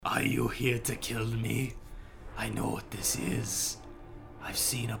Are you here to kill me? I know what this is. I've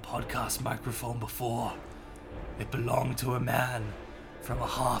seen a podcast microphone before. It belonged to a man from a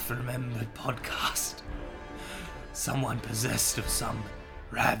half-remembered podcast. Someone possessed of some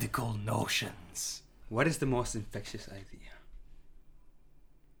radical notions. What is the most infectious idea?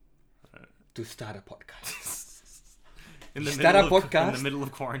 To start a podcast. In the middle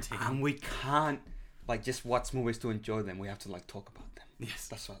of quarantine. And we can't just watch movies to enjoy them. We have to talk about them. Yes.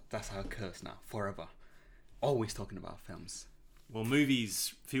 That's our curse now. Forever. Always talking about films. Well,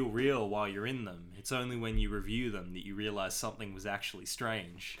 movies feel real while you're in them. It's only when you review them that you realize something was actually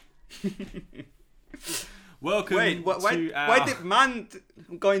strange. Welcome why did man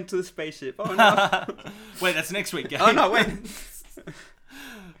go into the spaceship? Oh no. Wait, that's next week, Gabe. Oh no, wait.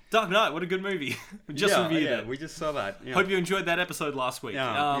 Dark Knight, what a good movie. We just reviewed it. We just saw that. Yeah. Hope you enjoyed that episode last week.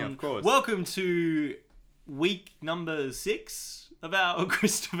 Yeah, of course. Welcome to week number 6 of our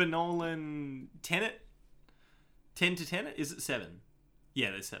Christopher Nolan Tenet. 10 to Tenet? Is it 7? Yeah,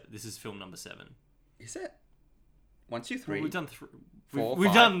 there's 7. This is film number 7. Is it? 1, 2, 3. Well, we've done 4, we've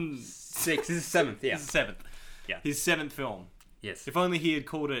 5, done 6. This is 7th, yeah. This is 7th. Yeah. His 7th film. Yes. If only he had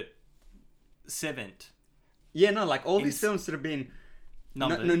called it 7th. Yeah, no, all these films that have been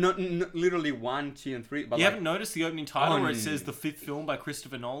numbered. No, literally 1, 2, and 3. But you haven't noticed the opening title where it says the 5th film by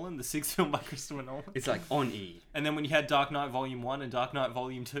Christopher Nolan, the 6th film by Christopher Nolan? It's on E. And then when you had Dark Knight Volume 1 and Dark Knight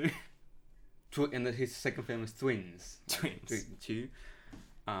Volume 2. And then his second film is Twins. Two.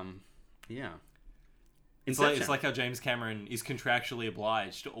 Yeah. It's like how James Cameron is contractually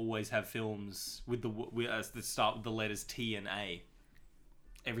obliged to always have films with the start with the letters T and A.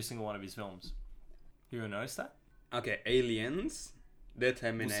 Every single one of his films. You ever noticed that? Okay, Aliens. The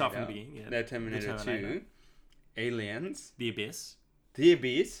Terminator. We'll start from the beginning. Yeah. The Terminator 2. Aliens. The Abyss.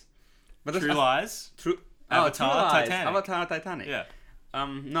 But True Lies. Avatar. Titanic. Avatar, Titanic. Yeah.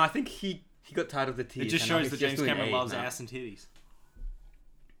 No, I think he got tired of the T. It just shows that James Cameron loves ass and titties.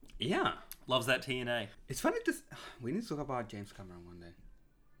 Yeah. Loves that T and A. It's funny we need to talk about James Cameron one day.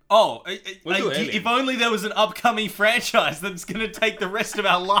 Oh, if only there was an upcoming franchise that's going to take the rest of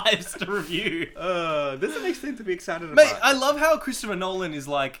our lives to review. This is the next thing to be excited about. Mate, I love how Christopher Nolan is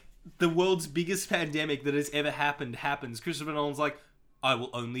the world's biggest pandemic that has ever happens. Christopher Nolan's I will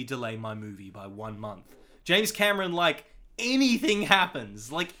only delay my movie by 1 month. James Cameron, anything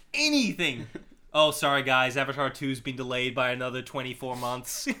happens. Anything. Oh, sorry guys, Avatar 2's been delayed by another 24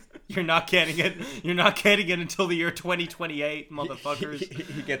 months. You're not getting it. You're not getting it until the year 2028, motherfuckers.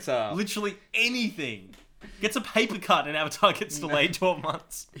 He gets literally anything. Gets a paper cut and Avatar gets delayed 12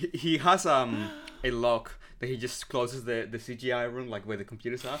 months. He has a lock that he just closes the CGI room, where the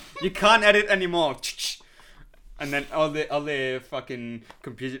computers are. You can't edit anymore. And then all the fucking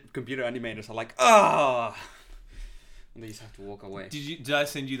computer animators are ah. And they just have to walk away. Did I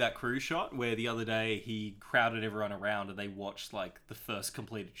send you that crew shot where the other day he crowded everyone around and they watched the first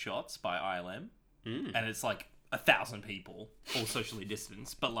completed shots by ILM? And it's 1,000 people, all socially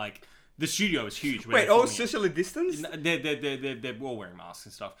distanced, but the studio is huge. Wait, all socially distanced? They're all wearing masks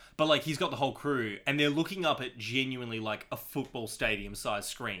and stuff. But he's got the whole crew and they're looking up at genuinely a football stadium sized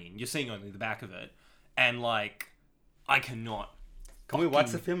screen. You're seeing only the back of it. And I cannot. Can we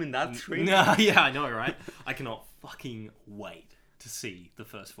watch the film in that screen? No, yeah, I know, right? I cannot fucking wait to see the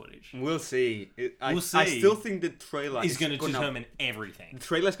first footage. We'll see. We'll see. I still think the trailer is going to determine everything. The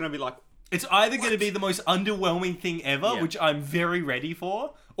trailer's going to be it's either going to be the most underwhelming thing ever, which I'm very ready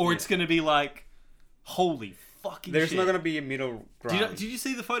for, or it's going to be holy fucking There's shit. not going to be a middle ground. Did you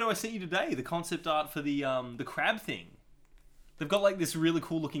see the photo I sent you today? The concept art for the crab thing. They've got this really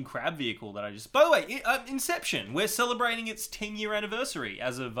cool looking crab vehicle that I just... By the way, Inception. We're celebrating its 10-year anniversary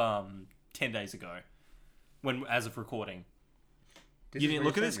as of 10 days ago. As of recording. You didn't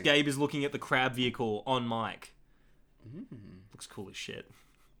look at this? Gabe is looking at the crab vehicle on mic. Looks cool as shit.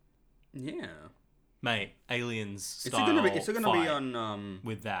 Yeah. Mate, Aliens style It's going to be on...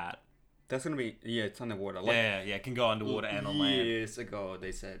 with that. That's going to be... Yeah, it's underwater. Yeah, it can go underwater and on land. Years ago,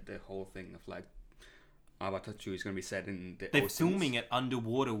 they said the whole thing of Avatar 2 is going to be set in the They're oceans. filming it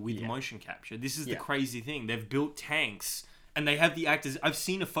underwater with motion capture. This is the crazy thing. They've built tanks and they have the actors... I've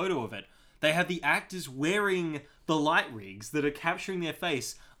seen a photo of it. They have the actors wearing the light rigs that are capturing their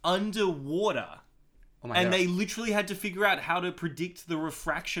face underwater. Oh my God. They literally had to figure out how to predict the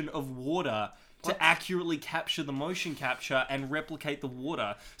refraction of water to accurately capture the motion capture and replicate the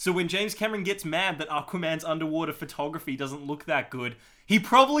water. So when James Cameron gets mad that Aquaman's underwater photography doesn't look that good, he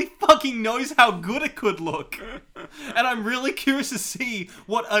probably fucking knows how good it could look. And I'm really curious to see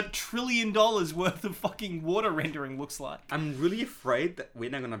what $1 trillion worth of fucking water rendering looks like. I'm really afraid that we're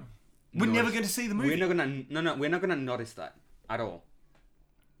not gonna... We're never going to see the movie. We're not gonna notice that at all.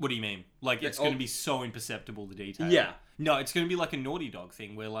 What do you mean? Like, it's going to be so imperceptible, the detail. Yeah. No, it's going to be like a Naughty Dog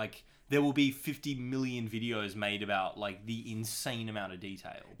thing where, like, there will be 50 million videos made about, like, the insane amount of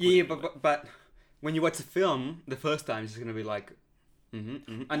detail. Yeah, but when you watch a film the first time, it's just going to be like,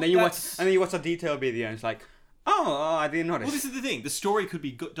 and then you watch a detail video and it's like, oh, I didn't notice. Well, this is the thing. The story could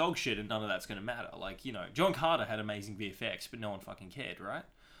be dog shit and none of that's going to matter. Like, you know, John Carter had amazing VFX, but no one fucking cared, right?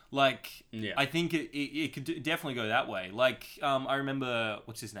 Like, I think it could definitely go that way. Like, I remember,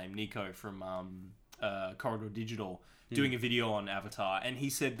 what's his name? Nico from Corridor Digital doing a video on Avatar, and he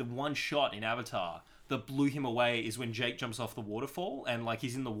said the one shot in Avatar that blew him away is when Jake jumps off the waterfall, and, like,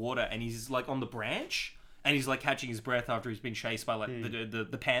 he's in the water, and he's, like, on the branch, and he's, like, catching his breath after he's been chased by, like,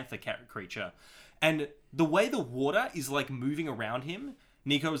 the panther creature. And the way the water is, like, moving around him,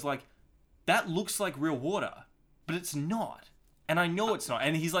 Nico was like, that looks like real water, but it's not. And I know it's not.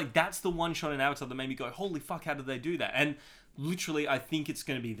 And he's like, that's the one shot in Avatar that made me go, holy fuck, how did they do that? And literally, I think it's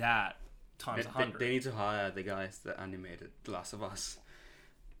going to be that times 100. They need to hire the guys that animated The Last of Us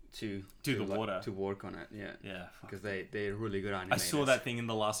to water. To work on it, yeah. Yeah. Because they're really good animators. I saw that thing in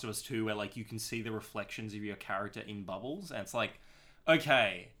The Last of Us 2 where, like, you can see the reflections of your character in bubbles. And it's like,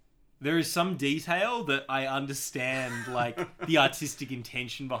 okay, there is some detail that I understand, like, the artistic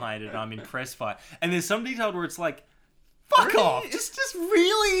intention behind it, and I'm impressed by it. And there's some detail where it's like, fuck off! Just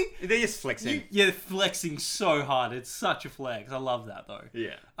really? They're just flexing. They're flexing so hard. It's such a flex. I love that, though.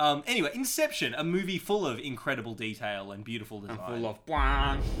 Yeah. Anyway, Inception, a movie full of incredible detail and beautiful design. And full of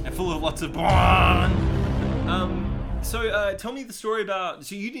bwan. And full of lots of bwan. So tell me the story about...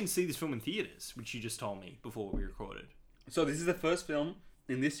 So you didn't see this film in theaters, which you just told me before we recorded. So this is the first film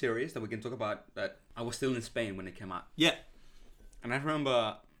in this series that we can talk about that I was still in Spain when it came out. Yeah. And I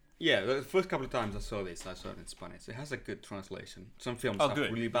remember... Yeah, the first couple of times I saw it in Spanish. It has a good translation. Some films have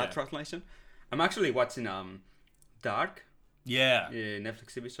really bad translation. I'm actually watching Dark. Yeah.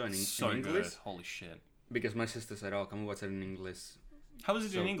 Netflix TV show in Good. English. Holy shit. Because my sister said, "Oh, can we watch it in English?" How is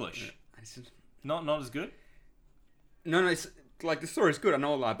it in English? Not as good? No, it's like the story is good and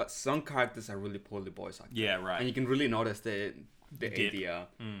all that, but some characters are really poorly voiced acted. Yeah, right. And you can really notice the idea.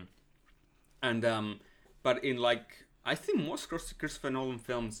 And but in like. I think most Christopher Nolan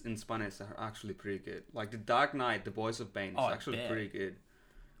films in Spanish are actually pretty good. Like The Dark Knight, The Voice of Bane is actually pretty good.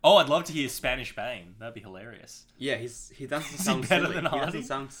 Oh, I'd love to hear Spanish Bane. That'd be hilarious. Yeah, he doesn't sound better silly. than He Hardy? doesn't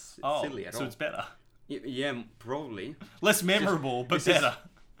sound silly at all. So it's better. Yeah, probably. Less memorable, but better.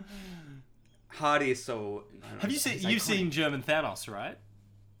 Hardy is so... Have you seen... You've seen German Thanos, right?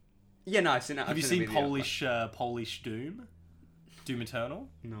 Yeah, no, I've seen it. Have you seen Polish Doom? Doom Eternal?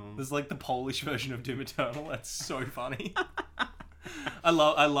 No. There's like the Polish version of Doom Eternal. That's so funny. I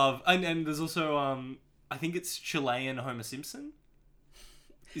love, and there's also I think it's Chilean Homer Simpson.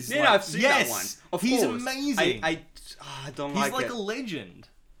 I've seen that one. Of he's course. amazing. I don't like it. He's like a legend.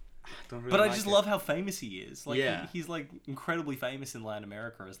 I don't really but I like just it. love how famous he is. Like he's like incredibly famous in Latin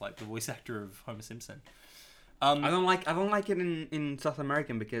America as like the voice actor of Homer Simpson. I don't like it in South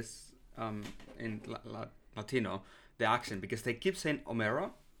American because in Latino. The accent, because they keep saying Homero.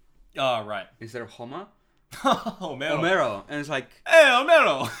 Oh, right. Instead of Homer. Homero. And it's like... Hey,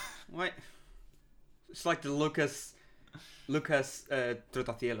 Homero! Wait. It's like the Lucas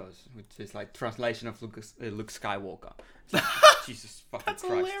Trotacielos, which is like translation of Luke Skywalker. Like, Jesus fucking That's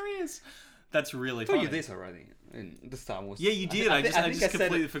Christ. Hilarious. That's really I funny. told you this already in the Star Wars. Yeah, you did. I just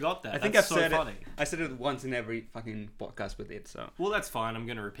completely forgot that. I think that's I've said funny. it. I said it once in every fucking podcast with it. So. Well, that's fine. I'm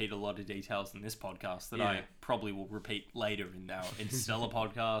going to repeat a lot of details in this podcast that I probably will repeat later in our Interstellar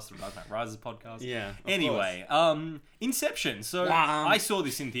podcast or Dark Knight Rises podcast. Yeah. Anyway, Inception. So I saw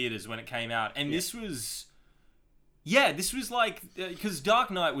this in theaters when it came out, and this was. Yeah, this was like, because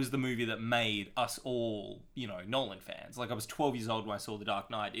Dark Knight was the movie that made us all, Nolan fans. Like, I was 12 years old when I saw The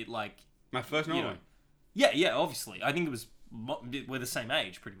Dark Knight. It like. My first Nolan. Yeah, obviously. I think it was, we're the same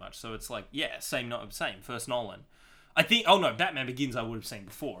age pretty much. So it's like, same, first Nolan. I think, Batman Begins I would have seen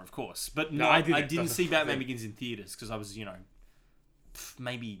before, of course. But no, I didn't see Batman Begins in theaters because I was,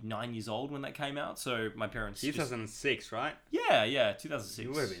 maybe 9 years old when that came out. So my parents 2006, right? Yeah, 2006.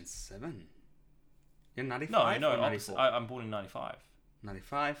 You would have been 7. You're 95 No, or 94? I'm born in 95.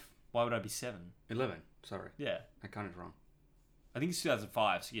 95? Why would I be 7? 11, sorry. Yeah. I counted wrong. I think it's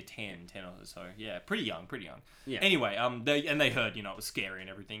 2005, so you're 10 or so. Yeah, pretty young. Yeah. Anyway, they heard, it was scary and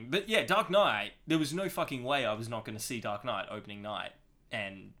everything. But yeah, Dark Knight, there was no fucking way I was not going to see Dark Knight opening night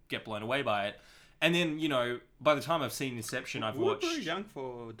and get blown away by it. And then, by the time I've seen Inception, I've watched... You were pretty young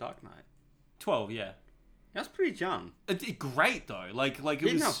for Dark Knight. 12, yeah. That's pretty young. Great though, like it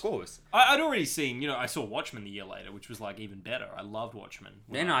was. No, of course. I'd already seen, I saw Watchmen the year later, which was like even better. I loved Watchmen.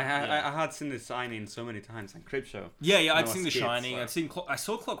 I had seen The Shining so many times and Creepshow. Yeah, I'd seen The Shining. I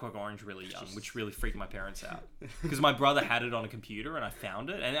saw Clockwork Orange really young, which really freaked my parents out because my brother had it on a computer and I found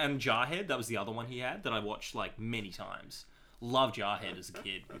it, and Jarhead, that was the other one he had that I watched like many times. Loved Jarhead as a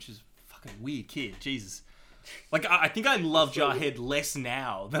kid, which is a fucking weird kid. Jesus. Like, I think I love Jarhead less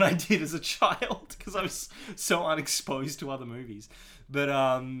now than I did as a child because I was so unexposed to other movies. But,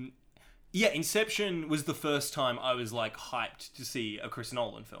 Inception was the first time I was, like, hyped to see a Chris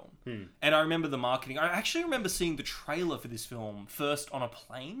Nolan film. And I remember the marketing. I actually remember seeing the trailer for this film first on a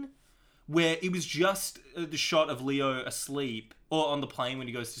plane where it was just the shot of Leo asleep or on the plane when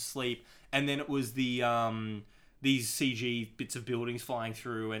he goes to sleep. And then it was the... these CG bits of buildings flying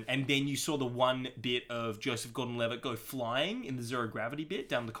through, and then you saw the one bit of Joseph Gordon-Levitt go flying in the zero gravity bit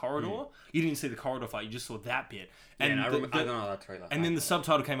down the corridor. You didn't see the corridor fight, you just saw that bit. And I don't know that trailer. And then the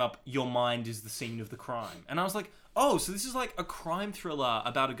subtitle came up, "Your mind is the scene of the crime." And I was like, oh, so this is like a crime thriller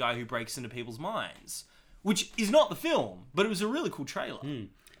about a guy who breaks into people's minds. Which is not the film, but it was a really cool trailer.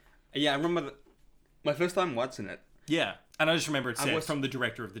 Yeah, I remember my first time watching it. Yeah. And I just remember it said from the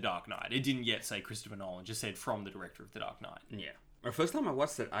director of The Dark Knight. It didn't yet say Christopher Nolan, just said from the director of The Dark Knight. Yeah. The first time I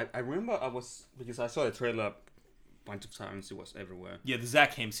watched it, I remember because I saw the trailer a bunch of times, it was everywhere. Yeah, the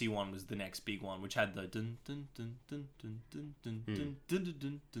Zach Hemsey one was the next big one, which had the dun dun dun dun dun dun dun dun dun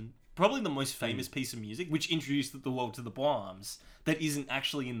dun dun. Probably the most famous piece of music, which introduced the world to the bombs, that isn't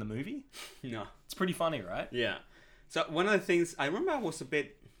actually in the movie. No. It's pretty funny, right? Yeah. So one of the things, I remember I was a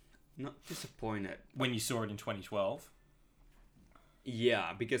bit not disappointed. When you saw it in 2012?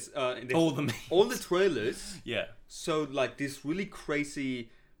 Yeah, because all the trailers, yeah, so like these really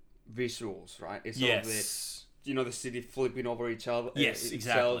crazy visuals, right? It's yes, all the city flipping over each other. Yes,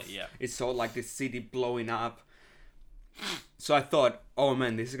 exactly. Yeah, it's all like the city blowing up. So I thought, oh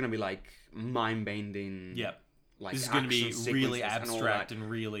man, this is gonna be like mind-bending. Yeah, like this is gonna be really abstract and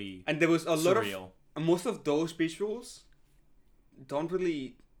really and there was a surreal. lot of most of those visuals don't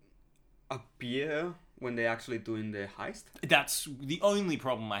really appear when they're actually doing the heist. That's the only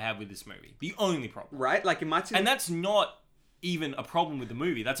problem I have with this movie. The only problem. Right? Like imagine... And that's not even a problem with the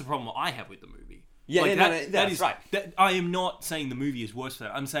movie. That's a problem I have with the movie. Yeah, like, that is right. I am not saying the movie is worse for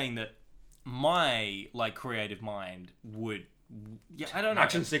that. I'm saying that my creative mind would... Yeah, I don't know.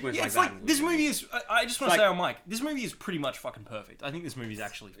 Action sequence it's like that. This movie is... I just want to say on mic, this movie is pretty much fucking perfect. I think this movie is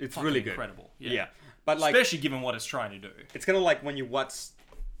actually really good. Incredible. Yeah. But like... Especially given what it's trying to do. It's kind of like when you watch...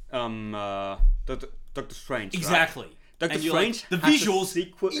 Doctor Strange, exactly. Right? Doctor Strange, the visuals,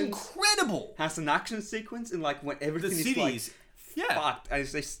 incredible. Has an action sequence and like when everything is like fucked, and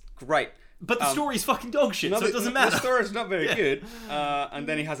it's great. But the story is fucking dog shit, so it doesn't matter. The story is not very good, and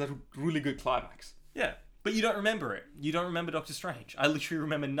then it has a really good climax. Yeah, but you don't remember it. You don't remember Doctor Strange. I literally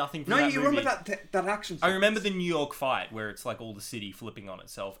remember nothing from that movie. No, you remember that action sequence. I remember the New York fight where it's like all the city flipping on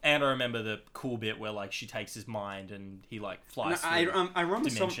itself, and I remember the cool bit where like she takes his mind and he like flies through I remember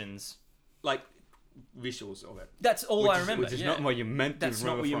dimensions. Like visuals of it. That's all I remember. Which is not what you meant to remember. That's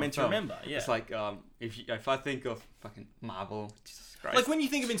not what you're meant to remember. Yeah. It's like if I think of fucking Marvel, Jesus Christ. Like when you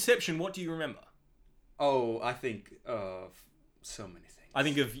think of Inception, what do you remember? Oh, I think of so many things. I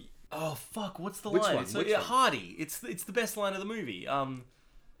think of what's the Which line? one? It's Which one? Hardy. It's the best line of the movie.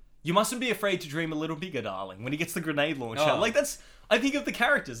 You mustn't be afraid to dream a little bigger, darling. When he gets the grenade launcher, like that's. I think of the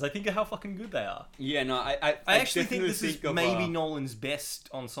characters. I think of how fucking good they are. Yeah, no, I actually think this is maybe Nolan's best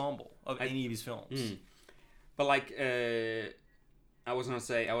ensemble of any of his films. But like, I was gonna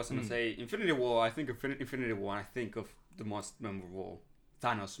say Infinity War. I think of Infinity War. I think of the most memorable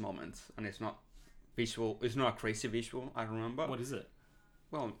Thanos moment, and it's not visual. It's not a crazy visual. I remember. What is it?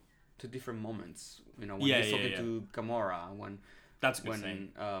 Well, two different moments. When he's talking to Gamora. That's a good scene.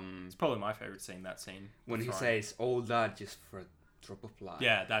 It's probably my favorite scene. That scene when he says all that just for a drop of blood.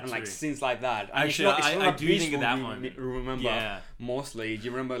 Yeah, that's and like scenes like that. Actually, I do think of that moment. Remember mostly. Do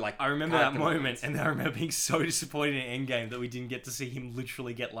you remember like? I remember that moment, and I remember being so disappointed in Endgame that we didn't get to see him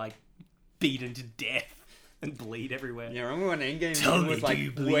literally get like beaten to death and bleed everywhere. Yeah, remember when Endgame he was like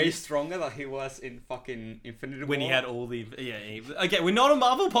way stronger than he was in fucking Infinity War? When he had all the okay, we're not a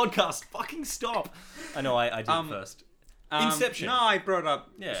Marvel podcast. Fucking stop. I know I did it first. Inception. No, I brought up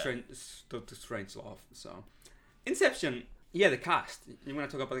Doctor Strangelove. So Inception. Yeah, the cast. You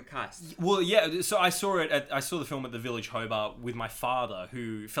want to talk about the cast? Well, yeah. So I saw it. I saw the film at the Village Hobart with my father,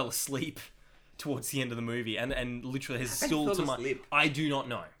 who fell asleep towards the end of the movie, and literally has still to my. I do not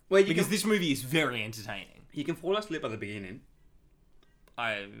know. Well, because this movie is very entertaining. You can fall asleep at the beginning.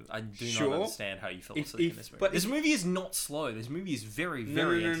 I do not understand how you fell asleep in this movie. But this movie is not slow. This movie is very,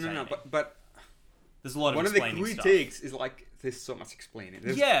 very entertaining. But There's a lot of one of the explaining critiques stuff. is like there's so much explaining.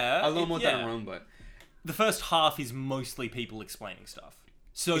 There's Yeah, a lot more than yeah. wrong, but The first half is mostly people explaining stuff.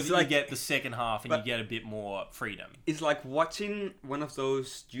 So It's that like- you get the second half and you but- get a bit more freedom. it's like watching one of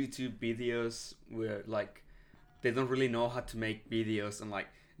those YouTube videos where like they don't really know how to make videos and like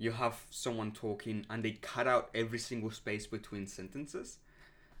you have someone talking and they cut out every single space between sentences.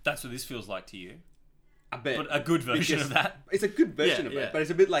 That's what this feels like to you. I bet. But a good version Because of that. It's a good version Yeah, of it, yeah. but it's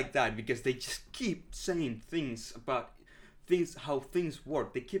a bit like that because they just keep saying things about things, how things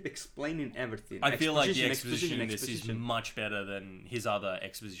work. They keep explaining everything. I feel like the exposition in this is much better than his other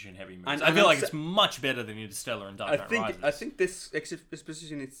exposition heavy movies. And I feel like I'm it's much better than Interstellar and Dark Knight Rises. I think this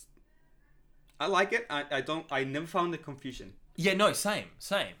exposition is. I like it. I never found the confusion. Yeah, no, same.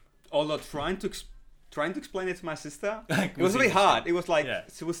 Although trying to explain it to my sister, Like, it was really interesting. hard. It was like Yeah.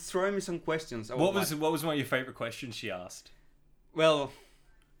 she was throwing me some questions. I What like, was one of your favorite questions she asked? well,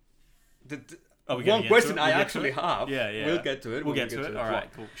 Are we gonna one get question to it? I We'll get to actually it? have. Yeah. We'll get to it. We'll when get to it. the All plot.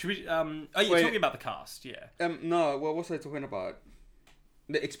 right, cool. Should we? Oh, you're Wait. talking about the cast, yeah. No, what was I talking about?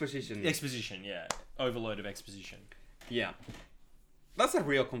 The exposition. Exposition, yeah. Overload of exposition. Yeah. That's a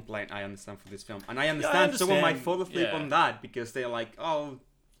real complaint I understand for this film. And I understand someone might understand, fall asleep yeah. on that because they're like, oh,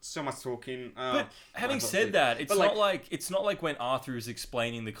 so much talking. But having I fall said asleep. that, it's But, not like when Arthur is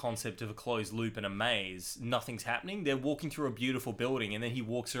explaining the concept of a closed loop and a maze, nothing's happening. They're walking through a beautiful building, and then he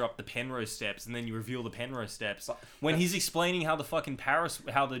walks her up the Penrose steps, and then you reveal the Penrose steps. When he's explaining how the fucking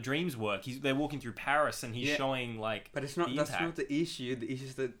how the dreams work, they're walking through Paris, and he's Yeah. showing like. But it's not. the That's impact. not the issue. The issue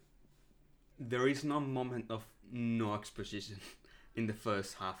is that there is no moment of no exposition in the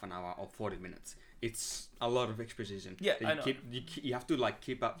first half an hour or 40 minutes. It's a lot of exposition. Yeah, that I know. You have to like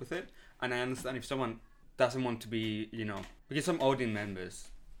keep up with it. And I understand if someone doesn't want to be, because some audience members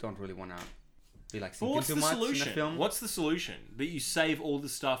don't really want to be like But thinking what's too the much solution? in the film. What's the solution? That you save all the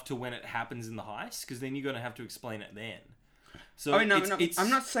stuff to when it happens in the heist, because then you're going to have to explain it then. So I'm not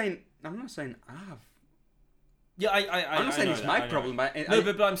saying Yeah, I'm not saying know it's that, my I know. problem, but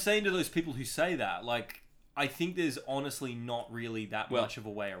But I'm saying to those people who say that, like, I think there's honestly not really that Well, much of a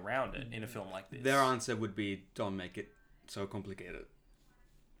way around it in a film like this. their answer would be don't make it so complicated.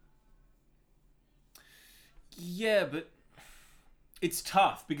 Yeah, but it's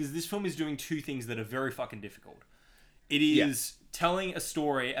tough because this film is doing two things that are very fucking difficult. It is telling a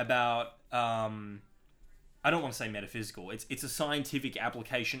story about I don't want to say metaphysical. It's a scientific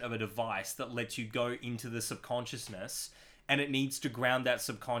application of a device that lets you go into the subconsciousness, and it needs to ground that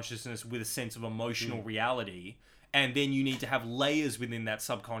subconsciousness with a sense of emotional reality, and then you need to have layers within that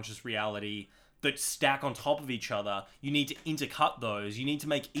subconscious reality that stack on top of each other. You need to intercut those. You need to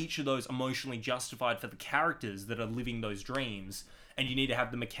make each of those emotionally justified for the characters that are living those dreams. And you need to have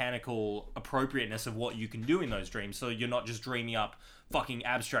the mechanical appropriateness of what you can do in those dreams. So you're not just dreaming up fucking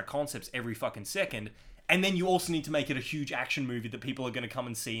abstract concepts every fucking second. And then you also need to make it a huge action movie that people are going to come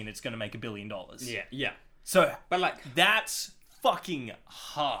and see and it's going to make $1 billion. Yeah. So, But like, that's fucking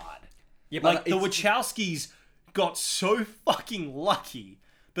hard. yeah, Like, but the it's- Wachowskis got so fucking lucky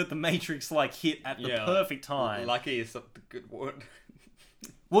that the Matrix like hit at the perfect time. Lucky is not the good word.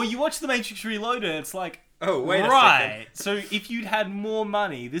 Well, you watch the Matrix Reloaded, and it's like, Oh, wait a right. So if you'd had more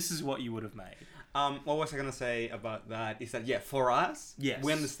money, this is what you would have made. What was I gonna say about that? Is that for us, Yes.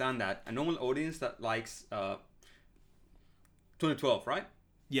 we understand that a normal audience that likes 2012, right?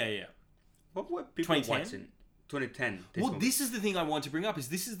 Yeah. What were people 2010? watching? 2010. Well, movie. this is the thing I want to bring up. Is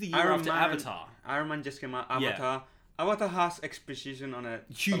this is the year after Avatar? Iron Man just came out. Yeah. Avatar. Avatar has exposition on it.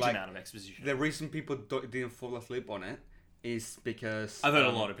 Huge but, like, amount of exposition. The reason people didn't fall asleep on it is because I've heard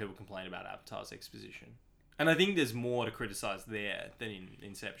a lot of people complain about Avatar's exposition. And I think there's more to criticize there than in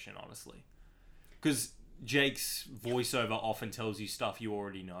Inception, honestly. Because Jake's voiceover often tells you stuff you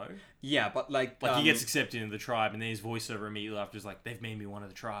already know. Yeah, but like He gets accepted into the tribe, and then his voiceover immediately after is like, they've made me one of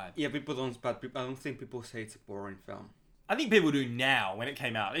the tribe. Yeah, people don't. But I don't think people say it's a boring film. I think people do now when it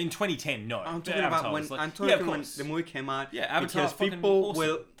came out. In 2010, no. I'm talking Avatar about when was like, I'm yeah, of talking when course. the movie came out. Yeah, Avatar because fucking people awesome.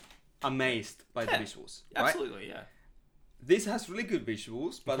 were amazed by the Yeah, visuals. Right? Absolutely, yeah. This has really good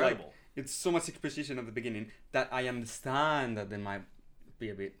visuals, but like Incredible. it's so much exposition at the beginning that I understand that they might be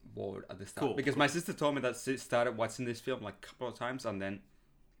a bit bored at the start. Cool, Because my sister told me that she started watching this film like a couple of times and then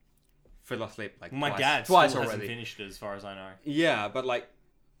fell asleep like My twice, dad twice still already. hasn't finished it, as far as I know. Yeah, but like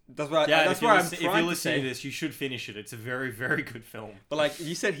that's what Yeah, that's if what I'm if trying you're to listening say. to this, you should finish it. It's a very, very good film. But like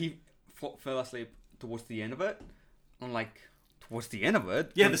you said, he fell asleep towards the end of it. I'm like towards the end of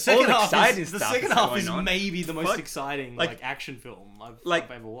it. Yeah, when the second all half exciting is, the stuff second half going is on. maybe the most Fuck. exciting Like- like action film I've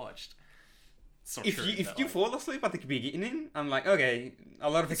ever watched. It's not If true, you but, you like- fall asleep at the beginning, I'm like, okay, a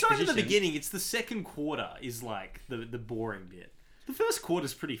lot of It's not exposition. even the beginning. It's the second quarter is like the boring bit. The first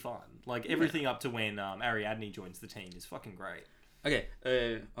quarter's pretty fun. Like, everything up to when Ariadne joins the team is fucking great. Okay,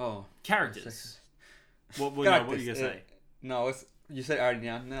 Characters. What are you going to say? No, you said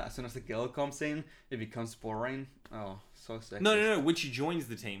Ariadne. As soon as the girl comes in, it becomes boring. Oh, so sexy. No. When she joins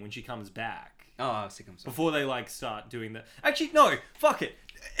the team, when she comes back. Oh, she comes back. Before they, like, start doing the... Actually, no. Fuck it.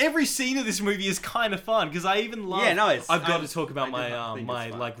 Every scene of this movie is kind of fun, because I even love... Yeah, no, I've got to talk about my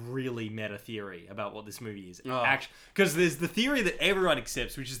like, really meta theory about what this movie is. Because there's the theory that everyone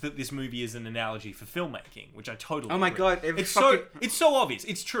accepts, which is that this movie is an analogy for filmmaking, which I totally my agree. God. It's so obvious.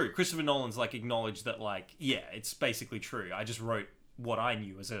 It's true. Christopher Nolan's, like, acknowledged that, like, yeah, it's basically true. I just wrote what I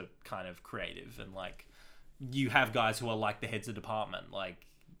knew as a kind of creative, and, like, you have guys who are, like, the heads of department. Like,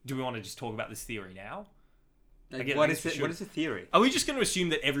 do we want to just talk about this theory now? Like, what is it? What is the theory? Are we just going to assume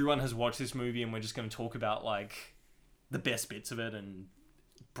that everyone has watched this movie and we're just going to talk about, like, the best bits of it and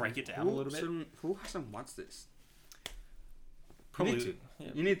break it down a little bit? Who hasn't watched this? Probably.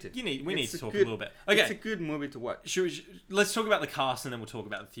 You need to. We need to talk a little bit. Okay. It's a good movie to watch. Let's talk about the cast and then we'll talk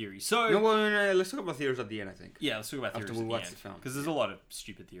about the theory. So no, let's talk about theories at the end, I think. Yeah, let's talk about theories after we watch the the film. Because there's a lot of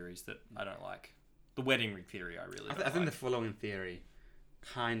stupid theories that I don't like. The wedding ring theory I really don't like. I think the following theory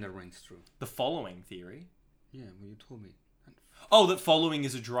kind of rings true. The following theory? Yeah, well, you told me. Oh, that following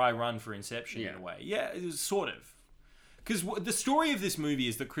is a dry run for Inception in a way. Yeah, it was sort of. Because the story of this movie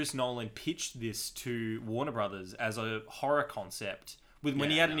is that Chris Nolan pitched this to Warner Brothers as a horror concept when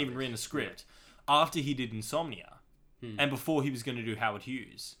he hadn't even written a script after he did Insomnia and before he was going to do Howard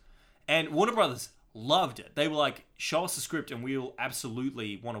Hughes. And Warner Brothers loved it. They were like, show us the script and we'll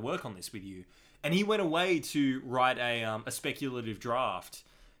absolutely want to work on this with you. And he went away to write a speculative draft.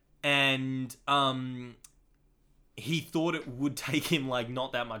 And he thought it would take him, like,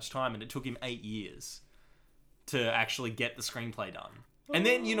 not that much time. And it took him 8 years to actually get the screenplay done. And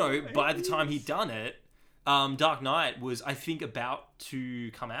then, by the time he'd done it, Dark Knight was, I think, about to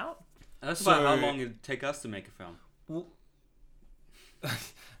come out. That's about how long it'd take us to make a film. Well,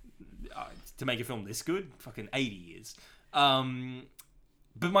 to make a film this good? Fucking 80 years.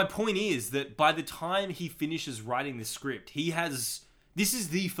 But my point is that by the time he finishes writing this script, this is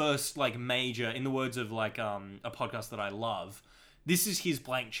the first, like, major, in the words of, like, a podcast that I love, this is his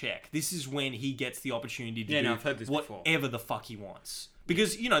blank check. This is when he gets the opportunity to do I've heard this whatever the fuck he wants.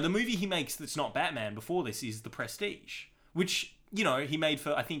 Because, the movie he makes that's not Batman before this is The Prestige, which, he made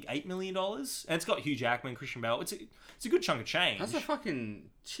for, I think, $8 million. And it's got Hugh Jackman, Christian Bale. It's a good chunk of change. That's a fucking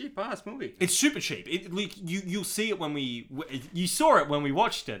cheap-ass movie. It's super cheap. You'll see it you saw it when we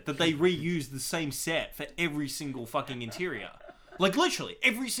watched it, that they reused the same set for every single fucking interior. Like, literally,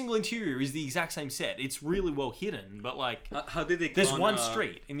 every single interior is the exact same set. It's really well hidden, but, like... how did they clone... There's one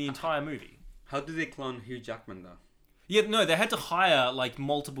street in the entire movie. How did they clone Hugh Jackman, though? Yeah, no, they had to hire, like,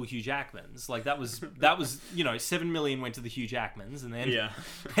 multiple Hugh Jackmans. Like, that was $7 million went to the Hugh Jackmans, and then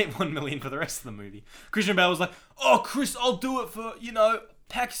 $1 million for the rest of the movie. Christian Bale was like, oh, Chris, I'll do it for,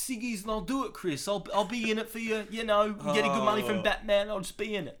 pack of ciggies and I'll do it, Chris. I'll be in it for you, getting good money from Batman, I'll just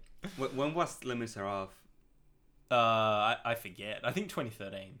be in it. When was Les Miserables? I forget. I think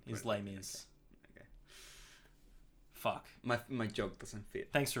 2013 is Les Mis. Okay. Fuck. My joke doesn't fit.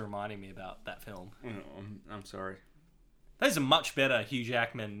 Thanks for reminding me about that film. I'm sorry. That is a much better Hugh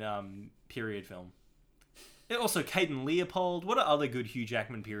Jackman period film. Also, Caden Leopold. What are other good Hugh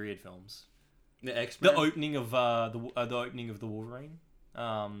Jackman period films? The X-Men. The opening of the Wolverine.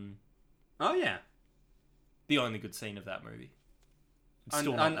 Oh yeah. The only good scene of that movie.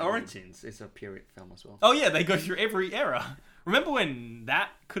 And Origins is a period film as well. Oh yeah, they go through every era. Remember when that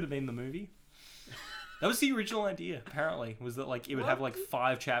could have been the movie? That was the original idea, apparently, was that, like, it would have, like,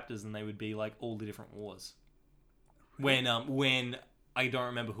 5 chapters and they would be, like, all the different wars. When I don't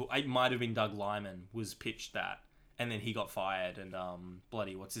remember who, it might have been Doug Liman was pitched that, and then he got fired, and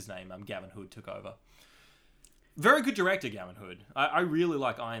what's his name? Gavin Hood took over. Very good director, Gavin Hood. I really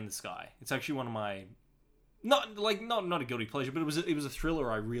like Eye in the Sky. It's actually one of my not a guilty pleasure, but it was a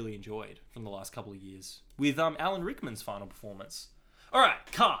thriller I really enjoyed from the last couple of years with Alan Rickman's final performance. All right,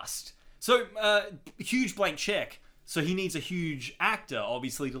 cast. So huge blank check. So he needs a huge actor,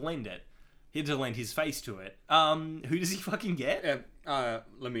 obviously, to lend it. He had to lend his face to it. Who does he fucking get?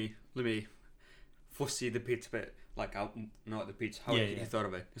 Let me foresee the pitch a bit. Like, not the pitch. How he thought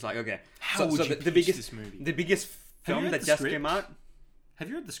of it. It's like, okay. How would you pitch this movie? The biggest film that just came out. Have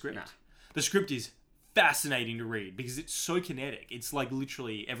you read the script? Nah. The script is fascinating to read because it's so kinetic. It's like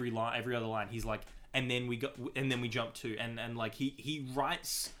literally every other line. He's like, and then we jump to, and like he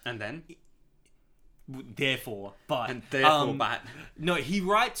writes. And then. Therefore, but no, he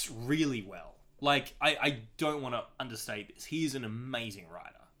writes really well. Like, I don't want to understate this. He is an amazing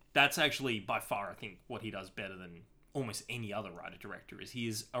writer. That's actually by far, I think, what he does better than almost any other writer-director is. He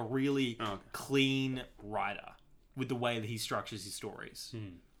is a really clean writer with the way that he structures his stories.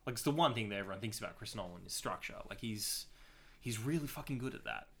 Like, it's the one thing that everyone thinks about Chris Nolan is structure. Like, he's really fucking good at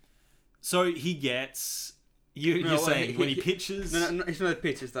that. So he gets... You're saying when he pitches... No, it's not the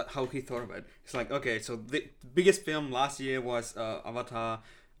pitch. It's that how he thought of it. It's like, okay, so the biggest film last year was Avatar.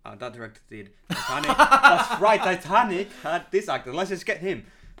 That director did Titanic. That's right, Titanic had this actor. Let's just get him.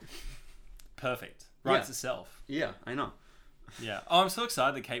 Perfect. Writes itself. Yeah, I know. Yeah. Oh, I'm so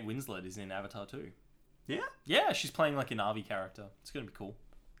excited that Kate Winslet is in Avatar too. Yeah? Yeah, she's playing like a Na'vi character. It's going to be cool.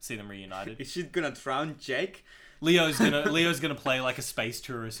 See them reunited. Is she gonna drown Jake? Leo's gonna play like a space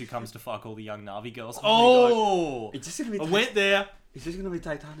tourist who comes to fuck all the young Na'vi girls. Oh! It's just gonna be I went there. It's just gonna be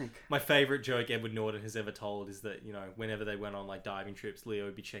Titanic. My favourite joke Edward Norton has ever told is that, you know, whenever they went on like diving trips, Leo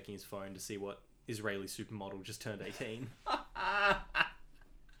would be checking his phone to see what Israeli supermodel just turned 18.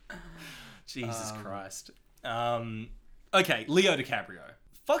 Jesus Christ. Okay, Leo DiCaprio.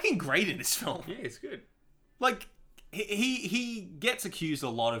 Fucking great in this film. Yeah, it's good. Like, he gets accused a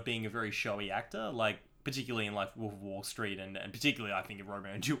lot of being a very showy actor, like, particularly in like Wolf of Wall Street and particularly I think of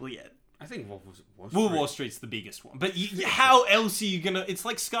Romeo and Juliet. I think Wolf of Wall Street's the biggest one. But how else are you gonna... It's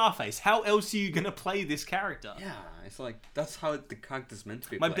like Scarface. How else are you gonna play this character? Yeah, it's like, that's how the character's meant to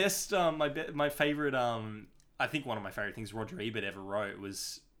be my played. Best, my favourite, I think one of my favourite things Roger Ebert ever wrote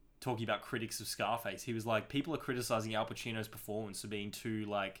was talking about critics of Scarface. He was like, people are criticising Al Pacino's performance for being too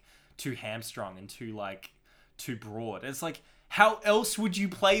hamstrung and too broad. And it's like, how else would you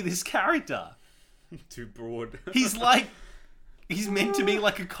play this character? Too broad. He's meant to be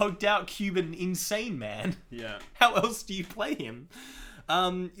like a coked out Cuban insane man. Yeah. How else do you play him?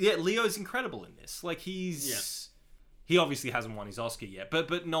 Leo's incredible in this. Like, he obviously hasn't won his Oscar yet,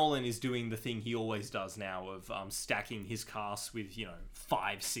 but Nolan is doing the thing he always does now of stacking his cast with, you know,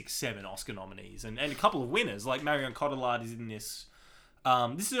 5, 6, 7 Oscar nominees and a couple of winners. Like Marion Cotillard is in this.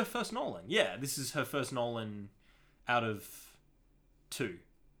 This is her first Nolan. Yeah, this is her first Nolan out of 2.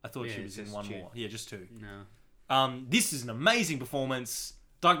 I thought she was in one more. Yeah, just 2. No. This is an amazing performance.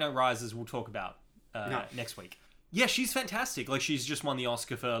 Dark Knight Rises we'll talk about next week. Yeah, she's fantastic. Like, she's just won the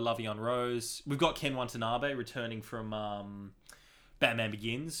Oscar for La Vie en Rose. We've got Ken Watanabe returning from Batman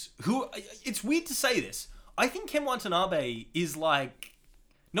Begins. Who, it's weird to say this. I think Ken Watanabe is, like,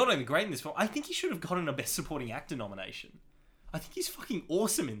 not only great in this film, I think he should have gotten a Best Supporting Actor nomination. I think he's fucking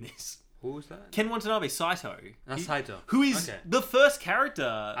awesome in this. Who was that? Ken Watanabe, Saito. That's Saito. Who is the first character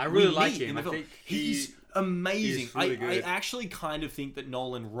I really like him. I think he's amazing. Really I actually kind of think that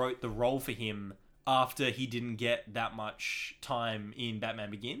Nolan wrote the role for him after he didn't get that much time in Batman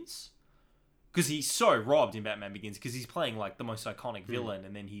Begins. Because he's so robbed in Batman Begins, because he's playing like the most iconic villain,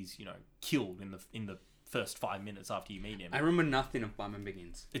 and then he's, you know, killed in the first 5 minutes after you meet him. I remember nothing of Batman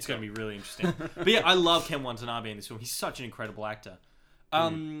Begins. It's going to be really interesting. But yeah, I love Ken Watanabe in this film. He's such an incredible actor.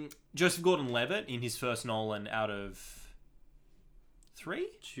 Joseph Gordon-Levitt in his first Nolan out of 3?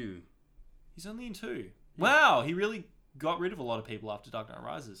 2. He's only in 2. Yeah. Wow, he really got rid of a lot of people after Dark Knight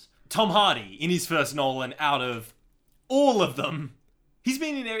Rises. Tom Hardy in his first Nolan out of all of them. He's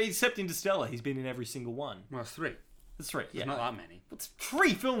been in every, except Interstellar, he's been in every single one. Well, it's 3. That's 3, yeah. It's not that many. It's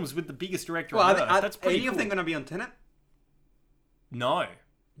 3 films with the biggest director on Earth. That's pretty cool. Are any of them going to be on Tenet? No.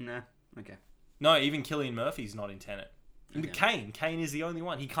 Nah, okay. No, even Cillian Murphy's not in Tenet. Okay. Kane is the only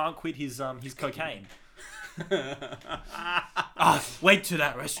one. He can't quit his cocaine. Went to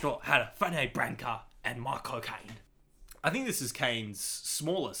that restaurant, had a Fernet Branca and my cocaine. I think this is Kane's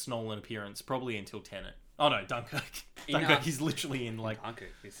smallest Nolan appearance, probably until Tenet. Oh no, Dunkirk. Dunkirk, he's literally in like... Dunkirk,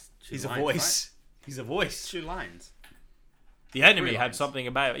 he's a voice. Right? He's a voice. 2 lines. The Enemy had something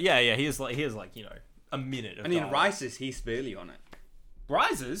about it. Yeah, he has like, you know, a minute of dialogue. In Rises, he's barely on it.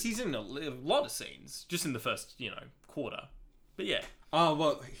 Rises, he's in a lot of scenes, just in the first, you know, quarter. But yeah. Oh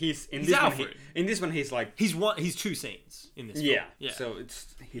well, he's Alfred. In this one, he's like he's 2 scenes in this. Yeah, film. Yeah. So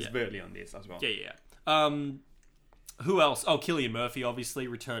he's barely on this as well. Yeah. Who else? Oh, Cillian Murphy, obviously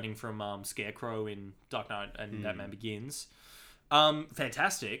returning from Scarecrow in Dark Knight and Batman Begins.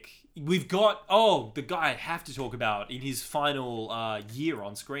 Fantastic. We've got the guy I have to talk about in his final year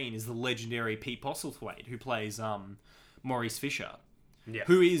on screen is the legendary Pete Postlethwaite, who plays Maurice Fisher. Yeah.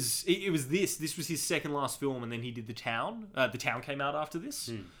 Who is... This was his second last film, and then he did The Town. The Town came out after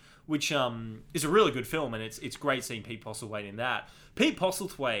this, which is a really good film, and it's great seeing Pete Postlethwaite in that. Pete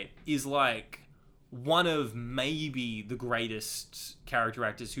Postlethwaite is like one of maybe the greatest character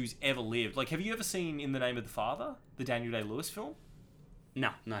actors who's ever lived. Like, have you ever seen In the Name of the Father, the Daniel Day-Lewis film? No,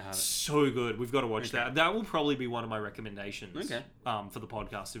 I haven't. So good. We've got to watch that. That will probably be one of my recommendations for the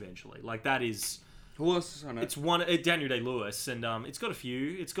podcast eventually. Like, that is... Who else is on it? It's Daniel Day-Lewis, and it's got a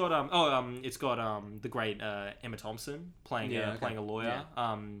few. It's got the great Emma Thompson playing a lawyer.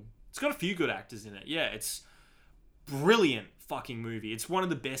 Yeah. It's got a few good actors in it. Yeah, it's brilliant fucking movie. It's one of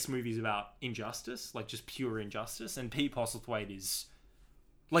the best movies about injustice, like just pure injustice. And Pete Postlethwaite is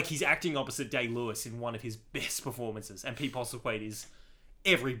like, he's acting opposite Day-Lewis in one of his best performances, and Pete Postlethwaite is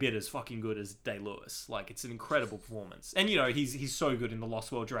every bit as fucking good as Day-Lewis. Like, it's an incredible performance. And he's so good in The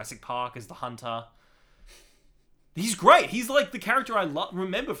Lost World Jurassic Park as the hunter. He's great. He's like the character I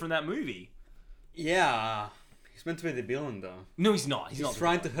remember from that movie. Yeah. He's meant to be the villain, though. No, he's not. He's not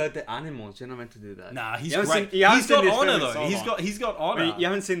trying to hurt the animals. You're not meant to do that. Nah, he's great. He's got honor, though. So He's got honor. I mean, you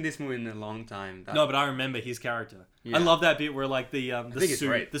haven't seen this movie in a long time. No, but I remember his character. Yeah. I love that bit where like the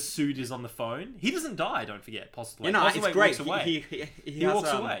suit is on the phone. He doesn't die. Don't forget. Postlethwaite. It's great. Walks away. He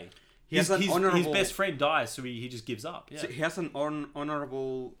walks away. His best friend dies, so he just gives up. Yeah. So he has an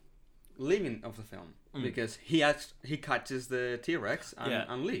honorable leaving of the film because he catches the T-Rex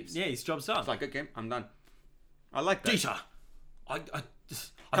and leaves. Yeah, his job's done. It's like, okay, I'm done. I like that. Dieter,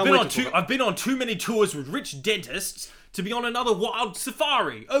 I've been on too many tours with rich dentists to be on another wild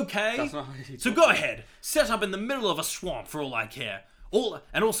safari. Okay, that's not how he so go ahead, set up in the middle of a swamp for all I care.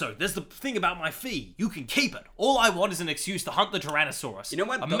 And also, there's the thing about my fee. You can keep it. All I want is an excuse to hunt the Tyrannosaurus. You know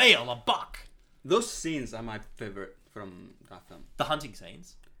what? A male, a buck. Those scenes are my favorite from that film. The hunting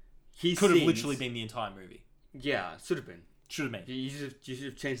scenes. Could have literally been the entire movie. Yeah, should have been. Should have been. You should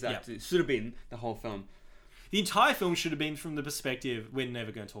have changed that. It should have been the whole film. The entire film should have been from the perspective... We're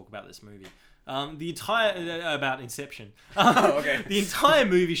never going to talk about this movie. About Inception. Okay. The entire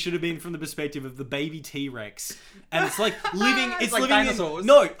movie should have been from the perspective of the baby T-Rex. And it's like living... it's like dinosaurs.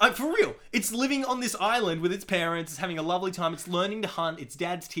 For real. It's living on this island with its parents. It's having a lovely time. It's learning to hunt. Its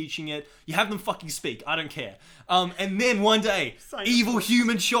dad's teaching it. You have them fucking speak. I don't care. And then one day, evil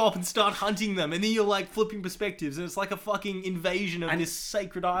humans show up and start hunting them. And then you're like flipping perspectives. And it's like a fucking invasion of this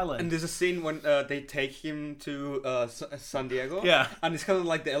sacred island. And there's a scene when they take him to San Diego. Yeah. And it's kind of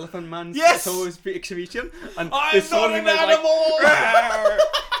like the Elephant Man exhibition. And I'm not an animal!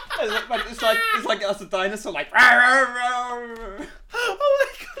 But it's like as a dinosaur, like. Oh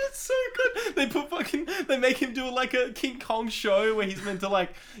my god, it's so good. They make him do like a King Kong show where he's meant to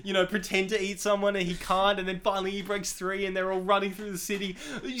like, pretend to eat someone and he can't, and then finally he breaks free and they're all running through the city.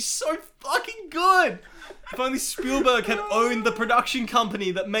 He's so fucking good. If only Spielberg had owned the production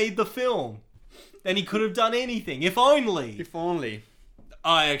company that made the film, then he could have done anything. If only. If only.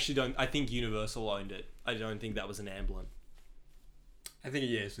 I actually don't. I think Universal owned it. I don't think that was an Amblin. I think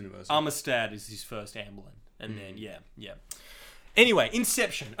it is Universal. Amistad is his first Amblin. And then, yeah. Anyway,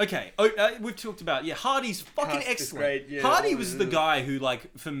 Inception. Okay, we've talked about... Yeah, Hardy's fucking excellent. Great, yeah. Hardy was the guy who,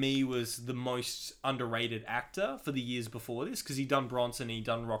 like, for me, was the most underrated actor for the years before this, because he'd done Bronson, he'd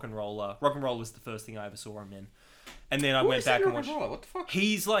done Rock and Roller. Rock and Roller was the first thing I ever saw him in. And then I went back and watched... What the fuck?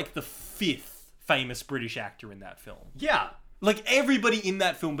 He's, like, the 5th famous British actor in that film. Yeah. Like, everybody in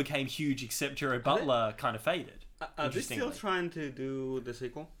that film became huge, except Gerard Butler kind of faded. Are they still trying to do the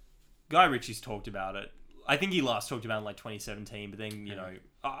sequel? Guy Ritchie's talked about it. I think he last talked about it in like 2017, but then,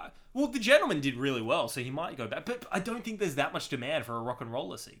 the Gentleman did really well, so he might go back. But I don't think there's that much demand for a Rock and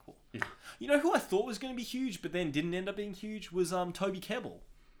Roller sequel. No. You know who I thought was going to be huge, but then didn't end up being huge, was Toby Kebbell.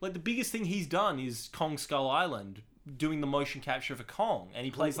 Like, the biggest thing he's done is Kong Skull Island, doing the motion capture for Kong, and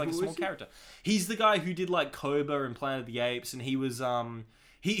he plays like a small character. He's the guy who did like Cobra and Planet of the Apes, and he was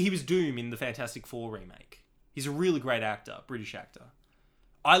he was Doom in the Fantastic Four remake. He's a really great actor, British actor.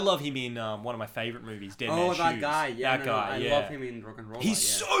 I love him in one of my favourite movies, Dead Man's Shoes. Oh, that guy. Yeah, I love him in Rock and Roller. He's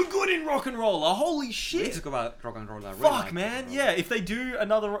so good in Rock and Roller. Holy shit. We talk about Rock and Roller. Fuck, man. Yeah, if they do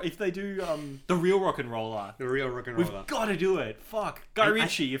the real Rock and Roller. The real Rock and Roller. We've got to do it. Fuck. Guy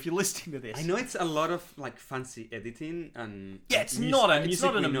Ritchie, if you're listening to this. I know it's a lot of like fancy editing and... Yeah, it's not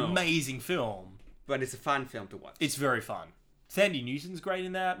an amazing film. But it's a fun film to watch. It's very fun. Sandy Newton's great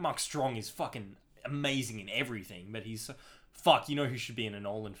in that. Mark Strong is fucking amazing in everything, but he's... Fuck, you know who should be in a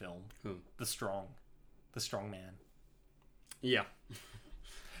Nolan film? Who? The Strong Man. Yeah.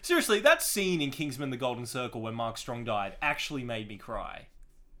 Seriously, that scene in Kingsman: The Golden Circle where Mark Strong died actually made me cry.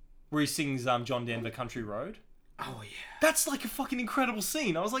 Where he sings John Denver Country Road. Oh, yeah. That's like a fucking incredible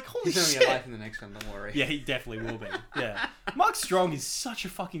scene. I was like, holy shit. He's only alive in the next one, don't worry. Yeah, he definitely will be. Yeah. Mark Strong is such a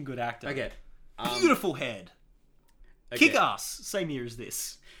fucking good actor. Okay. Beautiful head. Okay. Kick ass. Same year as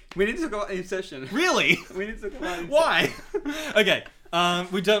this. We need to talk about Inception. Really? We need to talk about Inception. Why? Okay.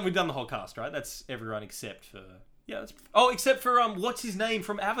 We've done the whole cast, right? That's everyone except for... Yeah, except for what's his name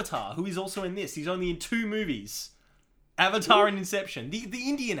from Avatar, who is also in this. He's only in 2 movies. Avatar and Inception. The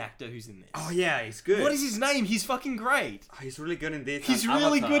Indian actor who's in this. Oh yeah, he's good. What is his name? He's fucking great. Oh, he's really good in this. He's and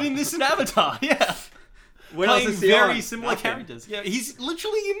really Avatar. good in this and Avatar. Yeah. When else Playing is he very on? similar Nothing. characters. Yeah, he's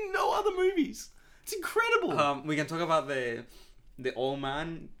literally in no other movies. It's incredible. We can talk about the old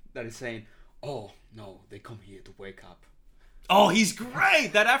man that is saying, "Oh no, they come here to wake up." Oh, he's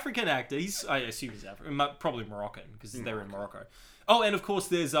great. That African actor. I assume he's African, probably Moroccan because they're in Morocco. Oh, and of course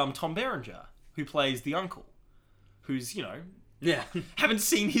there's Tom Berenger who plays the uncle, who's Yeah. haven't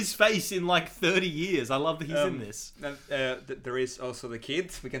seen his face in like 30 years. I love that he's in this. There is also the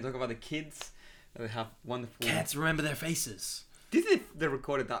kids. We can talk about the kids. They have wonderful. Can't remember their faces. They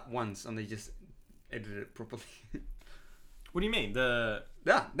recorded that once and they just edited it properly? What do you mean? That.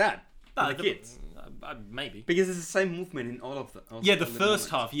 The kids. Maybe. Because it's the same movement in all of them. Yeah, the first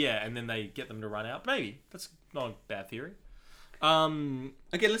half, yeah, and then they get them to run out. Maybe. That's not a bad theory.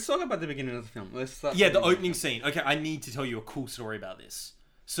 Okay, let's talk about the beginning of the film. Let's start. Yeah, the opening scene. Okay, I need to tell you a cool story about this.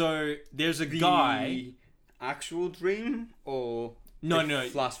 So, there's a guy... actual dream or No.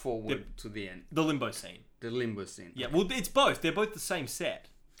 flash forward to the end? The limbo scene. The limbo scene. Yeah, well, it's both. They're both the same set.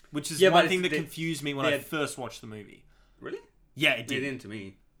 Which is Yeah, one but thing that they- confused me when I first watched the movie. Really? Yeah, it They did. didn't to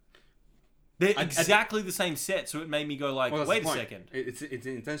me. They're exactly the same set, so it made me go like, Well, that's wait the a point. second. It's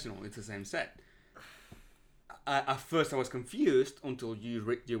intentional. It's the same set. At first, I was confused until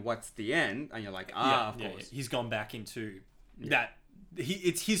you watch the end, and you're like, of course. He's gone back into that.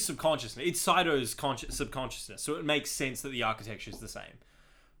 It's his subconsciousness. It's Saito's subconsciousness, so it makes sense that the architecture is the same.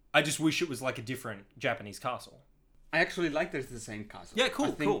 I just wish it was like a different Japanese castle. I actually like that it's the same castle. Yeah, cool,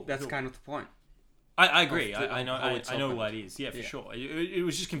 I think cool. that's cool. kind of the point. I agree. Of I know. how it's I know opened. what it is. Yeah, for sure. It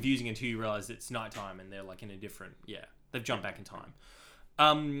was just confusing until you realize it's nighttime and they're like in a different. Yeah, they've jumped back in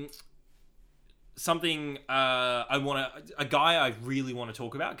time. Something a guy I really want to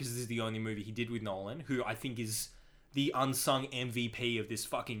talk about because this is the only movie he did with Nolan, who I think is the unsung MVP of this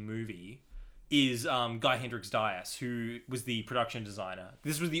fucking movie, is Guy Hendricks Dias, who was the production designer.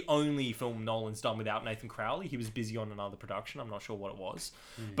 This was the only film Nolan's done without Nathan Crowley. He was busy on another production. I'm not sure what it was.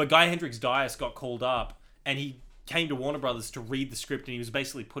 But Guy Hendricks Dias got called up and he came to Warner Brothers to read the script, and he was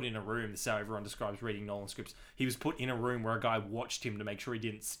basically put in a room. This is how everyone describes reading Nolan scripts. He was put in a room where a guy watched him to make sure he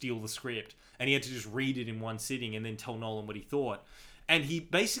didn't steal the script, and he had to just read it in one sitting and then tell Nolan what he thought. And he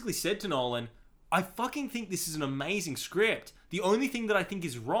basically said to Nolan, I fucking think this is an amazing script. The only thing that I think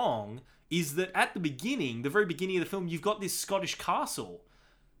is wrong is that at the beginning, the very beginning of the film, you've got this Scottish castle.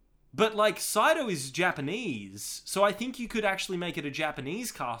 But, like, Saito is Japanese, so I think you could actually make it a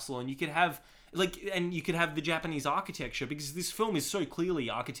Japanese castle, and you could have, like, and you could have the Japanese architecture, because this film is so clearly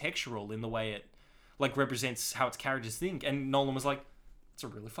architectural in the way it, like, represents how its characters think. And Nolan was like, it's a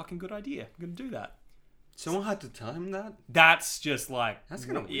really fucking good idea. I'm going to do that. Someone had to tell him that? That's just, like... That's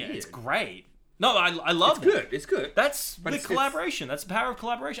kind of weird. Yeah, it's great. No, I love it. It's good. It's good. That's But the it's- collaboration. That's the power of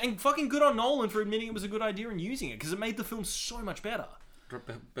collaboration. And fucking good on Nolan for admitting it was a good idea and using it, because it made the film so much better.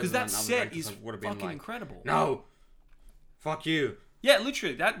 Because that set is fucking incredible. No! Fuck you. Yeah,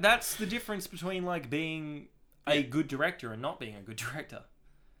 literally. That's the difference between, like, being a good director and not being a good director.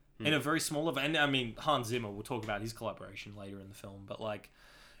 In a very small level. And, I mean, Hans Zimmer, we'll talk about his collaboration later in the film, but, like,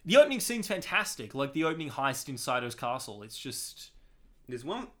 the opening scene's fantastic. Like, the opening heist in Saito's castle. It's just... There's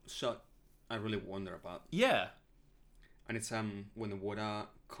one shot I really wonder about. Yeah. And it's when the water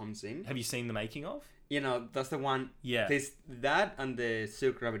comes in. Have you seen the making of? You know, that's the one. Yeah. There's that and the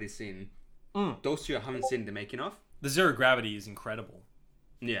zero gravity scene. Those two I haven't seen the making of. The zero gravity is incredible.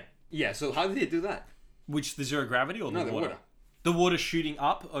 Yeah. Yeah, so how did they do that? Which, the zero gravity or the No, water? The water shooting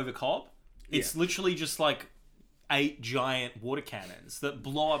up over Cobb. It's literally just like 8 giant water cannons that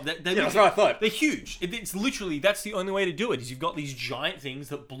blow up. Yeah, that's what I thought. They're huge. It's literally, that's the only way to do it, is you've got these giant things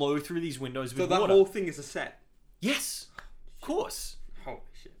that blow through these windows with So water. that whole thing is a set. Yes. Of course. Holy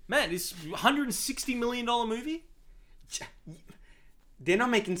shit. Man, it's a $160 million movie? They're not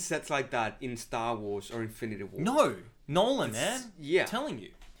making sets like that in Star Wars or Infinity War. No. Nolan, man. yeah. I'm telling you.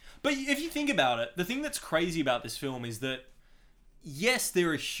 But if you think about it, the thing that's crazy about this film is that, yes,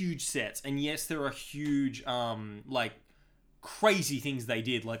 there are huge sets, and yes, there are huge, like, crazy things they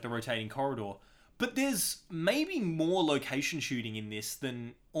did, like the rotating corridor, but there's maybe more location shooting in this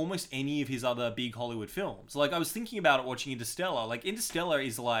than almost any of his other big Hollywood films. Like, I was thinking about it watching Interstellar. Like, Interstellar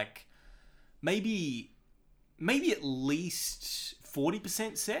is, like, maybe at least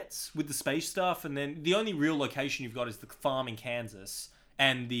 40% sets with the space stuff, and then the only real location you've got is the farm in Kansas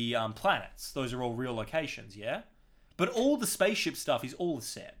and the planets. Those are all real locations, yeah? But all the spaceship stuff is all the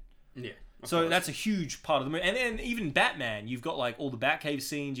set. Yeah. So that's a huge part of the movie. And then even Batman, you've got like all the Batcave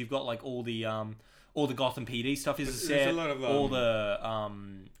scenes, you've got like all the Gotham PD stuff is a set. There's a lot of all the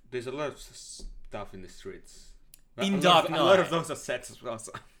there's a lot of stuff in the streets. In Dark Knight. A lot of those are sets as well.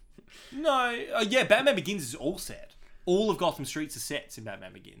 So. No, yeah, Batman Begins is all set. All of Gotham Streets are sets in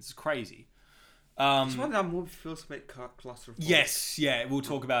Batman Begins. It's crazy. It's one of that movie feels a bit claustrophobic. Yes, yeah, we'll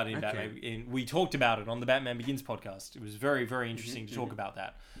talk about it in Batman. We talked about it on the Batman Begins podcast. It was very, very interesting to talk about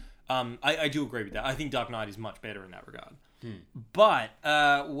that. I do agree with that. I think Dark Knight is much better in that regard. But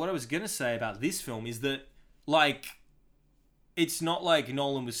what I was going to say about this film is that, like, it's not like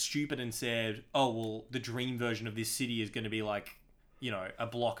Nolan was stupid and said, oh, well, the dream version of this city is going to be like, you know, a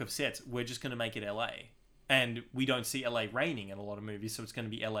block of sets. We're just going to make it LA. And we don't see LA raining in a lot of movies, so it's going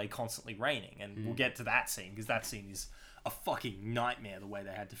to be LA constantly raining. And we'll get to that scene, because that scene is a fucking nightmare the way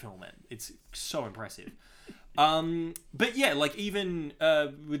they had to film it. It's so impressive. But yeah, like, even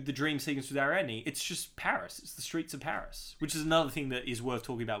with the dream sequence with Ariadne, it's just Paris. It's the streets of Paris. Which is another thing that is worth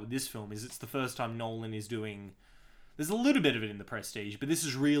talking about with this film, is it's the first time Nolan is doing... There's a little bit of it in The Prestige, but this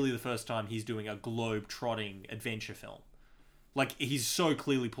is really the first time he's doing a globe-trotting adventure film. Like, he's so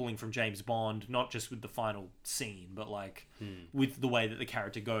clearly pulling from James Bond, not just with the final scene, but, like, with the way that the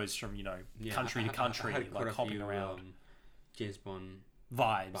character goes from, you know, country to country, like, hopping around. James Bond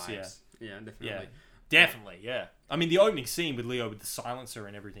vibes, yeah. Yeah, definitely. Yeah, definitely, yeah. I mean, the opening scene with Leo with the silencer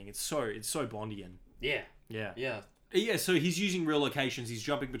and everything, it's so Bondian. Yeah. Yeah. Yeah. Yeah, so he's using real locations, he's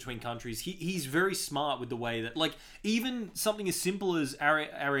jumping between countries. He's very smart with the way that, like, even something as simple as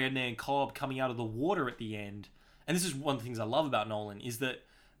Ariadne and Cobb coming out of the water at the end... And this is one of the things I love about Nolan, is that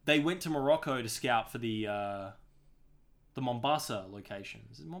they went to Morocco to scout for the Mombasa location.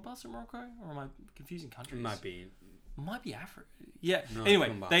 Is it Mombasa, Morocco? Or am I confusing countries? It might be Africa. Yeah. No,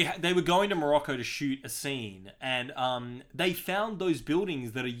 anyway, they were going to Morocco to shoot a scene, and they found those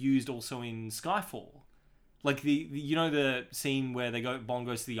buildings that are used also in Skyfall. Like, the you know the scene where Bond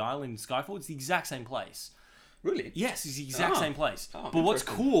goes to the island in Skyfall? It's the exact same place. Really? Yes, it's the exact same place. Oh, but what's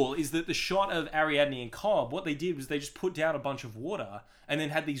cool is that the shot of Ariadne and Cobb, what they did was they just put down a bunch of water and then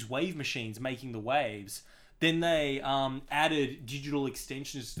had these wave machines making the waves. Then they added digital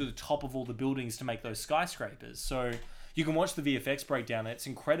extensions to the top of all the buildings to make those skyscrapers. So you can watch the VFX breakdown. It's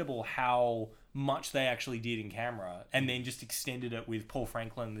incredible how much they actually did in camera, and then just extended it with Paul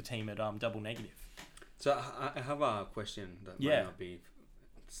Franklin and the team at Double Negative. So I have a question that might not be...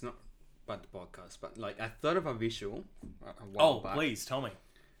 It's not... about the podcast, but like I thought of a visual a while back, please tell me.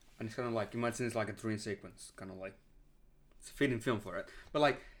 And it's kind of like, imagine it's like a dream sequence, kind of like it's a fitting film for it. But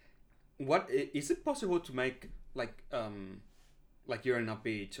like, what is it possible to make like you're in a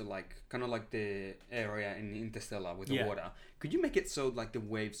beach, or like kind of like the area in Interstellar with the water? Could you make it so like the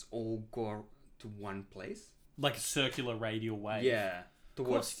waves all go to one place, like a circular radial wave? Yeah,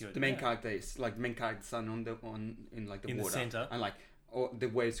 towards the main characters, like the main characters are in the water, the center, and like. Or the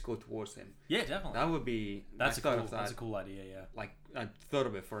waves go towards him. Yeah, definitely. That would be... That's a cool idea, yeah. Like, I thought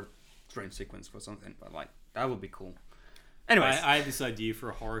of it for a dream sequence for something, but like, that would be cool. Anyways. I had this idea for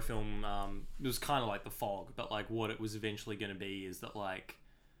a horror film. It was kind of like The Fog, but like what it was eventually going to be is that like...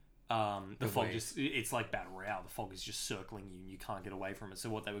 the fog waves. It's like Battle Royale. The fog is just circling you and you can't get away from it. So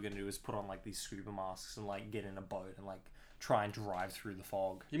what they were going to do is put on like these scuba masks and like get in a boat and like try and drive through the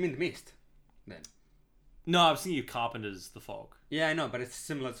fog. You mean The Mist, then? No, I was thinking of Carpenter's The Fog. Yeah, I know, but it's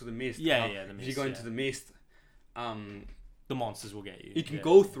similar to The Mist. Yeah, The Mist. If you go into The Mist, the monsters will get you. You can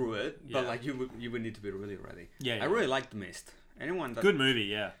go through it, but like you would need to be really ready. Yeah, I really like The Mist. Anyone that... Good movie,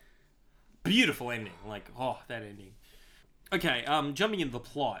 yeah. Beautiful ending. Like, that ending. Okay, jumping into the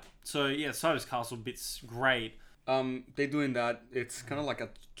plot. So yeah, Cider's Castle bit's great. They're doing that. It's kind of like a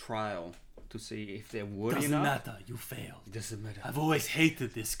trial to see if they're worthy enough. Doesn't matter, you failed. It doesn't matter. I've always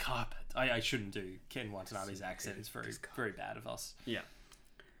hated this carpet. I shouldn't do Ken Watanabe's accent. It's very, very bad of us. Yeah.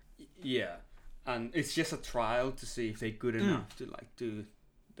 Yeah. And it's just a trial to see if they're good enough to like do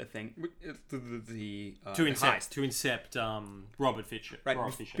the thing. To incept Robert Fisher. Right.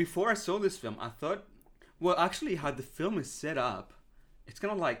 Robert Fisher. Before I saw this film, I thought, well, actually how the film is set up, it's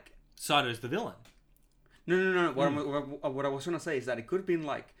kind of like... Cider's the villain. No. What I was going to say is that it could have been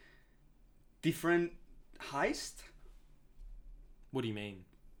like different heist. What do you mean?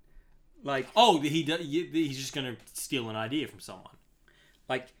 Like, he's just going to steal an idea from someone.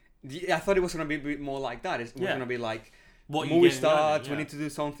 Like, I thought it was going to be a bit more like that. It was going to be like, what movie starts, we need to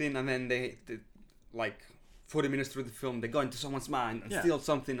do something, and then they like 40 minutes through the film, they go into someone's mind and steal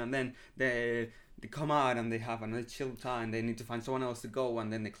something, and then they come out and they have another chill time. They need to find someone else to go,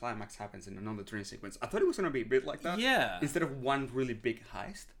 and then the climax happens in another dream sequence. I thought it was going to be a bit like that. Yeah. Instead of one really big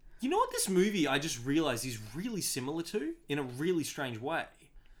heist. You know what this movie I just realized is really similar to, in a really strange way,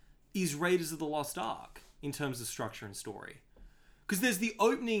 is Raiders of the Lost Ark in terms of structure and story. Because there's the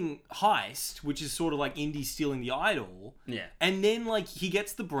opening heist, which is sort of like Indy stealing the idol. Yeah. And then, like, he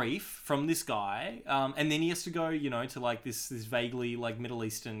gets the brief from this guy, and then he has to go, you know, to, like, this vaguely, like, Middle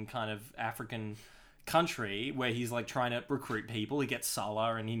Eastern kind of African country where he's, like, trying to recruit people. He gets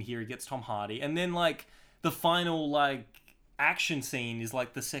Salah, and in here he gets Tom Hardy. And then, like, the final, like, action scene is,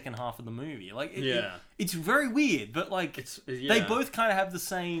 like, the second half of the movie. Like, it's very weird, but, like, they both kind of have the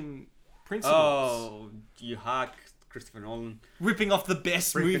same principles. Oh, you hack Christopher Nolan ripping off the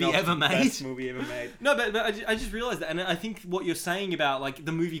best movie ever made. No, but I just realized that, and I think what you're saying about, like,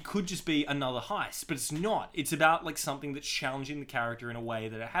 the movie could just be another heist, but it's not. It's about, like, something that's challenging the character in a way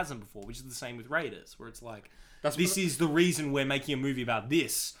that it hasn't before, which is the same with Raiders, where it's like, this is the reason we're making a movie about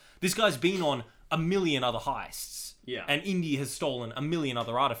this. This guy's been on a million other heists, and Indy has stolen a million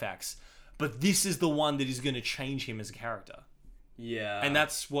other artifacts, but this is the one that is going to change him as a character. Yeah, and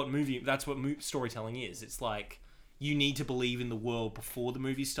that's what storytelling is. It's like, you need to believe in the world before the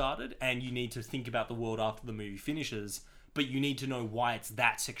movie started, and you need to think about the world after the movie finishes, but you need to know why it's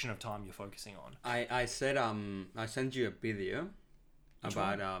that section of time you're focusing on. I said I sent you a video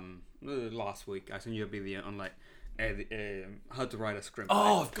about last week. I sent you a video on, like, how to write a script.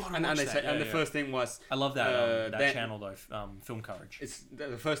 Oh, I've got to watch that. And the first thing was, I love that that channel though, Film Courage. It's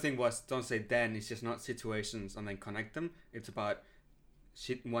the first thing was, don't say then. It's just not situations and then connect them. It's about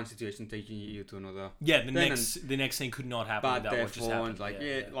one situation taking you to another. Yeah, the next scene could not happen without what just happened. Like,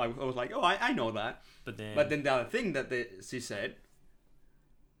 like, I was like, oh, I know that. But then the other thing that she said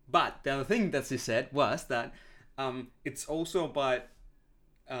was that it's also about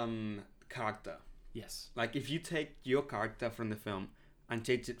character. Yes. Like, if you take your character from the film and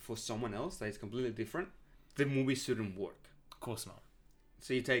change it for someone else that is completely different, the movie shouldn't work. Of course not.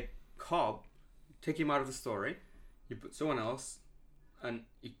 So you take Cobb, take him out of the story, you put someone else, and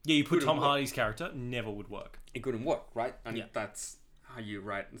you put Tom Hardy's character, never would work. It couldn't work, right? And that's how you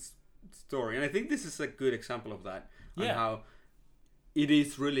write a story. And I think this is a good example of that. And how it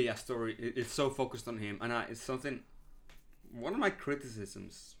is really a story. It's so focused on him. And it's something, one of my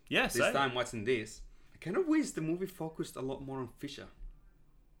criticisms this time watching this, I kind of wish the movie focused a lot more on Fisher.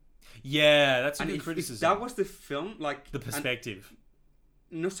 Yeah, that's a good criticism. If that was the film, like... The perspective.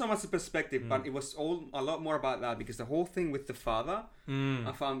 Not so much the perspective, but it was a lot more about that, because the whole thing with the father,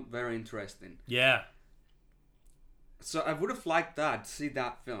 I found very interesting. Yeah. So I would have liked to see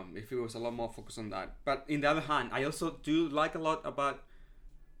that film, if it was a lot more focused on that. But in the other hand, I also do like a lot about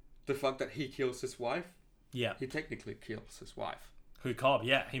the fact that he kills his wife. Yeah. He technically kills his wife. Who, Cobb?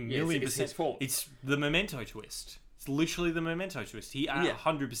 Yeah, he million it's his fault. It's the Memento twist. It's literally the Memento twist. He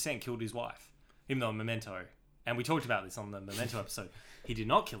 100% killed his wife, even though Memento. And we talked about this on the Memento episode. He did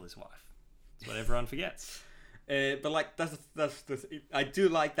not kill his wife. That's what everyone forgets. But like that's I do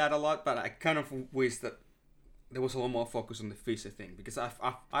like that a lot. But I kind of wish that there was a lot more focus on the Fisher thing, because I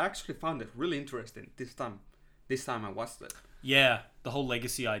actually found it really interesting this time. This time I watched it. Yeah, the whole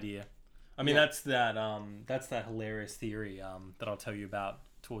legacy idea. I mean, that's that hilarious theory that I'll tell you about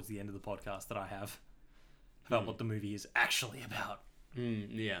towards the end of the podcast that I have about what the movie is actually about.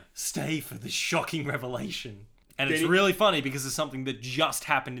 Stay for the shocking revelation. And it's really funny because it's something that just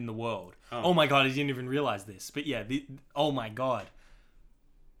happened in the world. Oh my god, I didn't even realize this. But yeah, oh my god,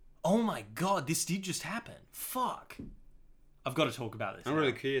 this did just happen. Fuck. I've got to talk about this. I'm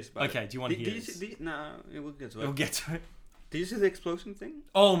really curious about it. Okay, do you want to hear this? No, we'll get to it. We'll get to it. Did you see the explosion thing?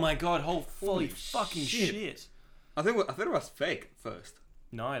 Oh my god, holy fucking shit. I thought it was fake at first.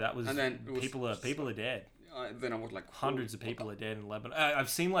 No, that was... And then people are dead. Then I was like... Hundreds of people are dead in Lebanon. I've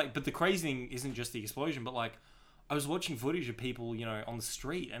seen, like... But the crazy thing isn't just the explosion, but, like... I was watching footage of people, you know, on the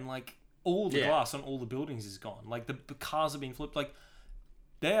street, and, like, all the glass on all the buildings is gone. Like, the cars are being flipped. Like,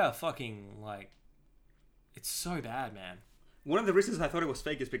 they are fucking, like... It's so bad, man. One of the reasons I thought it was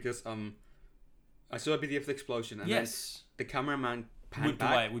fake is because, I saw a video of the explosion, and then the cameraman panned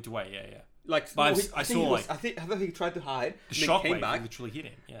back. Which way, yeah. Like, I thought he tried to hide. The shockwave literally hit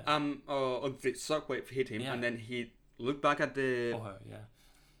him. Yeah. The shockwave hit him, and then he looked back at the. Oh, yeah.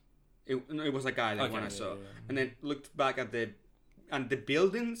 It was a guy that one I saw, and then looked back at the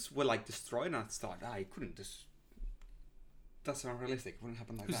buildings were like destroyed, and I thought, he couldn't just. That's unrealistic. It wouldn't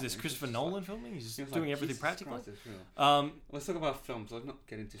happen like that. Is this Christopher Nolan filming? He's just doing everything practically. Let's talk about films. Let's not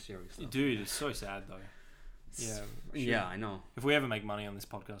get into serious stuff. Dude, it's so sad though. Yeah, I know. If we ever make money on this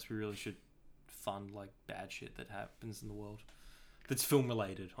podcast, we really should fund like bad shit that happens in the world that's film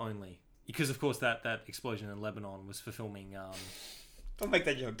related only, because of course that explosion in Lebanon was for filming don't make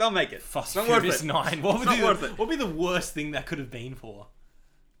that joke, don't make it. Fast and Furious 9. What would be the worst thing that could have been for?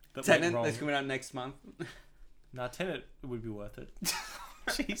 Tenet that's coming out next month. Tenet would be worth it.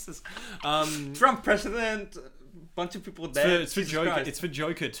 Jesus. Trump president, bunch of people there. It's for Joker. It's for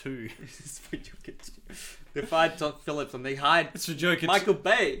Joker 2. It's for Joker 2. They fired Todd Phillips and they hired It's for Joker Michael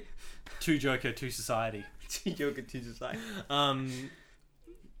Bay. 2 Joker, 2 Society. 2 Joker, 2 Society.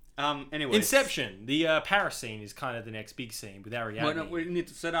 Anyway. Inception. The Paris scene is kind of the next big scene with Ariadne. Well, no, we need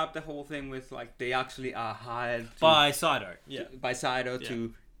to set up the whole thing with like they actually are hired by Saito. Yeah. By Saito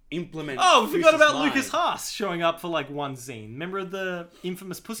to implement. Oh, we forgot about line. Lucas Haas showing up for like one scene. Remember the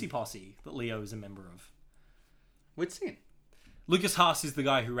infamous Pussy Posse that Leo is a member of? Which scene? Lucas Haas is the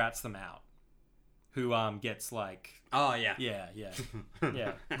guy who rats them out. Who gets like... Oh, yeah. Yeah.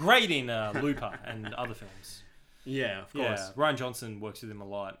 Yeah. Great in Looper and other films. Yeah, of course. Yeah, Ryan Johnson works with him a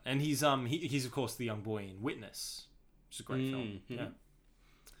lot. And he's he's of course the young boy in Witness. Which is a great film. Yeah.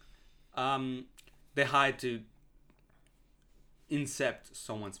 They hired to incept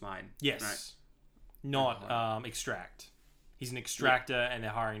someone's mind. Yes. Right? Not extract. He's an extractor and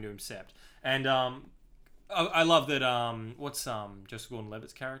they're hiring to incept. And I love that what's Joseph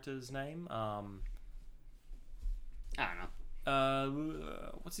Gordon-Levitt's character's name? I don't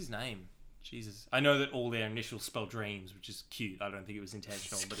know. What's his name? Jesus. I know that all their initials spell dreams, which is cute. I don't think it was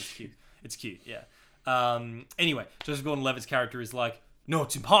intentional, but it's cute. It's cute, yeah. Anyway, Joseph Gordon-Levitt's character is like, no,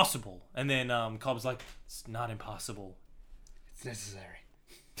 it's impossible. And then Cobb's like, it's not impossible. It's necessary.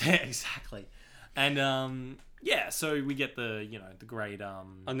 Yeah, exactly. And yeah, so we get the great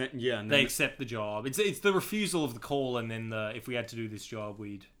and then, they accept the job. It's the refusal of the call, and then if we had to do this job,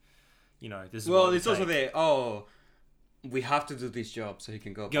 we'd this is well, it's also the we have to do this job so he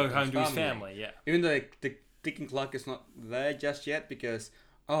can go home to his family. Yeah, even though the ticking clock is not there just yet because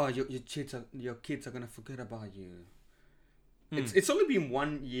your kids are gonna forget about you. It's only been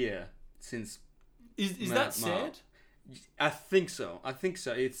 1 year since. Is that sad? I think so.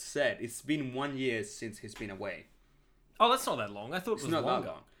 It's said it's been 1 year since he's been away. Oh, that's not that long. I thought it was not longer.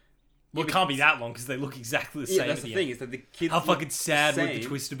 That long. Well, it can't be that long because they look exactly the same. Yeah, that's the thing. Is that the kids? How fucking sad would the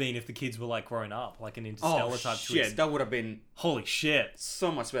twist have been if the kids were like grown up, like an Interstellar type twist? Shit, that would have been holy shit,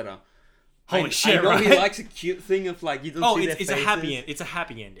 so much better. Holy shit, I know right? He likes a cute thing of like you don't see their faces. It's a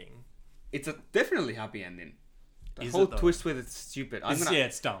happy ending. It's a definitely happy ending. The Is whole it, twist with it's stupid.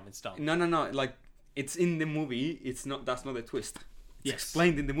 It's dumb. It's dumb. No. Like it's in the movie. It's not. That's not a twist. It's yes.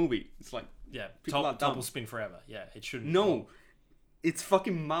 explained in the movie. It's like top will spin forever. Yeah, it shouldn't. No, it's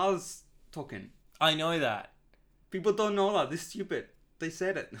fucking Miles talking. I know that. People don't know that. They're stupid. They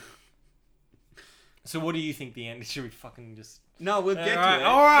said it. So what do you think the end? Should we fucking just? No, we'll get to it.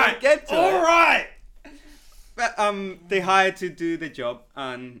 All right. We'll get to it. All right. But they hired to do the job,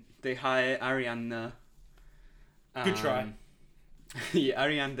 and they hire Ariana. Good try. Yeah,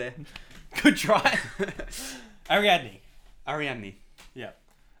 Ariane. Good try. Ariadne. Yeah.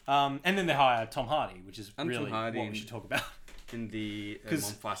 And then they hire Tom Hardy, which is really what we should talk about. In the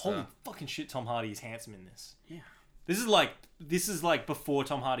Mufasa. Holy fucking shit, Tom Hardy is handsome in this. Yeah. This is like before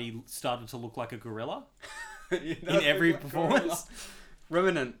Tom Hardy started to look like a gorilla in every performance.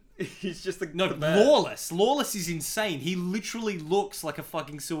 Revenant. He's just Lawless. Lawless is insane. He literally looks like a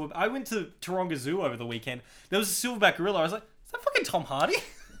fucking silver. I went to Taronga Zoo over the weekend. There was a silverback gorilla. I was like, is that fucking Tom Hardy?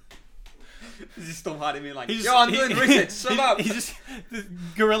 Is this Tom Hardy being like, yo, I'm doing research, shut up. The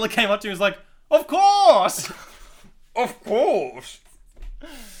gorilla came up to him and was like, of course! Of course!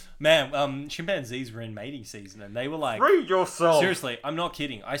 Man, chimpanzees were in mating season and they were like... Free yourself! Seriously, I'm not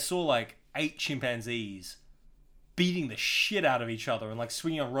kidding. I saw like 8 chimpanzees beating the shit out of each other and like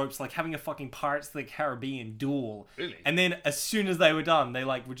swinging on ropes, like having a fucking Pirates of the Caribbean duel. Really? And then as soon as they were done, they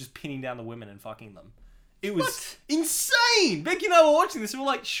like were just pinning down the women and fucking them. It was insane! Becky and I were watching this and we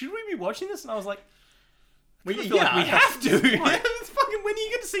were like, should we be watching this? And I was like, we have to. It's fucking, when are you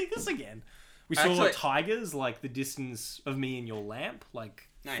going to see this again? We saw tigers, like the distance of me and your lamp, like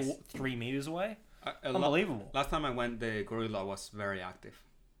 3 meters away. Unbelievable. Last time I went, the gorilla was very active.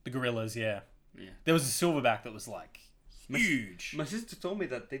 The gorillas, yeah. There was a silverback that was like huge. My sister told me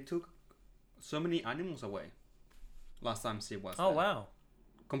that they took so many animals away. Last time she was there. Oh wow.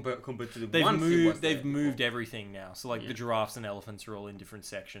 Compared to the they've moved everything now. So like the giraffes and elephants are all in different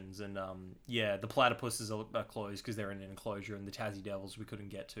sections, and the platypuses are closed because they're in an enclosure, and the Tassie devils we couldn't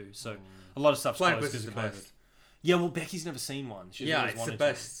get to. So a lot of stuff's closed because of COVID. Yeah, well, Becky's never seen one. It's the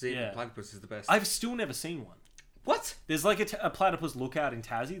best. Platypus is the best. I've still never seen one. What? There's like a platypus lookout in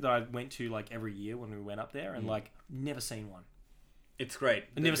Tassie that I went to like every year when we went up there, and like never seen one. It's great.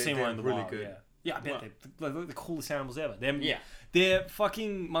 I've never seen one in the wild. Good. Yeah, I bet they're the coolest animals ever. They're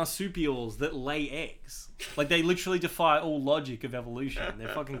fucking marsupials that lay eggs. Like, they literally defy all logic of evolution. They're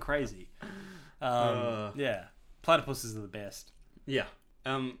fucking crazy. Platypuses are the best. Yeah.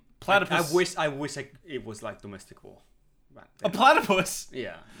 Platypus. I wish it was like domesticable. A platypus?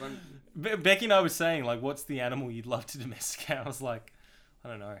 Yeah. Becky and I were saying, like, what's the animal you'd love to domesticate? I was like, I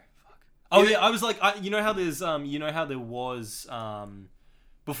don't know. Fuck. Oh yeah, I was like, you know how there was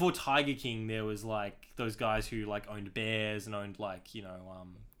before Tiger King, there was like those guys who like owned bears and owned like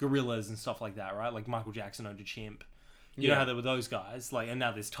gorillas and stuff like that, right? Like Michael Jackson owned a chimp. You know how there were those guys, like, and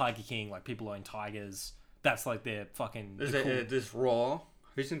now there's Tiger King, like people own tigers. That's like their fucking. There's Raw.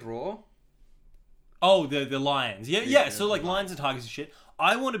 Isn't Raw? Oh, the lions. Yeah. So like lions and tigers and shit.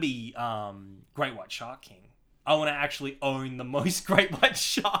 I want to be Great White Shark King. I want to actually own the most great white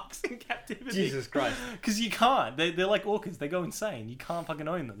sharks in captivity. Jesus Christ. Because you can't. They're like orcas. They go insane. You can't fucking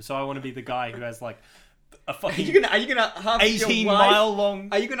own them. So I want to be the guy who has like a fucking Are you gonna have 18-mile long...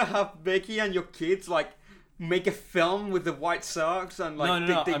 Are you gonna have Becky and your kids like make a film with the white sharks and like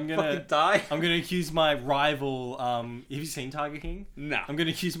no, they fucking die? I'm gonna accuse my rival. Have you seen Tiger King? No. I'm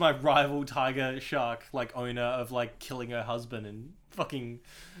gonna accuse my rival tiger shark like owner of like killing her husband and fucking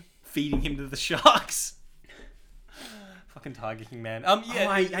feeding him to the sharks. Fucking Tiger King, man. Yeah. Oh,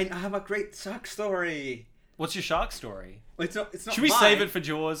 I have a great shark story. What's your shark story? It's not. Should we save it for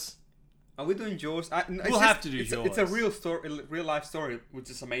Jaws? Are we doing Jaws? We'll have to do Jaws. It's a real story, real life story, which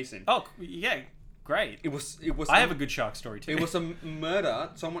is amazing. Oh yeah, great. It was. I have a good shark story too. It was a murder.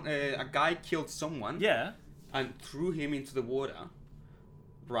 A guy killed someone. Yeah. And threw him into the water.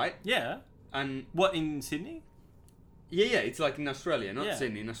 Right. Yeah. And what, in Sydney? Yeah. It's like in Australia, not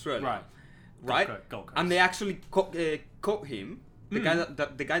Sydney, in Australia. Right. Right. Gold Coast. And they actually caught him. The guy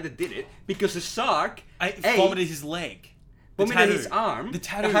that did it, because the shark vomited his leg. Vomited his arm. The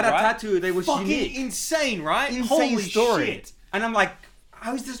tattoo, had a right? tattoo that was fucking unique. Insane, right? Insane Holy story. Shit. And I'm like,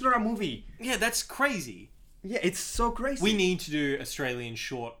 how is this not a movie? Yeah, that's crazy. Yeah, it's so crazy. We need to do Australian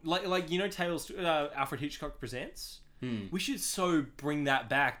short, like Tales. Alfred Hitchcock Presents. We should so bring that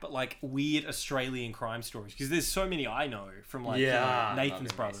back, but like weird Australian crime stories, because there's so many I know from like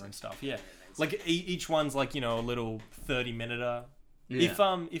Nathan's brother and stuff. Yeah, like each one's like a little 30-minute. Yeah.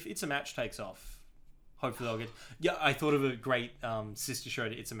 If It's a Match takes off, hopefully they'll get. Yeah, I thought of a great sister show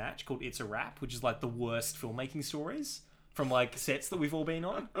to It's a Match called It's a Wrap, which is like the worst filmmaking stories from like sets that we've all been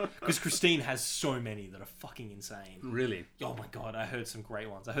on, because Christine has so many that are fucking insane. Really? Oh my god, I heard some great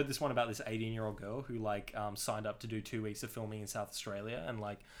ones. I heard this one about this 18-year-old girl who like signed up to do 2 weeks of filming in South Australia and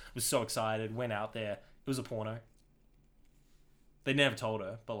like was so excited, went out there. It was a porno. They never told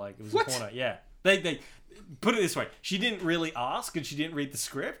her, but like it was a porno. Yeah, they put it this way: she didn't really ask and she didn't read the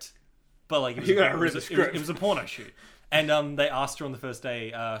script, but like it was a porno shoot. And they asked her on the first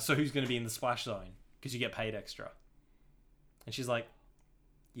day, so who's going to be in the splash zone, because you get paid extra. And she's like,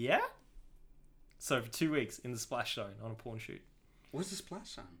 yeah? So for 2 weeks in the splash zone on a porn shoot. What's the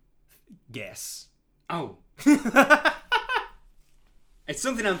splash zone? Guess. Oh. It's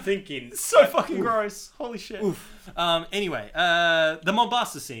something I'm thinking. So fucking gross. Holy shit. Oof. Anyway, the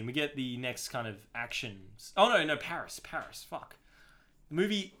Mombasa scene. We get the next kind of actions. Oh no, Paris. Fuck. The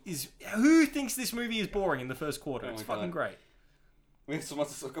movie is... Who thinks this movie is boring in the first quarter? It's fucking great. We have so much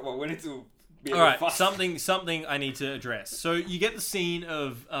to talk about. We need to... All right, something I need to address. So you get the scene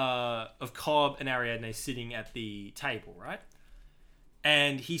of Cobb and Ariadne sitting at the table, right?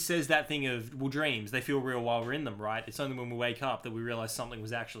 And he says that thing of, well, dreams, they feel real while we're in them, right? It's only when we wake up that we realize something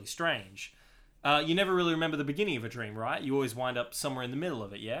was actually strange. You never really remember the beginning of a dream, right? You always wind up somewhere in the middle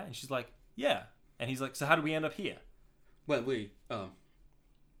of it, yeah? And she's like, yeah. And he's like, so how did we end up here? Well,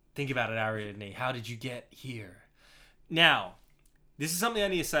 Think about it, Ariadne. How did you get here? Now, this is something I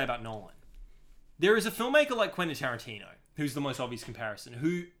need to say about Nolan. There is a filmmaker like Quentin Tarantino, who's the most obvious comparison,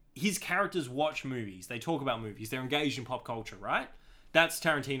 who his characters watch movies, they talk about movies, they're engaged in pop culture, right? That's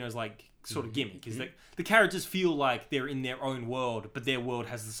Tarantino's like sort of gimmick, is that the characters feel like they're in their own world, but their world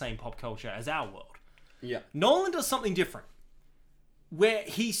has the same pop culture as our world. Yeah. Nolan does something different, where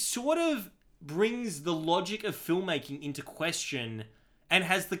he sort of brings the logic of filmmaking into question and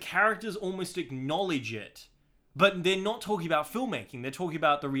has the characters almost acknowledge it. But they're not talking about filmmaking, they're talking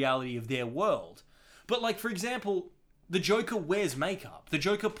about the reality of their world. But like, for example, the Joker wears makeup. The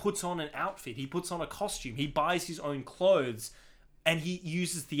Joker puts on an outfit. He puts on a costume. He buys his own clothes. And he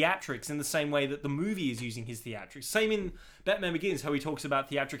uses theatrics in the same way that the movie is using his theatrics. Same in Batman Begins, how he talks about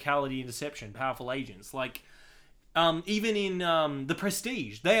theatricality and deception, powerful agents. Like, even in The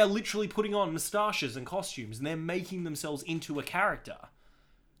Prestige, they are literally putting on moustaches and costumes. And they're making themselves into a character.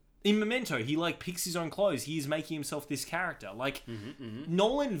 In Memento, he like picks his own clothes. He is making himself this character. Like,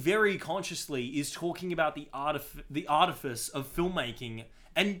 Nolan very consciously is talking about the artifice of filmmaking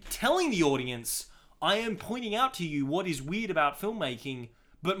and telling the audience, I am pointing out to you what is weird about filmmaking,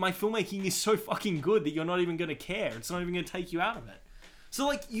 but my filmmaking is so fucking good that you're not even going to care. It's not even going to take you out of it. So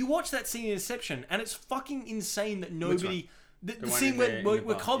like, you watch that scene in Inception, and it's fucking insane that nobody... The one scene in where the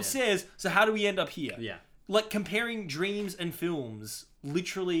bar, Cobb yeah. says, "So how do we end up here?" Yeah. Like, comparing dreams and films,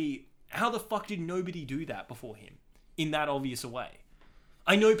 literally, how the fuck did nobody do that before him in that obvious a way?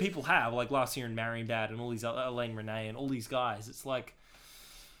 I know people have, like last year in Marion Bad and all these other, Elaine Renee and all these guys. It's like,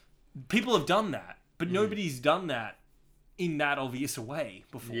 people have done that, but nobody's done that in that obvious a way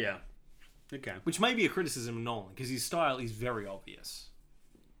before. Yeah. Okay. Which may be a criticism of Nolan, because his style is very obvious.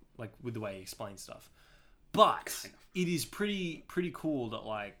 Like, with the way he explains stuff. But it is pretty cool that,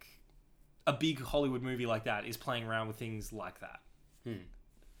 like, a big Hollywood movie like that is playing around with things like that.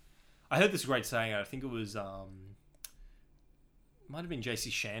 I heard this great saying. I think it was might have been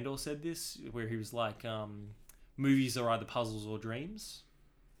JC Shandor said this, where he was like, movies are either puzzles or dreams,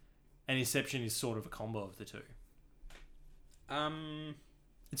 and Inception is sort of a combo of the two.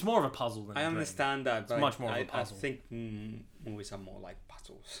 It's more of a puzzle than a I dream. understand that, but It's much more of a puzzle. I think movies are more like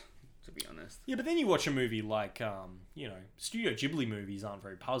puzzles, to be honest. Yeah, but then you watch a movie like, Studio Ghibli movies aren't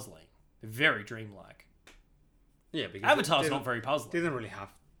very puzzling. They're very dreamlike. Yeah, because Avatar's not very puzzling. They don't really have.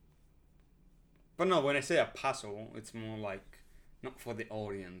 But no, when I say a puzzle, it's more like not for the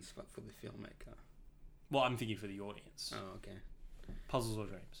audience, but for the filmmaker. Well, I'm thinking for the audience. Oh, okay. Puzzles or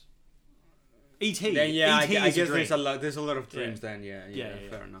dreams? E.T. Then yeah, E.T. I is guess a dream. there's a lot of dreams. Then yeah,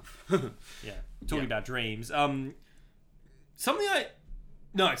 fair enough. Yeah, talking about dreams. It's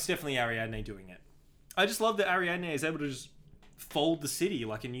definitely Ariadne doing it. I just love that Ariadne is able to just fold the city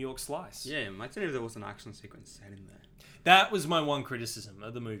like a New York slice. Yeah, imagine if there was an action sequence set in there. That was my one criticism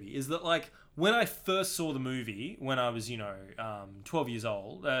of the movie, is that, like, when I first saw the movie, when I was, 12 years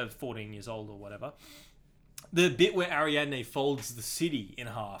old, 14 years old or whatever, the bit where Ariadne folds the city in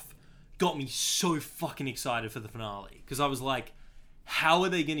half got me so fucking excited for the finale. Because I was like, how are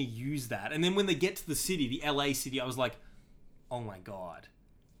they going to use that? And then when they get to the city, the LA city, I was like, oh my God.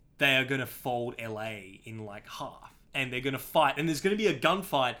 They are going to fold LA in, like, half. And they're going to fight. And there's going to be a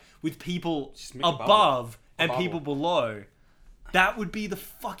gunfight with people above and people below. That would be the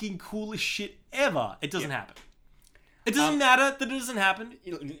fucking coolest shit ever. It doesn't happen. It doesn't matter that it doesn't happen.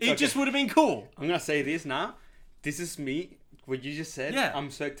 It just would have been cool. I'm going to say this now. This is me. What you just said. Yeah.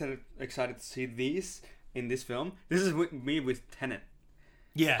 I'm so excited to see this in this film. This is me with Tenet.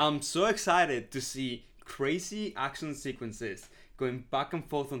 Yeah. I'm so excited to see crazy action sequences going back and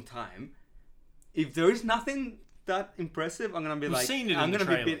forth on time. If there is nothing that impressive, I'm going to be We've seen it in the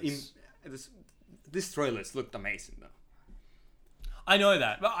trailers. This trailers looked amazing though. I know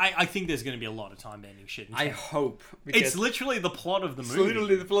that, but I think there's going to be a lot of time-bending shit. I hope. It's literally the plot of the movie. It's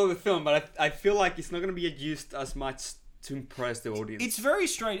literally the plot of the film, but I feel like it's not going to be used as much to impress the audience. It's very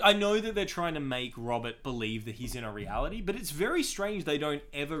strange. I know that they're trying to make Robert believe that he's in a reality, but it's very strange they don't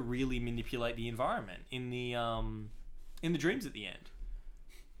ever really manipulate the environment in the dreams at the end.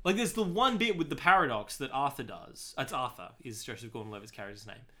 Like, there's the one bit with the paradox that Arthur does. It's Arthur, is Joseph Gordon-Levitt's character's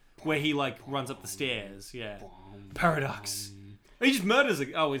name. Where he, like, runs up the stairs. Yeah. Paradox. He just murders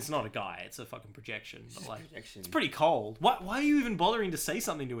it's not a guy. It's a fucking projection. But, like, it's pretty cold. Why are you even bothering to say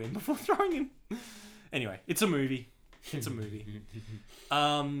something to him before throwing him? Anyway, it's a movie. It's a movie.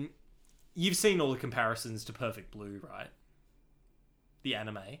 You've seen all the comparisons to Perfect Blue, right? The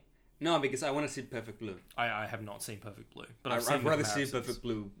anime. No, because I want to see Perfect Blue. I have not seen Perfect Blue, but I'd rather see Perfect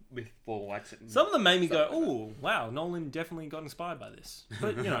Blue before watching. Some of them made me go, "Oh, wow, Nolan definitely got inspired by this."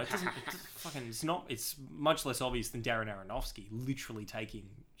 But it's much less obvious than Darren Aronofsky literally taking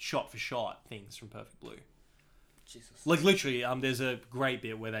shot for shot things from Perfect Blue. Jesus. Like, literally, there's a great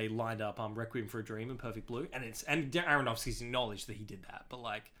bit where they lined up Requiem for a Dream and Perfect Blue, and Aronofsky's acknowledged that he did that, but,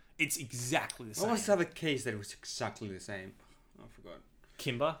 like, it's exactly the same. I always have a case that it was exactly the same. I forgot.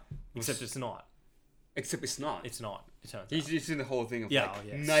 Kimber, except it's not. Except it's not. It's not. It turns out. He's in the whole thing of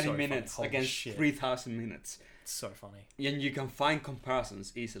 90 so minutes against 3,000 minutes. It's so funny. And you can find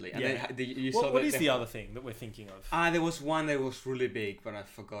comparisons easily. And yeah. then What is the other thing that we're thinking of? There was one that was really big, but I've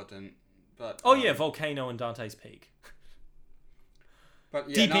forgotten. But Volcano and Dante's Peak.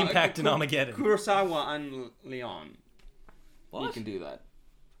 But Deep Impact and Armageddon. Kurosawa and Leon. What? You can do that.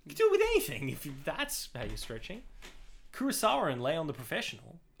 You can do it with anything if that's how you're stretching. Kurosawa and Leon the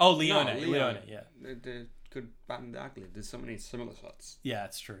Professional. Oh, Leone, yeah. The Good, Bad and the Ugly. There's so many similar shots. Yeah,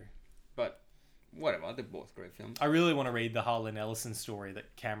 it's true. But whatever, they're both great films. I really want to read the Harlan Ellison story that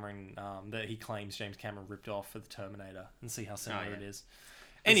that he claims James Cameron ripped off for the Terminator and see how similar it is.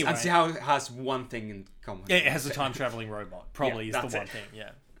 Anyway, and see how it has one thing in common. Yeah, it has a time traveling robot. Probably is the one thing. Yeah.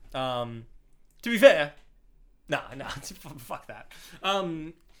 To be fair, fuck that.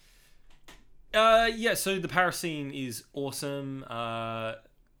 So the Paris scene is awesome.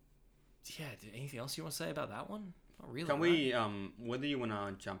 Anything else you want to say about that one? Not really. Can we? Whether you want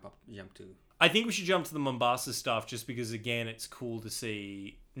to jump to? I think we should jump to the Mombasa stuff just because, again, it's cool to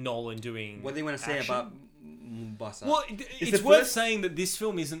see Nolan doing. What do you want to say action. about Mombasa? Well, it's worth saying that this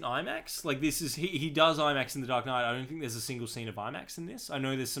film isn't IMAX. Like, this is he does IMAX in The Dark Knight. I don't think there's a single scene of IMAX in this. I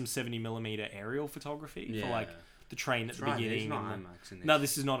know there's some 70mm aerial photography for like the train at the beginning. Not IMAX in this. No,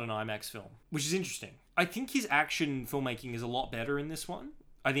 this is not an IMAX film, which is interesting. I think his action filmmaking is a lot better in this one.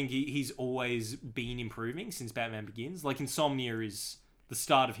 I think he's always been improving since Batman Begins. Like, Insomnia is the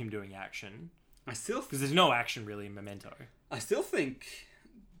start of him doing action. Because there's no action really in Memento. I still think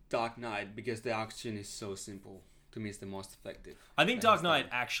Dark Knight, because the action is so simple, to me is the most effective. I think Dark Knight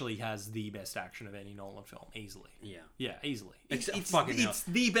actually has the best action of any Nolan film, easily. Yeah, easily. It's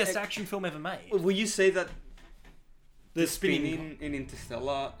the best action film ever made. Will you say that the spinning in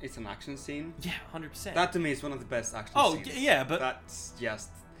Interstellar is an action scene? Yeah, 100%. That to me is one of the best action scenes. Oh, yeah, but... That's just...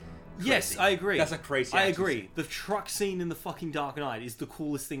 crazy. Yes, I agree. That's a crazy I action agree. scene. The truck scene in the fucking Dark Knight is the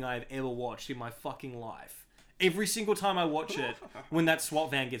coolest thing I've ever watched in my fucking life. Every single time I watch it, when that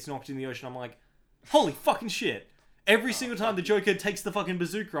SWAT van gets knocked in the ocean, I'm like, holy fucking shit. Every single time the Joker takes the fucking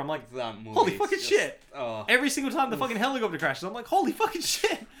bazooka, I'm like, holy fucking shit. Every single time the fucking helicopter crashes, I'm like, holy fucking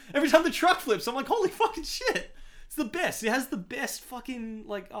shit. Every time the truck flips, I'm like, holy fucking shit. It's the best. It has the best fucking,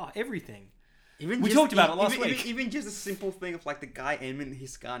 everything. We talked about it last week. Even just a simple thing of, like, the guy aiming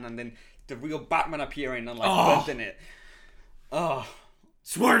his gun and then the real Batman appearing and, bunting it. Oh.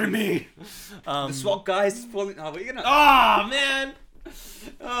 Swear to me! The SWAT guys falling... Oh, man!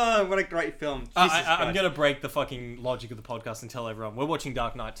 Oh, what a great film. I'm going to break the fucking logic of the podcast and tell everyone we're watching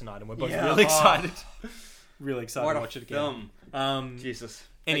Dark Knight tonight and we're both really excited. Really excited to watch it again. Film. Jesus.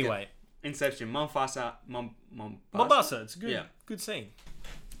 Anyway. Inception. Mombasa. It's a good scene.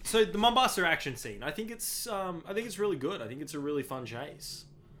 So the Mombasa action scene, I think it's really good. I think it's a really fun chase.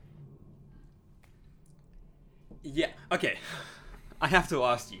 Yeah. Okay. I have to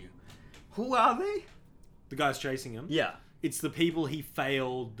ask you, who are they? The guys chasing him? Yeah. It's the people he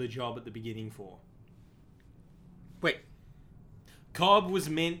failed the job at the beginning for. Wait. Cobb was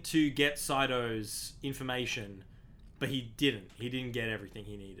meant to get Saito's information, but he didn't. He didn't get everything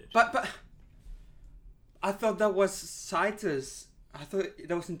he needed. But I thought that was Saito's... I thought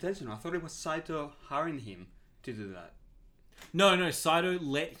that was intentional. I thought it was Saito hiring him to do that. No. Saito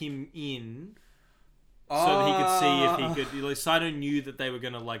let him in so that he could see if he could... Saito knew that they were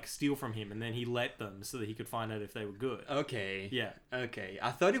going to, steal from him, and then he let them so that he could find out if they were good. Okay. Yeah. Okay.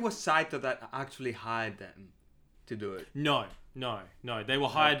 I thought it was Saito that actually hired them to do it. No. They were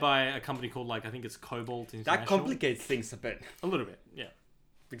hired by a company called, I think it's Cobalt International. That complicates things a bit. A little bit, yeah.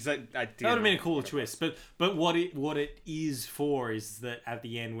 Because that would have been a cooler twist. But what it is for is that at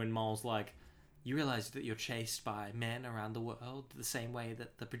the end when Miles you realize that you're chased by men around the world the same way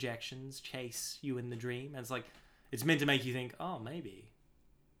that the projections chase you in the dream. And it's meant to make you think, oh, maybe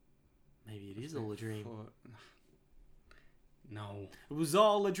it is all a dream. No. It was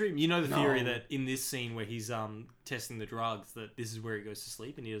all a dream. You know the theory that in this scene where he's testing the drugs, that this is where he goes to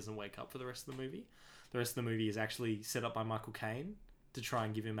sleep and he doesn't wake up for the rest of the movie. The rest of the movie is actually set up by Michael Caine to try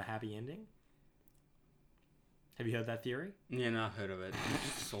and give him a happy ending. Have you heard that theory? Yeah, no, I've heard of it.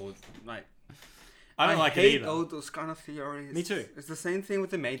 So, I don't like it either. I hate all those kind of theories. Me too. It's the same thing with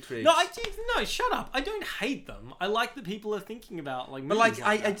The Matrix. No, shut up. I don't hate them. I like that people are thinking about movies But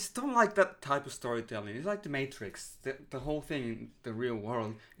I just don't like that type of storytelling. It's like The Matrix. The whole thing in the real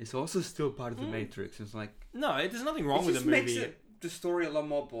world is also still part of The Matrix. It's no, there's nothing wrong with a movie. It just makes the story a lot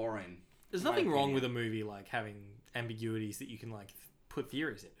more boring. There's nothing wrong with a movie having ambiguities that you can put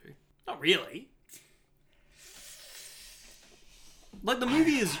theories into. Not really. The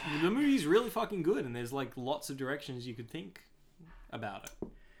movie is really fucking good, and there's lots of directions you could think about it.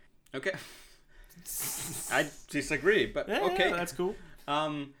 Okay. I disagree, but yeah, okay. Yeah, that's cool.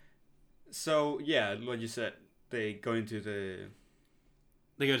 So yeah, like you said, they go to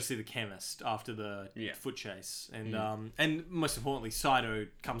see the chemist after the foot chase, and most importantly, Saito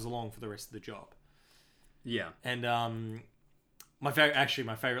comes along for the rest of the job. Yeah. And my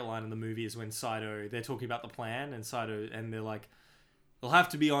favorite line in the movie is when they're talking about the plan, and they're like, "They'll have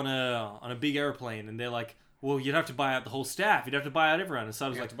to be on a big airplane," and they're like, "Well, you'd have to buy out the whole staff. You'd have to buy out everyone." And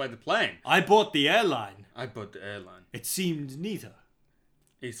Saito's to buy the plane. I bought the airline. It seemed neater.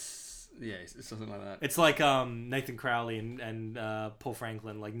 It's something like that. It's like Nathan Crowley and Paul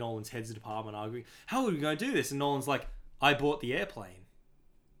Franklin, Nolan's heads of department, arguing, "How are we going to do this?" And Nolan's like, "I bought the airplane.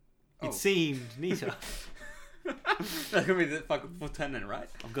 It seemed neater." That's gonna be the fucking for Tenet, right?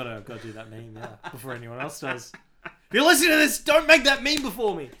 I've got to do that meme, before anyone else does. If you're listening to this, don't make that meme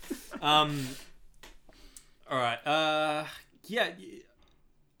before me. All right. Yeah,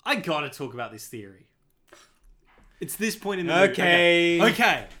 I gotta talk about this theory. It's this point in the movie.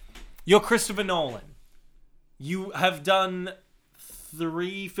 Okay. You're Christopher Nolan. You have done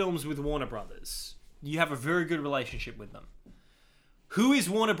 3 films with Warner Brothers. You have a very good relationship with them. Who is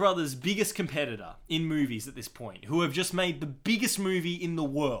Warner Brothers' biggest competitor in movies at this point? Who have just made the biggest movie in the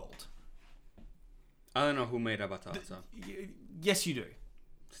world? I don't know who made Avatar. Yes, you do.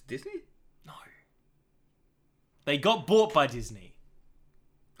 It's Disney? No. They got bought by Disney.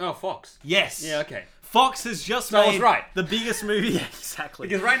 Oh, Fox. Yes. Yeah, okay. Fox has just I was made right. the biggest movie. Yeah, exactly.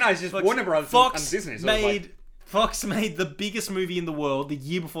 Because right now it's just Warner Brothers and Disney. So Fox made the biggest movie in the world the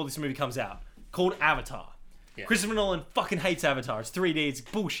year before this movie comes out, called Avatar. Yeah. Christopher Nolan fucking hates Avatar. It's 3D. It's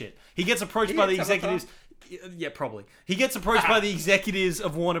bullshit. He gets approached by the executives. Yeah, probably. He gets approached by the executives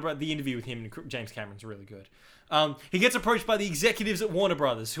of Warner Brothers. The interview with him and James Cameron's really good. He gets approached by the executives at Warner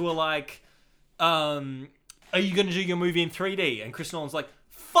Brothers who are like, are you going to do your movie in 3D? And Chris Nolan's like,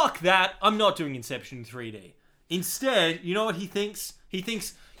 fuck that. I'm not doing Inception in 3D. Instead, you know what he thinks? He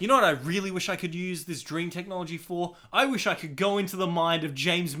thinks, you know what I really wish I could use this dream technology for? I wish I could go into the mind of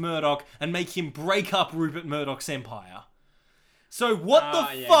James Murdoch and make him break up Rupert Murdoch's empire. So what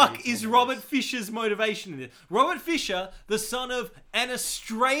the fuck is Robert Fisher's motivation in this? Robert Fisher, the son of an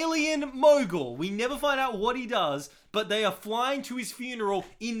Australian mogul. We never find out what he does, but they are flying to his funeral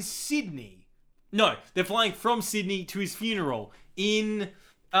in Sydney. No, they're flying from Sydney to his funeral in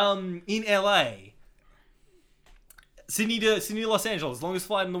LA. Sydney to Los Angeles, longest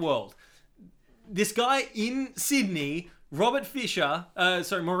flight in the world. This guy in Sydney, Maurice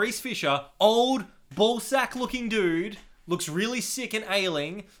Fisher, old ballsack looking dude, looks really sick and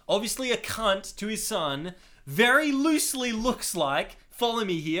ailing, obviously a cunt to his son, very loosely looks like, follow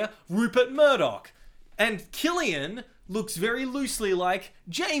me here, Rupert Murdoch. And Killian looks very loosely like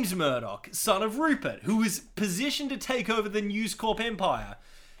James Murdoch, son of Rupert, who is positioned to take over the News Corp empire.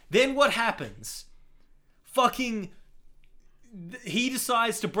 Then what happens? He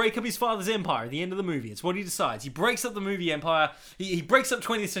decides to break up his father's empire at the end of the movie. It's what he decides. He breaks up the movie empire. He breaks up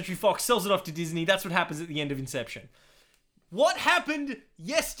 20th Century Fox, sells it off to Disney. That's what happens at the end of Inception. What happened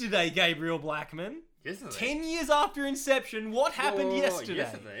yesterday, Gabriel Blackman? Yesterday? 10 years after Inception, what happened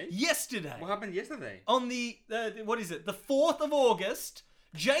yesterday? Yesterday. What happened yesterday? On the 4th of August,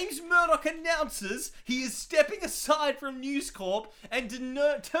 James Murdoch announces he is stepping aside from News Corp and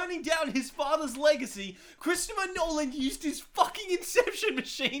turning down his father's legacy. Christopher Nolan used his fucking Inception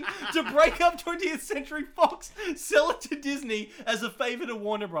machine to break up 20th Century Fox, sell it to Disney as a favor to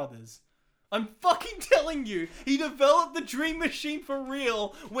Warner Brothers. I'm fucking telling you, he developed the dream machine for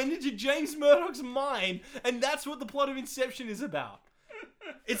real, went into James Murdoch's mind, and that's what the plot of Inception is about.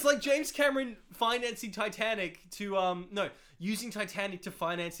 It's like James Cameron financing Titanic to, using Titanic to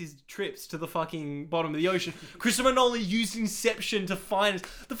finance his trips to the fucking bottom of the ocean. Christopher Nolan used Inception to finance...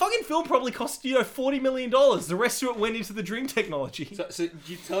 The fucking film probably cost, $40 million. The rest of it went into the dream technology. So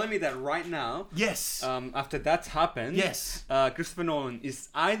you're telling me that right now... Yes. After that's happened... Yes. Christopher Nolan is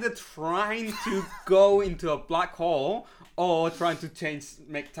either trying to go into a black hole or trying to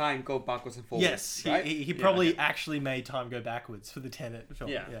make time go backwards and forwards. Yes. Right? He probably actually made time go backwards for the Tenet film.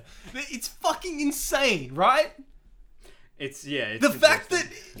 Yeah. It's fucking insane, right? It's the fact that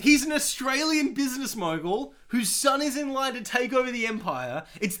he's an Australian business mogul whose son is in line to take over the empire.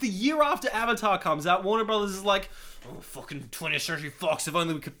 It's the year after Avatar comes out. Warner Brothers is like, oh, fucking 20th Century Fox, if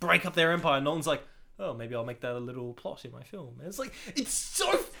only we could break up their empire. And Nolan's like, oh, maybe I'll make that a little plot in my film. And it's like, it's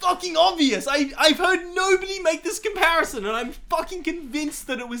so fucking obvious. I've heard nobody make this comparison, and I'm fucking convinced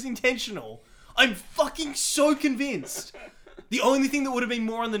that it was intentional. I'm fucking so convinced. The only thing that would have been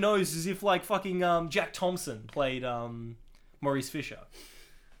more on the nose is if, fucking Jack Thompson played Maurice Fisher.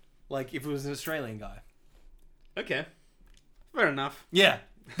 If it was an Australian guy. Okay. Fair enough. Yeah.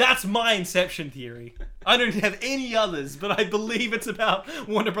 That's my Inception theory. I don't have any others, but I believe it's about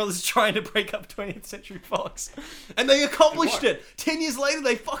Warner Brothers trying to break up 20th Century Fox. And they accomplished it. 10 years later,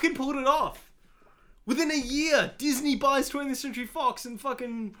 they fucking pulled it off. Within a year, Disney buys 20th Century Fox and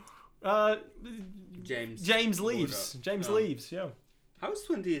fucking... James leaves. James leaves, yeah. How's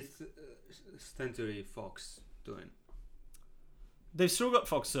 20th Century Fox doing? They've still got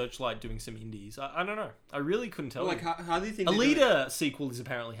Fox Searchlight doing some indies. I don't know. I really couldn't tell. How do you think Alita sequel is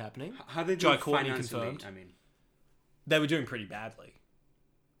apparently happening. How they do Jai Courtney financially? confirmed. I mean, they were doing pretty badly.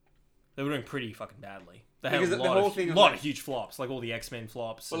 They were doing pretty fucking badly. They had because a lot of huge flops, like all the X-Men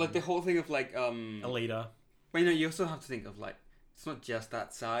flops. Well, the whole thing of Alita. Well, you also have to think of it's not just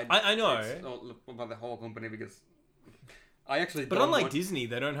that side. I know. It's about the whole company because I actually. But unlike Disney,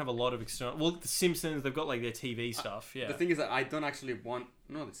 they don't have a lot of external. Well, The Simpsons, they've got their TV stuff. Yeah. The thing is that I don't actually want.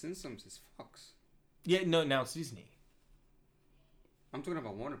 No, The Simpsons is Fox. Yeah, no, now it's Disney. I'm talking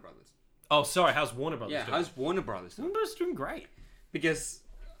about Warner Brothers. Oh, sorry. How's Warner Brothers doing? How's Warner Brothers doing? Warner Brothers doing great. Because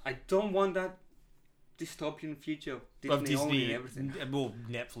I don't want that dystopian future of Disney owning everything. Well,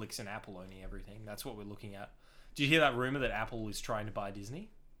 Netflix and Apple owning everything. That's what we're looking at. Did you hear that rumor that Apple is trying to buy Disney?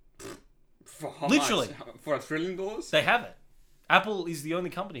 For how Literally. much? For $1 trillion? They have it. Apple is the only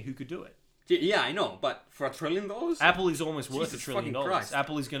company who could do it. Yeah, I know, but for $1 trillion? Apple is almost worth Jesus $1 trillion. fucking Christ.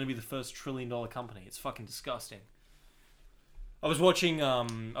 Apple is going to be the first $1 trillion company. It's fucking disgusting. I was watching.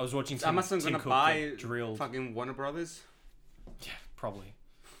 Tim, Amazon Tim gonna Cook buy get drilled. fucking Warner Brothers? Yeah, probably.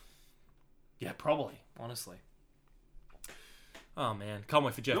 Yeah, probably. Honestly. Oh man, can't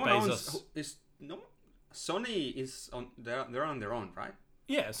wait for Jeff Bezos. Sony is on. They're on their own, right?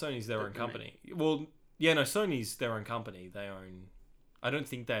 Yeah, Sony's their own company. Well, yeah, no, Sony's their own company. They own. I don't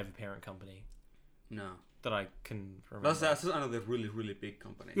think they have a parent company. No. That I can remember. That's another really, really big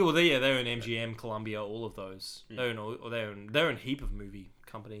company. Yeah, well, they own MGM, Columbia, all of those. Yeah. They own a heap of movie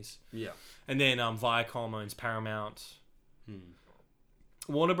companies. Yeah. And then Viacom owns Paramount.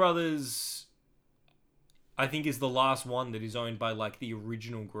 Warner Brothers, I think, is the last one that is owned by like the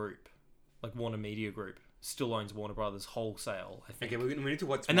original group, like Warner Media Group. Still owns Warner Brothers wholesale, I think. Okay, we need to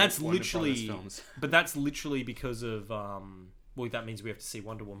watch. And that's Warner literally, films. But that's literally because of well, that means we have to see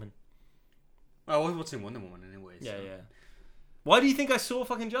Wonder Woman. I was watching Wonder Woman anyway. Yeah, yeah. Why do you think I saw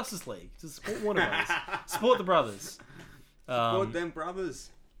fucking Justice League? To support Warner Brothers. Support the brothers. Support them brothers.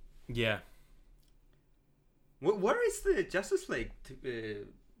 Yeah. Where is the Justice League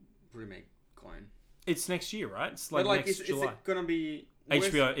remake going? It's next year, right? It's like next July. Is it gonna be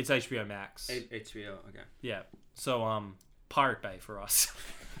HBO? It's HBO Max. HBO, okay. Yeah. So Pirate Bay for us.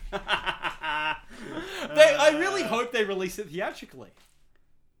 I really hope they release it theatrically.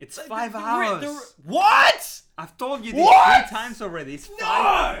 It's 5 hours. What? I've told you this 3 times already. It's 5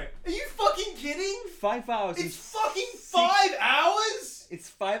 hours. Are you fucking kidding? 5 hours. It's fucking 5 hours? It's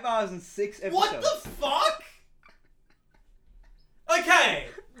 5 hours and 6 episodes. What the fuck? Okay,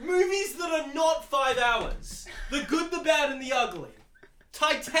 movies that are not 5 hours. The Good, the Bad, and the Ugly.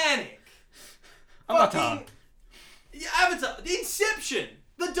 Titanic. Avatar. Avatar. Inception.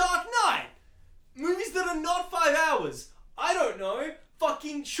 The Dark Knight. Movies that are not 5 hours. I don't know.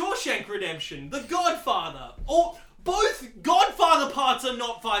 Fucking Shawshank Redemption. The Godfather. Or both Godfather parts are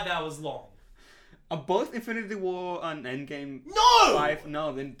not 5 hours long. Are both Infinity War and Endgame? No! 5?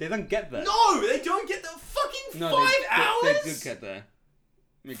 No, they don't get there. No, they don't get there. Fucking 5 hours? They do get there.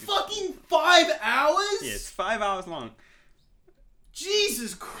 Fucking 5 hours? Yeah, it's 5 hours long.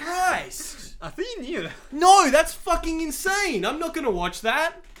 Jesus Christ. I think you knew. No, that's fucking insane. I'm not gonna watch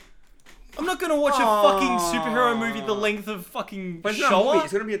that. I'm not gonna watch a fucking superhero movie the length of fucking but it's Showa. not a movie.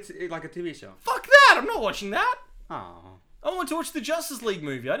 It's gonna be like a TV show. Fuck that! I'm not watching that. Oh. I want to watch the Justice League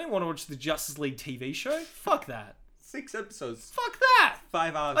movie. I didn't want to watch the Justice League TV show. Fuck that. 6 episodes. Fuck that.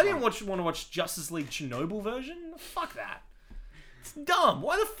 5 hours. I didn't want to watch Justice League Chernobyl version. Fuck that. It's dumb.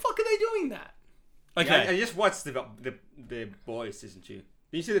 Why the fuck are they doing that? Okay. Yeah, I just watched the Boys season 2. Did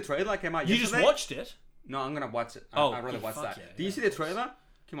you see the trailer? Came out yesterday? You just watched it? No, I'm gonna watch it. I'd rather watch that. Yeah, Did you see the trailer?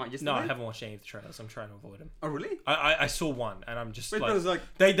 Came out yesterday? No, I haven't watched any of the trailers. I'm trying to avoid them. Oh, really? I saw one, and I'm just Wait, like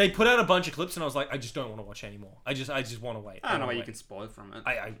they put out a bunch of clips, and I was like, I just don't want to watch anymore. I just want to wait. I don't know what you can spoil from it.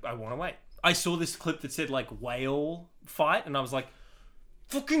 I want to wait. I saw this clip that said like whale fight, and I was like,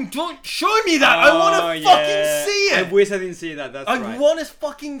 fucking don't show me that. I want to fucking see it. I wish I didn't see that. I want to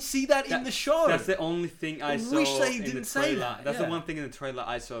fucking see that in the show. That's the only thing I saw. Wish they in didn't the say trailer. that. That's the one thing in the trailer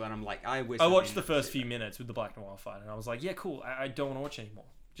I saw that I'm like, I wish. I watched the first few minutes with the black noir fight, and I was like, yeah, cool. I don't want to watch anymore.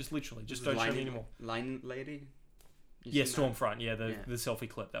 Just literally, just don't show me anymore. Line lady. Yeah, Stormfront. Yeah, the selfie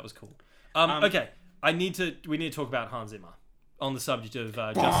clip. That was cool. Okay, we need to talk about Hans Zimmer on the subject of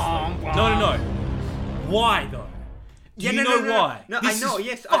Justice League. No. Why though? Do you know why? No, this I know. Is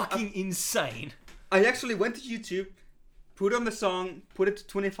yes, fucking insane. I actually went to YouTube, put on the song, put it to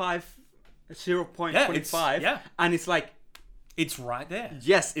 0.25, and it's like. It's right there.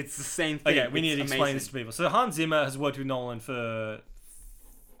 Yes, it's the same thing. Okay, we need to explain this to people. So Hans Zimmer has worked with Nolan for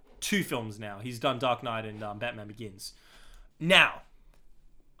 2 films now. He's done Dark Knight and Batman Begins. Now,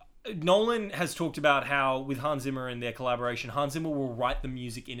 Nolan has talked about how with Hans Zimmer and their collaboration, Hans Zimmer will write the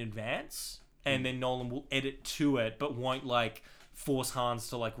music in advance, and then Nolan will edit to it, but won't like force Hans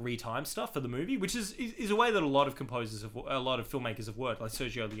to like retime stuff for the movie, which is a way that a lot of filmmakers have worked, like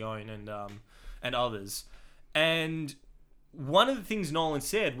Sergio Leone and others. And one of the things Nolan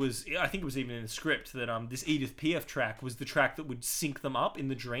said was, I think it was even in the script, that this Edith Piaf track was the track that would sync them up in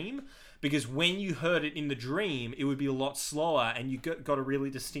the dream, because when you heard it in the dream, it would be a lot slower and you got a really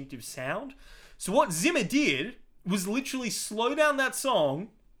distinctive sound. So what Zimmer did was literally slow down that song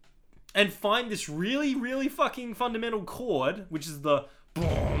and find this really, really fucking fundamental chord, which is the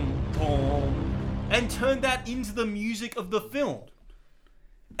boom, boom, and turn that into the music of the film.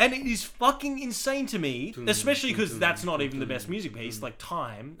 And it is fucking insane to me, especially because that's not even the best music piece. Like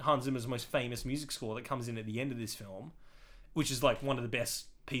Time, Hans Zimmer's most famous music score that comes in at the end of this film, which is like one of the best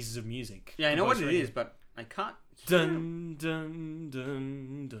pieces of music. Yeah, I know what it is, but I can't. Dun dun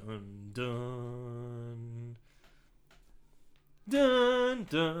dun dun dun dun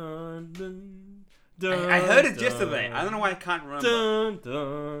dun dun. I heard it yesterday. I don't know why I can't remember. Dun,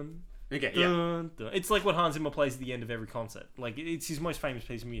 dun, Okay, dun, dun. It's like what Hans Zimmer plays at the end of every concert. Like, it's his most famous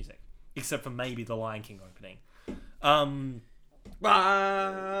piece of music, except for maybe the Lion King opening.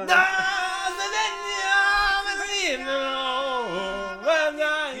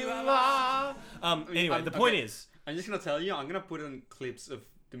 Anyway, the point is, I'm just gonna tell you, I'm gonna put in clips of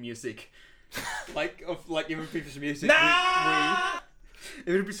the music, like every piece of music.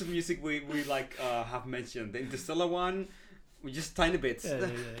 Every piece of music we have mentioned. The Interstellar one, we just tiny bits. Yeah,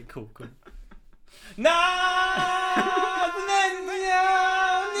 cool. Okay.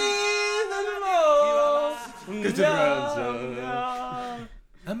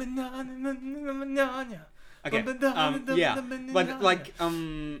 Yeah, but like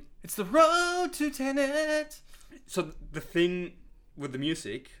it's the road to Tenet. So the thing with the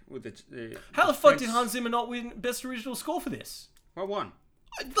music, with the how the fuck did Hans Zimmer not win Best Original Score for this? What one?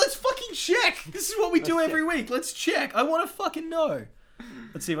 Let's fucking check. This is what we do every week. Let's check. I want to fucking know.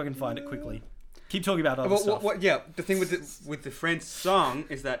 Let's see if I can find it quickly. Keep talking about other stuff. Yeah, the thing with the French song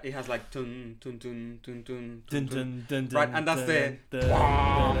is that it has like tun tun tun tun tun tun tun, right, and that's the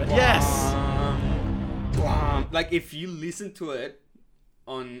yes. Like if you listen to it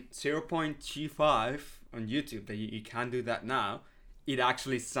on 0.25 on YouTube, that you can do that now, it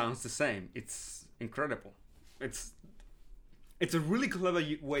actually sounds the same. It's incredible. It's a really clever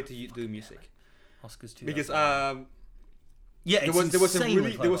way to do music. Oscars too. Because yeah,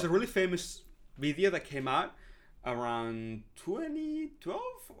 there was a really famous video that came out around 2012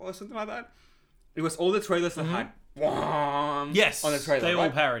 or something like that. It was all the trailers that had yes on the trailer. They all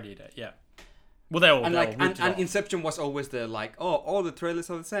parodied it. Yeah. Well, they all and Inception was always the like, oh, all the trailers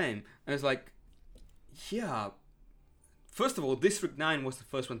are the same, and it's like, yeah. First of all, District 9 was the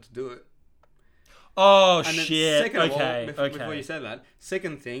first one to do it. Oh, and shit. Second of all, okay. Before you said that,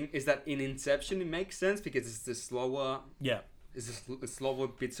 second thing is that in Inception it makes sense because it's the slower. Yeah. It's the slower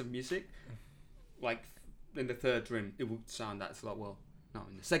bits of music. Like in the third dream, it would sound that slow. Well, no,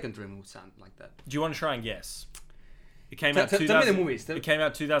 in the second dream it would sound like that. Do you want to try and guess? It came out. Tell me the movies. It came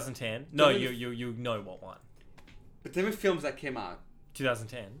out 2010. No, you know what one? But tell me films that came out.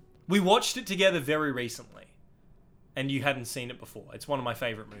 2010. We watched it together very recently, and you hadn't seen it before. It's one of my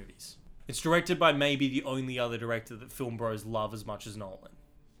favorite movies. It's directed by maybe the only other director that film bros love as much as Nolan.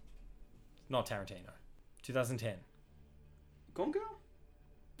 Not Tarantino. 2010. Gone Girl?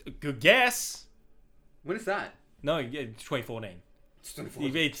 Good guess. When is that? No, yeah, 2014. It's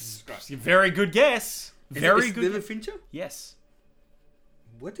 2014. It's a very good guess. Very good. David Fincher? Yes.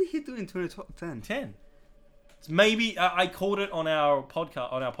 What did he do in 2010? 10. It's maybe I called it on our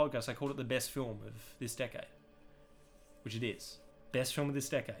podcast. I called it the best film of this decade, which it is. Best film of this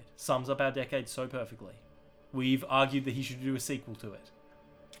decade. Sums up our decade so perfectly. We've argued that he should do a sequel to it.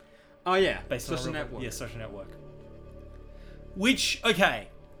 Oh yeah, based Social on Network. Yeah, Social Network. Which, okay,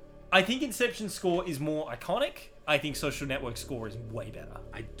 I think Inception's score is more iconic. I think Social Network's score is way better.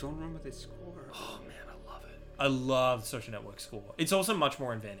 I don't remember the score. Oh man, I love it. I love Social Network's score. It's also much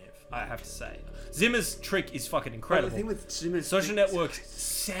more inventive, I have to say. Zimmer's trick is fucking incredible. Well, the thing with Zimmer's Social Network's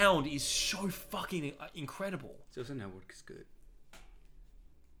sound is so fucking incredible. Social Network is good.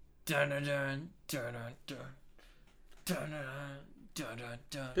 Dun dun dun dun dun dun dun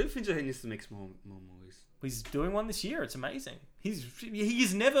dun. David Fincher needs to make more movies. He's doing one this year. It's amazing.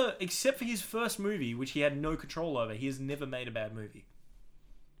 He's never, except for his first movie, which he had no control over, he has never made a bad movie.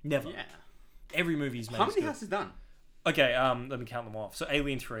 Never. Yeah. Every movie he's made. How many has he done? Okay, let me count them off. So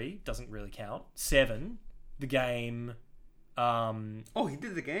Alien 3 doesn't really count. 7, The Game. Oh, he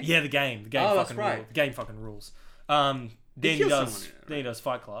did The Game? Yeah, The Game. The Game oh, fucking that's right. rules. The Game fucking rules. Then he does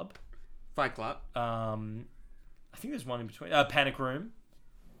Fight Club. Fight Club. I think there's one in between. Panic Room.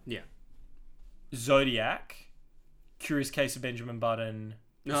 Yeah. Zodiac. Curious Case of Benjamin Button.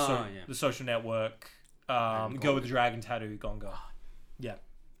 The Social Network. Go with the Dragon Tattoo. Gone Girl. Yeah.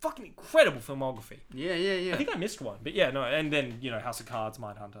 Fucking incredible filmography. Yeah. I think I missed one. But yeah, no. And then, House of Cards,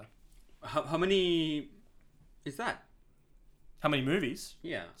 Mindhunter. How many is that? How many movies?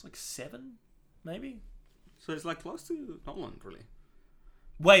 Yeah. It's like 7, maybe? So it's like close to Nolan, really.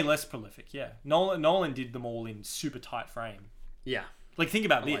 Way less prolific, yeah. Nolan did them all in super tight frame. Yeah. Like, think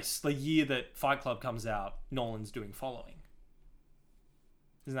about this. The year that Fight Club comes out, Nolan's doing Following.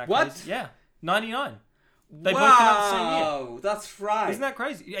 Isn't that what? crazy? Yeah. 99. They both come out the same year. Wow, that's right. Isn't that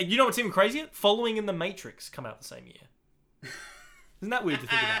crazy? You know what's even crazier? Following in The Matrix come out the same year. Isn't that weird to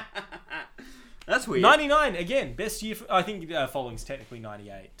think about? That's weird. 99, again, best year. I think Following's technically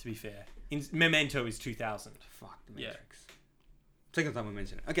 98, to be fair. Memento is 2000. Fuck The Matrix. Yeah. Second time we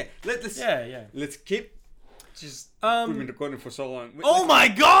mentioned it. Okay, let's... Yeah. Let's keep... Just... We've been recording for so long. Oh my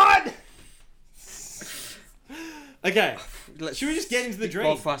god! Okay, should we just get into the dream?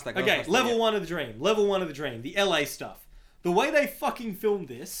 Go faster, level 1 of the dream. Level 1 of the dream. The LA stuff. The way they fucking filmed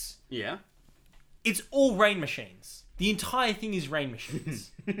this... Yeah. It's all rain machines. The entire thing is rain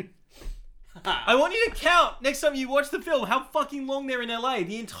machines. I want you to count next time you watch the film how fucking long they're in LA.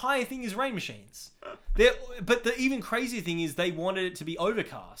 The entire thing is rain machines. But the even crazier thing is they wanted it to be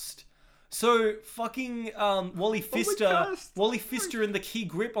overcast. So fucking Wally Pfister and the key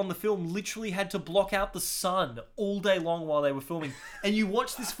grip on the film literally had to block out the sun all day long while they were filming. And you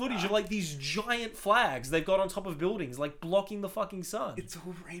watch this footage of like these giant flags they've got on top of buildings, like blocking the fucking sun. It's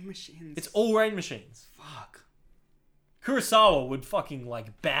all rain machines. It's all rain machines. Fuck. Kurosawa would fucking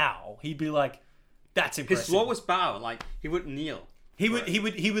like bow. He'd be like, "That's impressive." His lowest bow, like he would kneel. He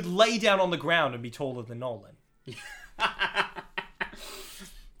would lay down on the ground and be taller than Nolan. Yeah,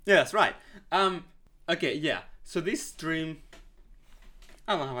 that's right. Okay, yeah. So this dream,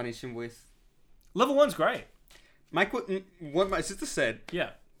 I don't have an issue with. Level 1's great. What my sister said.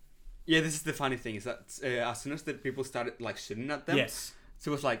 Yeah. Yeah, this is the funny thing is that as soon as the people started like shooting at them, yes, she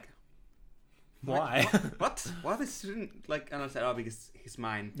was like, "Why? What? Why they shouldn't like?" And I said, "Oh, because his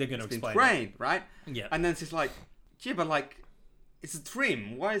mind they're going to explain been trained, right?" Yeah. And then she's like, "Yeah, but like." It's a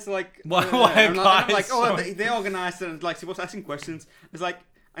dream. Why is it like... Why I'm like, oh, they organized it. And like, she was asking questions. It's like...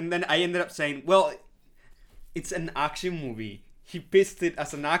 And then I ended up saying, well, it's an action movie. He pitched it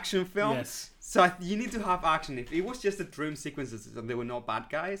as an action film. Yes. So you need to have action. If it was just a dream sequences and there were no bad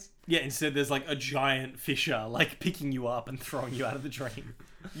guys... Yeah, instead there's like a giant fisher like picking you up and throwing you out of the dream.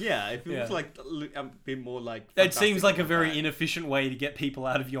 Yeah, if it was like a bit more like... It seems like a very inefficient way to get people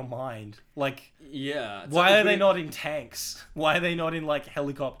out of your mind. Like... Yeah. Why are they not in tanks? Why are they not in like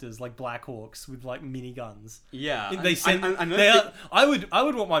helicopters, like Black Hawks with like miniguns? Yeah. They send. I would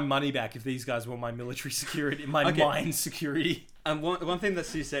want my money back if these guys were my military security, my mine security. And one thing that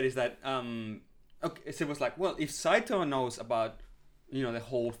she said is that okay, so it was like, well, if Saito knows about the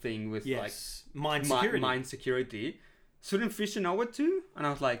whole thing with like mine security, shouldn't Fisher know it too? And I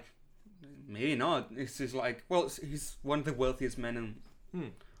was like, maybe not. It's just like, well, he's one of the wealthiest men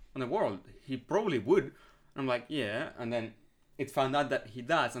in the world. He probably would. I'm like, yeah. And then it found out that he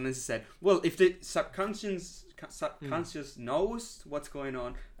does. And then she said, well, if the subconscious knows what's going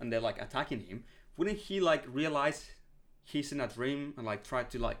on and they're like attacking him, wouldn't he like realize he's in a dream and like try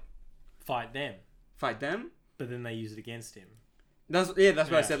to like fight them? But then they use it against him. That's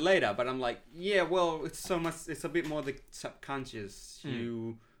what I said later. But I'm like, yeah, well, it's a bit more the subconscious.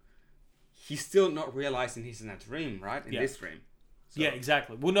 He's still not realizing he's in a dream, right? In this dream. So. Yeah,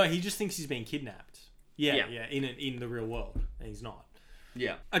 exactly. Well, no, he just thinks he's being kidnapped. Yeah, in the real world, and he's not.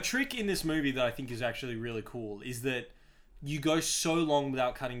 Yeah. A trick in this movie that I think is actually really cool is that you go so long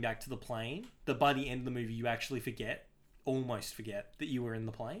without cutting back to the plane that by the end of the movie you actually almost forget that you were in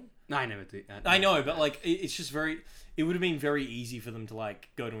the plane. No, I never do. I know, but like it's just it would have been very easy for them to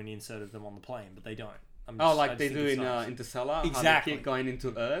like go to an insert of them on the plane, but they don't. They do in Interstellar. Exactly. How they keep going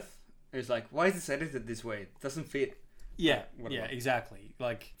into Earth. It's like, why is this edited this way? It doesn't fit. Yeah, exactly.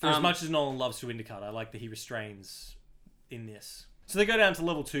 Like, for as much as Nolan loves to undercut, I like that he restrains in this. So they go down to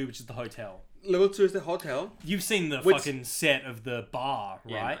level 2, which is the hotel. Level 2 is the hotel. You've seen the fucking set of the bar,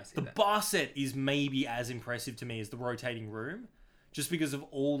 right? Yeah, the bar set is maybe as impressive to me as the rotating room, just because of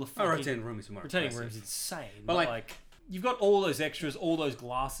all the fucking... rotating room is more Rotating room's insane. But like, you've got all those extras, all those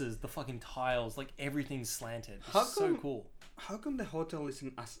glasses, the fucking tiles, like everything's slanted. It's so cool. How come the hotel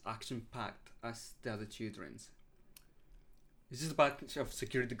isn't as action-packed as the other two dreams? It's just a bunch of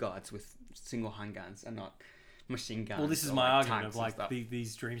security guards with single handguns and not machine guns. Well, this is my argument of like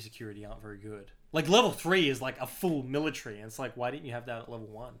these dream security aren't very good. Like level 3 is like a full military, and it's like, why didn't you have that at level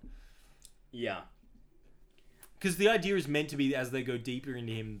 1? Yeah. Because the idea is meant to be as they go deeper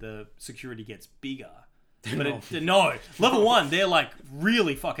into him, the security gets bigger. But no, level 1 they're like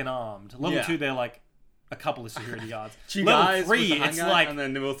really fucking armed. Level 2 they're like a couple of security guards. Level 3 it's like and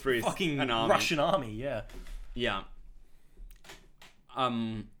then level 3 is fucking an army. Russian army. Yeah. Yeah.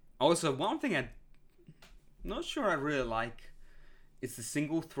 Also, one thing I'm not sure I really like is the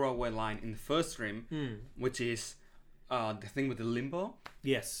single throwaway line in the first dream, which is the thing with the limbo.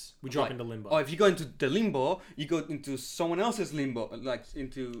 Yes, we drop into limbo. Oh, if you go into the limbo, you go into someone else's limbo, like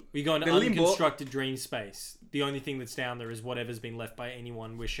into. We go into the limbo. unconstructed dream space. The only thing that's down there is whatever's been left by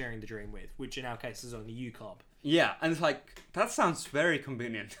anyone we're sharing the dream with, which in our case is only you, Cobb. Yeah, and it's like that sounds very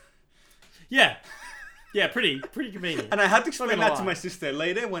convenient. Yeah. Yeah, pretty convenient. And I had to explain that to my sister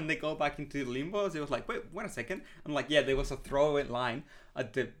later when they go back into the limbo. It was like, wait a second. I'm like, yeah, there was a throwaway line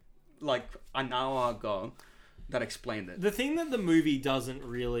at the like an hour ago that explained it. The thing that the movie doesn't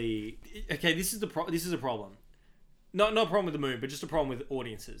really... Okay, this is a problem. Not a problem with the movie, but just a problem with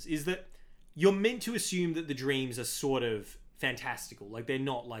audiences. Is that you're meant to assume that the dreams are sort of fantastical. Like, they're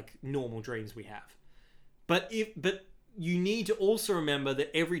not like normal dreams we have. But you need to also remember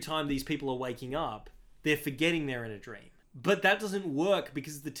that every time these people are waking up, they're forgetting they're in a dream. But that doesn't work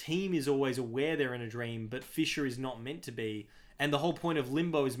because the team is always aware they're in a dream, but Fisher is not meant to be. And the whole point of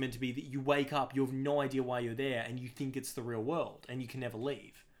limbo is meant to be that you wake up, you have no idea why you're there, and you think it's the real world, and you can never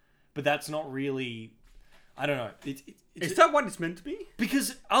leave. But that's not really... I don't know. Is that what it's meant to be?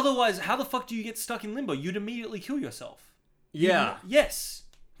 Because otherwise, how the fuck do you get stuck in limbo? You'd immediately kill yourself. Yeah. Yes.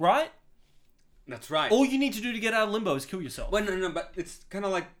 Right? That's right. All you need to do to get out of limbo is kill yourself. Well, no, but it's kind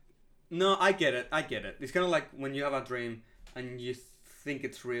of like... No, I get it. It's kind of like when you have a dream and you think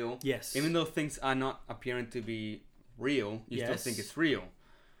it's real. Yes. Even though things are not appearing to be real, you still think it's real.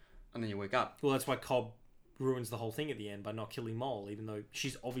 And then you wake up. Well, that's why Cobb ruins the whole thing at the end by not killing Mole, even though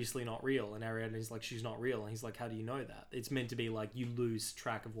she's obviously not real. And Ariadne's like, she's not real. And he's like, how do you know that? It's meant to be like you lose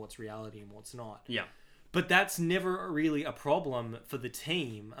track of what's reality and what's not. Yeah. But that's never really a problem for the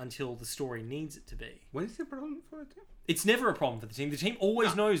team until the story needs it to be. What is the problem for the team? It's never a problem for the team. The team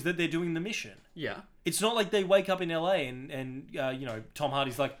always knows that they're doing the mission. Yeah. It's not like they wake up in LA and you know, Tom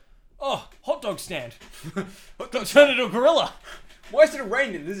Hardy's like, oh, hot dog stand. Turn it to a gorilla. Why is it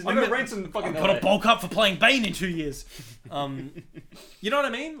raining? This is never rains in the fucking I'm gonna bulk up for playing Bane in 2 years. You know what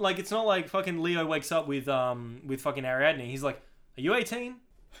I mean? Like, it's not like fucking Leo wakes up with fucking Ariadne. He's like, are you 18?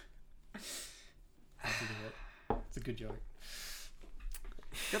 It's a good joke.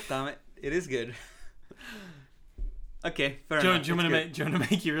 God damn it. It is good. Okay, fair enough. Do you want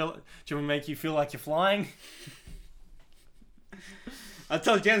to make you feel like you're flying? I'll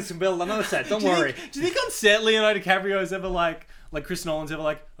tell Jens to build another set. Don't worry. Do you think on set Leonardo DiCaprio is ever like Chris Nolan's ever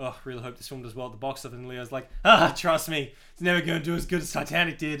like, oh, really hope this film does well at the box office, and Leo's like, trust me, it's never going to do as good as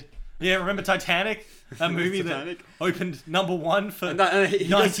Titanic did. Yeah, remember Titanic? That movie that opened number one for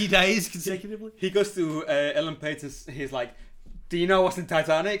 90 days consecutively? He goes to Ellen Page and he's like, do you know what's in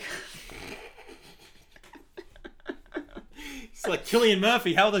Titanic? It's like, Cillian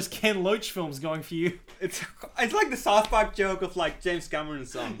Murphy, how are those Ken Loach films going for you? It's like the South Park joke of like James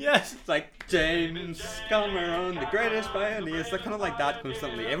Cameron's song. Yes. It's like, James Cameron, the greatest pioneer. It's like kind of like that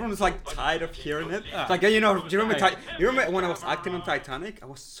constantly. Everyone's like tired of hearing it. It's like, you know, do you remember when I was acting on Titanic? I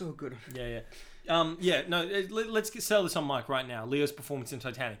was so good. Let's sell this on mic right now. Leo's performance in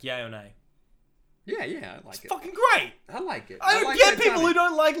Titanic, yay or nay? Yeah, I like it. It's fucking great. I like it. I don't get people who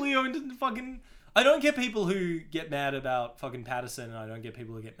don't like Leo and fucking... I don't get people who get mad about fucking Patterson, and I don't get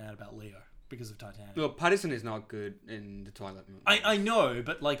people who get mad about Leo because of Titanic. Well, Patterson is not good in the Twilight movie. I know,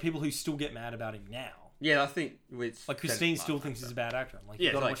 but like people who still get mad about him now. Yeah, I think like Christine still thinks he's a bad actor. I'm like,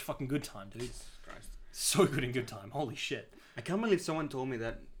 you gotta watch fucking Good Time, dude. Christ. So good in Good Time. Holy shit. I can't believe someone told me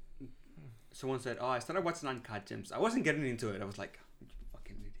that. Someone said, I started watching Uncut Gems. I wasn't getting into it. I was like, you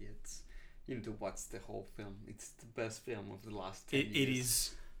fucking idiots. You need to watch the whole film. It's the best film of the last 10 years. It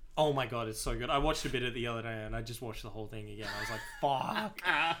is. Oh my god, it's so good. I watched a bit of it the other day and I just watched the whole thing again. I was like, fuck.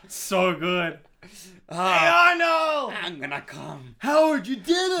 So good. Hey, Arnold! I'm gonna come. Howard, you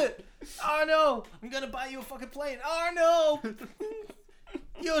did it! Arnold! I'm gonna buy you a fucking plane. Arnold!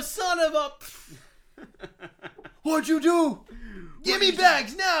 You son of a... What'd you do? Give me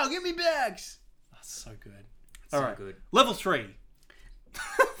bags now! Give me bags! That's so good. Alright, good. Level 3.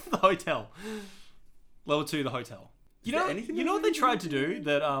 The hotel. Level 2, the hotel. You know what they tried to do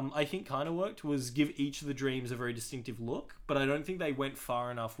that I think kind of worked was give each of the dreams a very distinctive look, but I don't think they went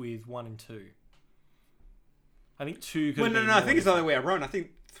far enough with 1 and 2. I think 2 could have been... No, I think it's the other way around. I think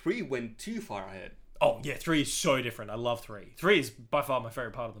 3 went too far ahead. Oh, yeah, 3 is so different. I love 3. 3 is by far my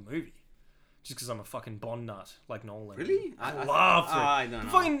favourite part of the movie. Just because I'm a fucking Bond nut, like Nolan. Really? I love 3. I don't know.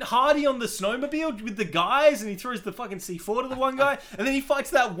 Fucking Hardy on the snowmobile with the guys, and he throws the fucking C4 to the one guy, and then he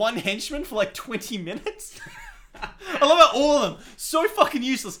fights that one henchman for like 20 minutes. I love how all of them so fucking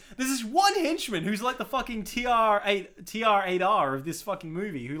useless. There's this one henchman who's like the fucking TR8R of this fucking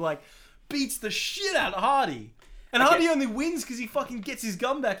movie who like beats the shit out of Hardy. And Hardy only wins because he fucking gets his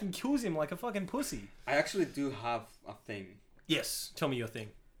gun back and kills him like a fucking pussy. I actually do have a thing. Yes, tell me your thing.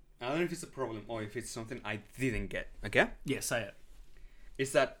 I don't know if it's a problem or if it's something I didn't get. Okay? Yeah, say it.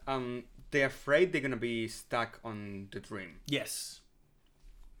 Is that they're afraid they're gonna be stuck on the dream. Yes.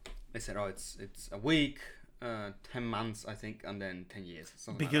 They said, oh, it's a week, 10 months, I think, and then 10 years.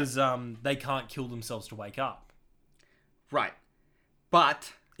 Something Because like they can't kill themselves to wake up. right.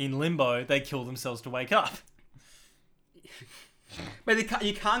 But In Limbo, they kill themselves to wake up.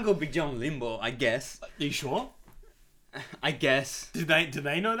 you can't go beyond limbo, I guess. Are you sure? I guess. Did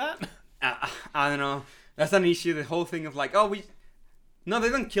they know that? I don't know. That's an issue. The whole thing of like, no, they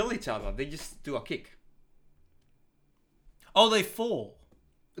don't kill each other. They just do a kick. Oh, they fall.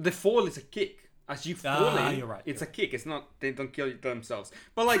 The fall is a kick. As you fall in, you're right. it's a kick. It's not. They don't kill themselves.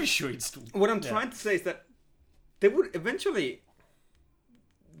 But like, Pretty sure it's still... what I'm trying to say is that they would eventually.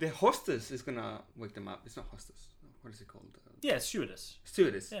 The hostess is gonna wake them up. It's not hostess. What is it called? Yeah, stewardess.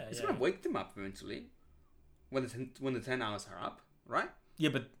 Stewardess. Yeah, It's gonna wake them up eventually. When the 10 hours are up, right? Yeah,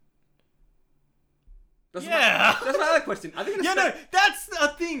 but... That's Yeah. that's my other question. I think. Yeah, no, that's a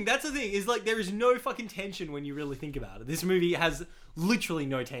thing. That's the thing. Is like there is no fucking tension when you really think about it. This movie has literally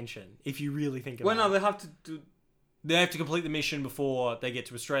no tension if you really think about Well, no, it. they have to do. They have to complete the mission before they get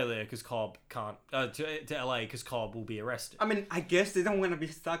to Australia because Cobb can't... to LA because Cobb will be arrested. I mean, I guess they don't want to be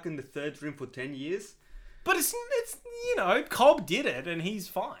stuck in the third dream for 10 years. But it's you know, Cobb did it and he's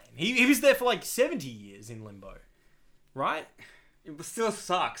fine. He was there for like 70 years in Limbo. Right? It still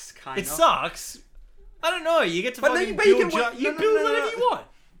sucks, kind of. It sucks. I don't know. You get to But fucking then- you build... can- you no, build no, no, whatever no. you want.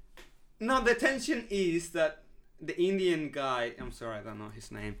 No, the tension is that the Indian guy, I'm sorry, I don't know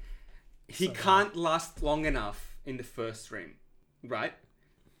his name, he can't last long enough in the first dream, right?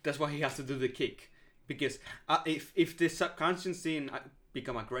 That's why he has to do the kick. Because if the subconscious scene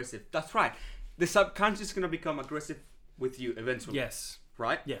become aggressive, that's right. The subconscious is going to become aggressive with you eventually. Yes.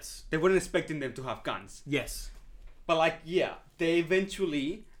 Right? Yes. They weren't expecting them to have guns. Yes. But like, yeah, they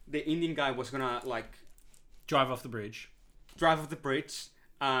eventually, the Indian guy was going to like... Drive off the bridge. drive off the bridge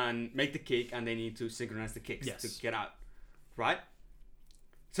and make the kick, and they need to synchronize the kicks to get out. Right?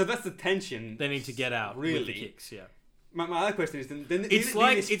 So that's the tension. They need to get out really. with the kicks, yeah. My other question is, then It's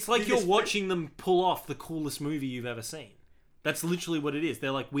like you're watching them pull off the coolest movie you've ever seen. That's literally what it is.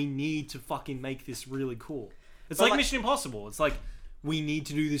 They're like, we need to fucking make this really cool. It's like Mission Impossible. It's like, we need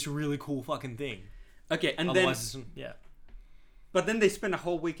to do this really cool fucking thing. Okay, and Otherwise, then... But then they spend a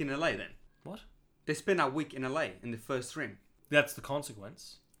whole week in LA then. What? They spend a week in LA in the first stream. That's the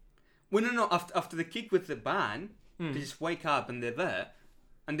consequence. Well, no. After the kick with the band, they just wake up and they're there.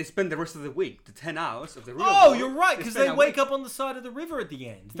 And they spend the rest of the week, the 10 hours of the real Oh, world, you're right, because they spend a wake week- up on the side of the river at the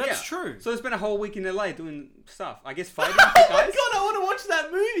end. That's true. So they spend a whole week in LA doing stuff. I guess fighting with the Oh my guys. god, I want to watch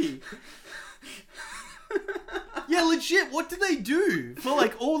that movie. Yeah, legit. What do they do for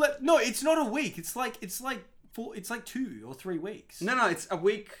like all that? No, it's not a week. It's like 2 or 3 weeks. No, it's a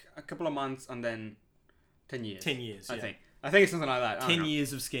week, a couple of months, and then 10 years. 10 years. I Yeah. think. I think it's something like that. I don't 10 know.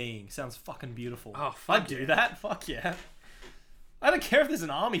 years of skiing sounds fucking beautiful. Oh, fuck I'd do that. Fuck yeah. I don't care if there's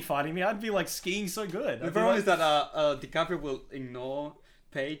an army fighting me. I'd be like skiing so good. The I'd be problem like- is that DiCaprio will ignore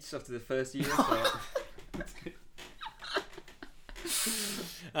Paige after the first year. So.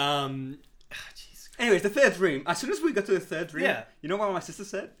 Jeez. Anyways, the third dream. As soon as we got to the third dream, Yeah. you know what my sister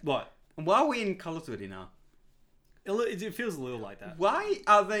said? What? Why are we in Call of Duty now? It feels a little like that. Why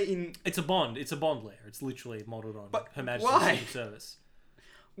are they in... It's a Bond lair. It's literally modelled on But Her Majesty's why? Secret Service.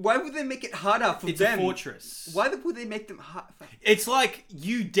 Why would they make it harder for It's them? a fortress. Why would they make them hard? It's like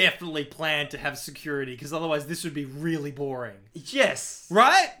you definitely planned to have security because otherwise this would be really boring. Yes.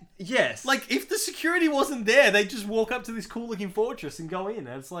 Right? Yes. Like if the security wasn't there, they'd just walk up to this cool looking fortress and go in.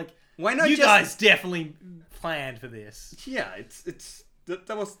 And it's like, why not you just... guys definitely planned for this. Yeah, that's what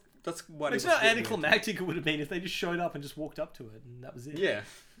It's it was. not getting anticlimactic it would have been if they just showed up and just walked up to it and that was it. into. Yeah.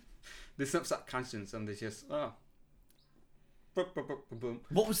 There's some subconscious and they just boom, boom, boom, boom, boom.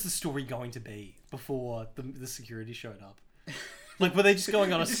 What was the story going to be before the security showed up? Like were they just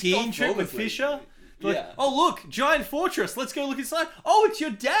going on a Just skiing gone trip with flawlessly. Fisher? Like, Yeah. oh look, giant fortress. Let's go look inside. Oh, it's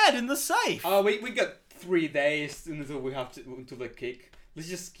your dad in the safe. Oh, we got 3 days until we have to until the kick. Let's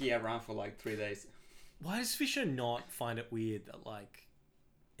just ski around for like 3 days. Why does Fisher not find it weird that like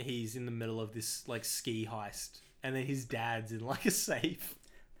he's in the middle of this like ski heist and then his dad's in like a safe?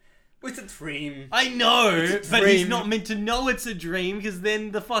 It's a dream. I know, It's a but he's dream. not meant to know it's a dream because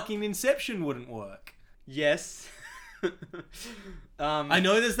then the fucking Inception wouldn't work. Yes. I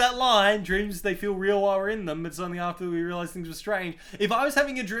know there's that line, dreams they feel real while we're in them, but it's only after we realize things were strange. If I was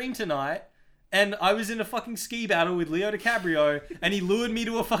having a dream tonight and I was in a fucking ski battle with Leo DiCaprio and he lured me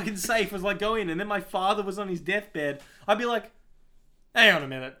to a fucking safe, was like, go in, and then my father was on his deathbed, I'd be like, hang on a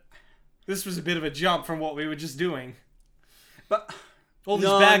minute. This was a bit of a jump from what we were just doing. But All these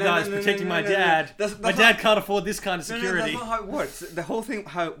bad guys protecting my dad. My dad can't afford this kind of security. No, that's not how it works. The whole thing,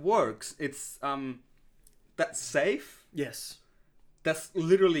 how it works, it's that safe. Yes. That's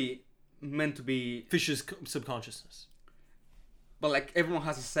literally meant to be Fisher's subconsciousness. But like everyone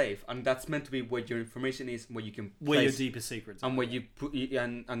has a safe, and that's meant to be where your information is, where you can where your deepest secrets, and where you put,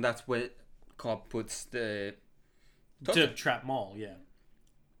 and that's where Cobb puts the to trap Mole. Yeah.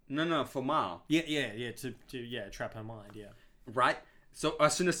 No, for Mal. Yeah. To trap her mind. Yeah. Right. So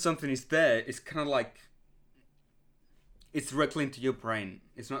as soon as something is there, it's kind of like it's directly into your brain.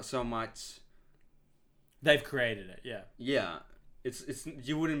 It's not so much they've created it. Yeah. Yeah. It's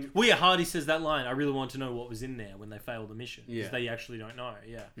you wouldn't. Well, yeah, Hardy says that line. I really want to know what was in there when they failed the mission because they actually don't know.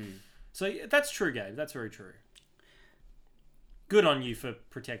 Yeah. So that's true, Gabe. That's very true. Good on you for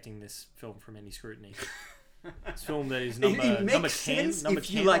protecting this film from any scrutiny. This film that is number 10 on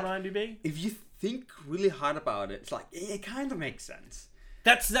IMDb. If you think really hard about it, it's like it kind of makes sense.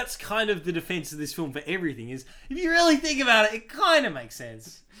 That's kind of the defense of this film for everything. Is if you really think about it, it kind of makes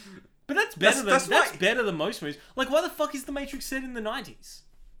sense. But that's better that's better than most movies. Like, why the fuck is The Matrix set in the 90s?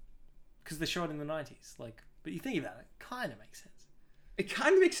 Because they shot in the 90s. Like, but you think about it, it kind of makes sense. It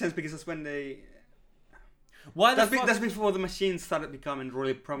kind of makes sense because that's when they. That's before the machines started becoming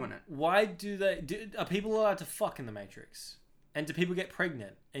really prominent. Why are people allowed to fuck in The Matrix? And do people get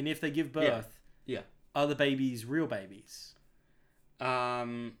pregnant? And if they give birth, are the babies real babies?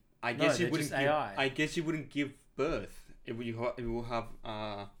 I guess you wouldn't give birth if you will have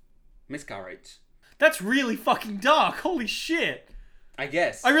miscarriage. That's really fucking dark. Holy shit. I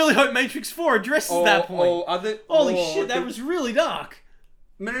guess. I really hope Matrix 4 addresses that point. Holy shit, that was really dark.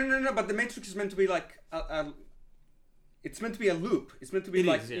 No, but the Matrix is meant to be like it's meant to be a loop. It's meant to be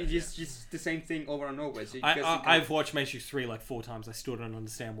just the same thing over and over. So I've watched Matrix 3 like 4 times. I still don't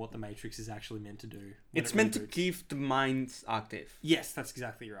understand what the Matrix is actually meant to do. It's meant to keep the minds active. Yes, that's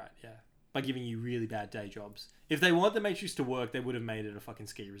exactly right. Yeah. By giving you really bad day jobs. If they want the Matrix to work, they would have made it a fucking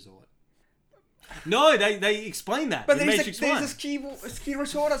ski resort. No, they explain that. But there's a ski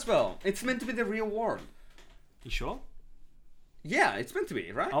resort as well. It's meant to be the real world. You sure? Yeah, it's meant to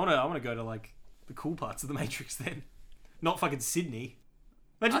be, right? I want to go to like the cool parts of the Matrix then, not fucking Sydney.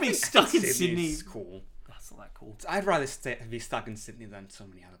 Imagine being stuck in Sydney. It's cool. That's not that cool. I'd rather be stuck in Sydney than so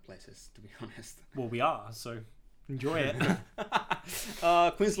many other places, to be honest. Well, we are, so enjoy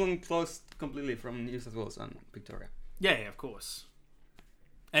it. Queensland closed completely from New South Wales and Victoria. Yeah, of course.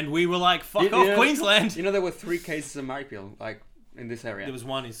 And we were like, fuck off, Queensland! You know, there were 3 cases of Maripil, like, in this area. There was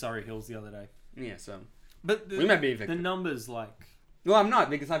one in Surrey Hills the other day. Yeah, so... But we might be the numbers, like... No, I'm not,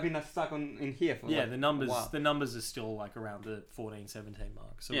 because I've been stuck in here for the numbers are still, like, around the 14, 17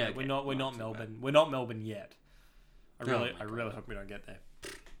 mark. So we're not Melbourne. We're not Melbourne yet. I really hope we don't get there.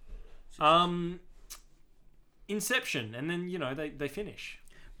 Inception, and then, they finish.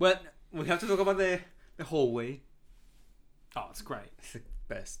 But we have to talk about the hallway. Oh, it's great. It's the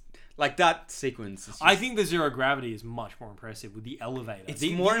best. Like, that sequence. I think the zero gravity is much more impressive with the elevator.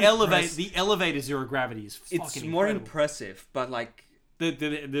 The elevator zero gravity is fucking It's more impressive, but, like...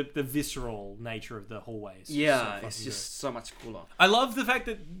 The visceral nature of the hallways. Yeah, it's just so much cooler. I love the fact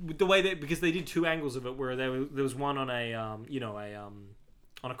that the way because they did 2 angles of it, where there was one on a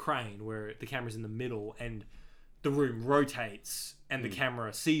crane where the camera's in the middle and the room rotates and the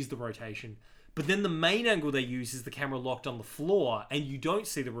camera sees the rotation. But then the main angle they use is the camera locked on the floor and you don't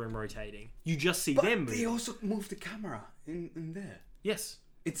see the room rotating. You just see them moving. They also move the camera in there. Yes.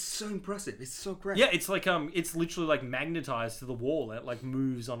 It's so impressive. It's so great. Yeah, it's like it's literally like magnetized to the wall. It like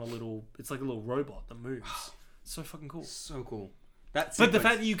moves on it's like a little robot that moves. It's so fucking cool. So cool. But the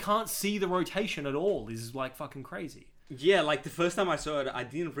fact that you can't see the rotation at all is like fucking crazy. Yeah, like the first time I saw it, I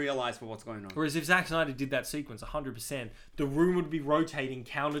didn't realize what's going on. Whereas if Zack Snyder did that sequence 100%, the room would be rotating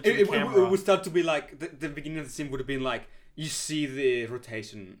counter to the camera. It would start to be like the beginning of the scene would have been like you see the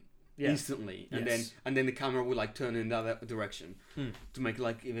rotation instantly, and then the camera would like turn in the other direction to make it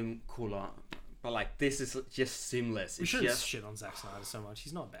like even cooler. But like this is just seamless. We shouldn't shit on Zack Snyder so much.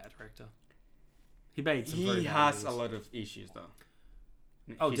 He's not a bad director. He has a lot of issues though.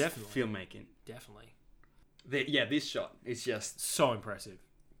 Oh, definitely. Filmmaking, definitely. This shot is just so impressive,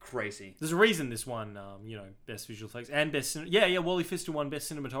 crazy. There's a reason this won, best visual effects and best. Wally Pfister won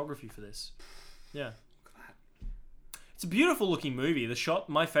best cinematography for this. Yeah, it's a beautiful looking movie.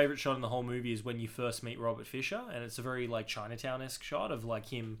 My favorite shot in the whole movie is when you first meet Robert Fisher, and it's a very like Chinatown-esque shot of like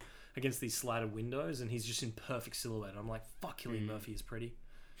him against these slatted windows, and he's just in perfect silhouette. I'm like, fuck, Cillian Murphy is pretty.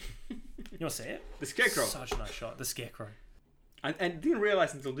 You want to see it? The Scarecrow, such a nice shot. The Scarecrow, and didn't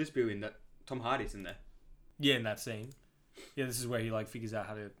realize until this viewing that Tom Hardy's in there. Yeah, in that scene. Yeah, this is where he like figures out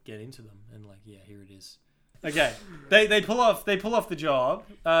how to get into them, and like, yeah, here it is. Okay, they pull off the job.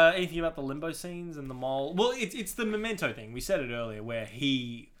 Anything about the limbo scenes and the mole? Well, it's the Memento thing. We said it earlier, where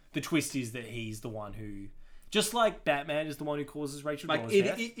the twist is that he's the one who, just like Batman is the one who causes Rachel Donner's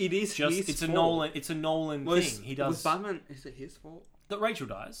death. It is just his it's fault. a Nolan thing. He does. With Batman, is it his fault? That Rachel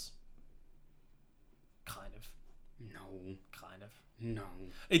dies. Kind of. No. Kind of. No.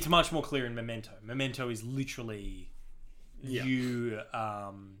 It's much more clear in Memento. Memento is literally you.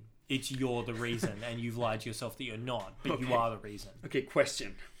 You're the reason, and you've lied to yourself that you're not, but you are the reason. Okay,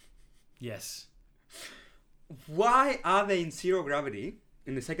 question. Yes. Why are they in zero gravity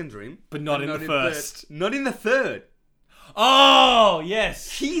in the second dream, but not in the first? Not in the third. Oh,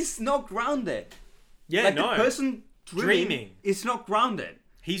 yes. He's not grounded. Yeah, like no. The person dreaming is not grounded.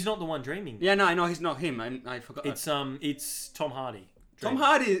 He's not the one dreaming. Yeah, no, I know he's not him. I forgot. It's Tom Hardy. Tom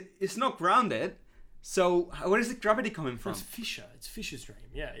Hardy is not grounded. So where is the gravity coming from? It's Fisher. It's Fisher's dream.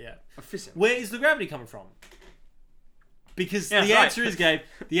 Yeah. A Fisher. Where is the gravity coming from? Because the answer is, Gabe.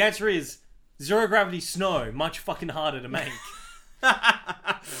 The answer is zero gravity snow. Much fucking harder to make.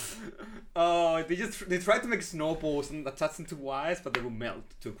 Oh, they tried to make snowballs and attach them to wires, but they will melt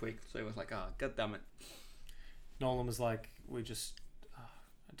too quick. So it was like, god damn it. Nolan was like, I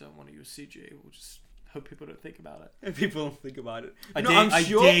don't want to use CG. We'll just hope people don't think about it. And people don't think about it. I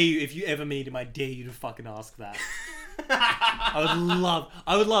dare you, if you ever meet him, I dare you to fucking ask that.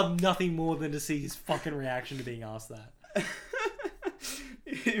 I would love nothing more than to see his fucking reaction to being asked that.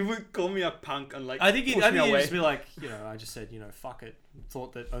 He would call me a punk and like. I think he'd just be like, I just said, fuck it.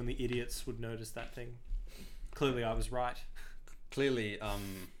 Thought that only idiots would notice that thing. Clearly, I was right. Clearly, I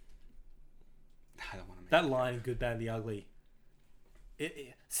don't want to make that line in Good, Bad, the Ugly.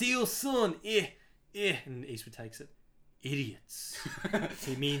 See you soon. And Eastwood takes it. Idiots.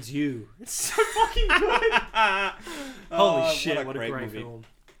 He means you. It's so fucking good. Holy shit! What a great movie. film.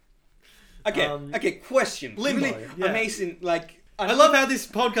 Okay. Question. Limbo. Really amazing. Like. I love how this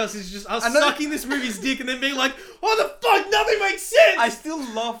podcast is just us sucking this movie's dick and then being like, "Oh the fuck, nothing makes sense." I still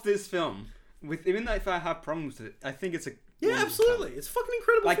love this film. Even if I have problems with it, I think it's a absolutely. Film. It's a fucking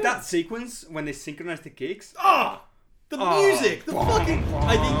incredible. Like film. that sequence when they synchronize the kicks. The music, the fucking.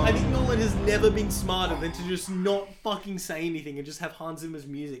 I think Nolan has never been smarter than to just not fucking say anything and just have Hans Zimmer's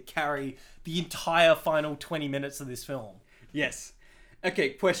music carry the entire final 20 minutes of this film. Yes. Okay.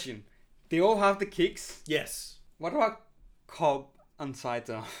 Question. They all have the kicks. Yes. What about Cobb and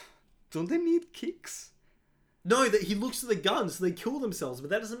Saito? Don't they need kicks? No, that he looks at the guns, so they kill themselves, but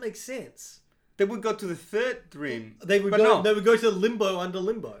that doesn't make sense. They would go to the third dream. They would go to the limbo under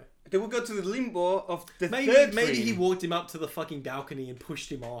limbo. They would go to the limbo of the third dream. Maybe he walked him up to the fucking balcony and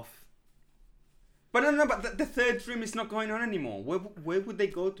pushed him off. But no, but the third dream is not going on anymore. Where would they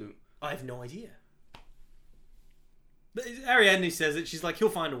go to? I have no idea. But Ariadne says it. She's like, he'll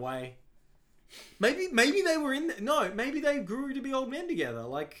find a way. Maybe they were in... maybe they grew to be old men together,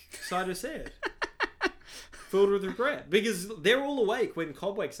 like Saito said. Filled with regret. Because they're all awake when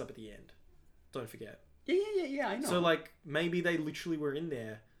Cobb wakes up at the end. Don't forget. Yeah, I know. So, like, maybe they literally were in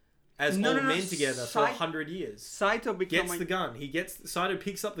there as old men together for 100 years. Saito gets the gun. Saito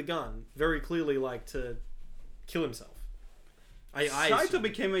picks up the gun very clearly, like, to kill himself. Saito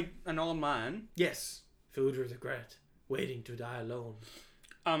became an old man. Yes. Filled with regret. Waiting to die alone.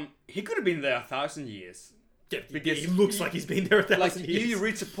 He could have been there 1,000 years. Yeah, because he looks like he's been there 1,000 years. You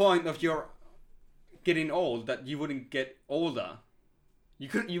reach a point of your getting old that you wouldn't get older.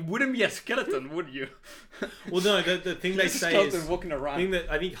 You wouldn't be a skeleton, would you? Well, no. The thing they say is walking around. Thing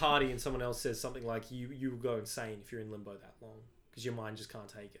that I think Hardy and someone else says something like you will go insane if you're in limbo that long because your mind just can't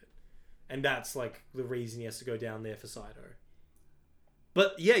take it, and that's like the reason he has to go down there for Saito.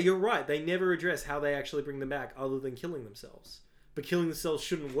 But yeah, you're right. They never address how they actually bring them back, other than killing themselves. But killing themselves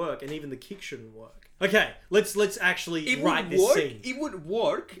shouldn't work, and even the kick shouldn't work. Okay, let's actually write this scene. It would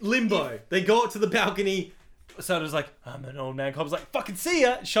work. Limbo. They go up to the balcony. Saito's like, I'm an old man. Cobb's like, fucking see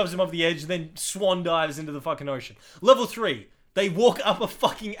ya. Shoves him off the edge, then swan dives into the fucking ocean. Level 3. They walk up a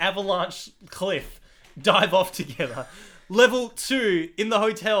fucking avalanche cliff. Dive off together. Level 2. In the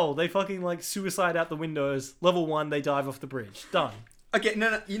hotel. They fucking like suicide out the windows. Level 1. They dive off the bridge. Done. Okay,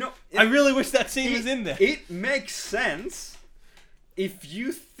 no. I really wish that scene was in there. It makes sense if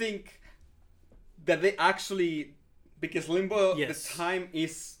you think that they actually... Because Limbo, the time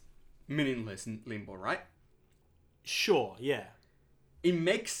is meaningless in Limbo, right? Sure, yeah. It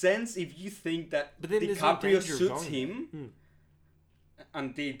makes sense if you think that DiCaprio shoots him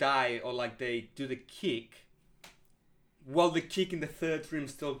and they die, or like they do the kick while the kick in the third dream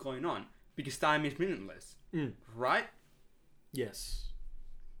is still going on, because time is meaningless, right? Yes.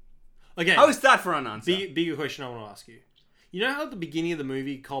 Okay. How is that for an answer? Bigger question I want to ask you. You know how at the beginning of the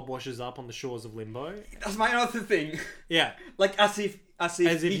movie, Cobb washes up on the shores of Limbo? That's my other thing. Yeah. Like, as if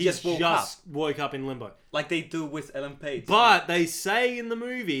he just woke up in Limbo. Like they do with Ellen Page. But they say in the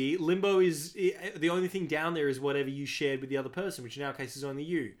movie, Limbo is... The only thing down there is whatever you shared with the other person, which in our case is only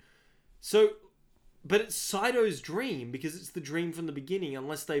you. So... But it's Saito's dream, because it's the dream from the beginning,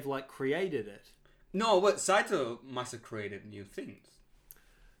 unless they've, like, created it. No, but Saito must have created new things.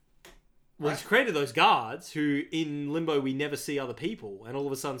 Well, he's created those guards, who, in Limbo, we never see other people, and all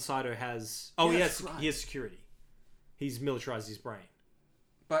of a sudden Saito has... Oh, yes, he has security. He's militarized his brain.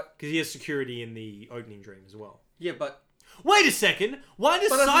 But... Because he has security in the opening dream as well. Yeah, but... Wait a second! Why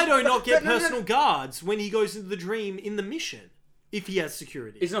does Saito not get personal guards when he goes into the dream in the mission, if he has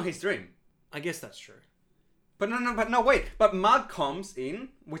security? It's not his dream. I guess that's true. But wait. But Mark comes in,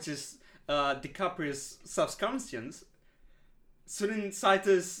 which is DiCaprio's subconscious. Shouldn't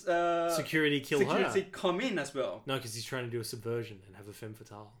Saito's security kill her? Come in as well? No, because he's trying to do a subversion and have a femme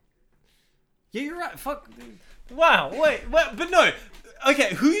fatale. Yeah, you're right. Fuck. Wow. Wait. But no.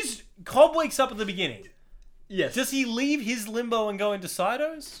 Okay. Cobb wakes up at the beginning. Yes. Does he leave his Limbo and go into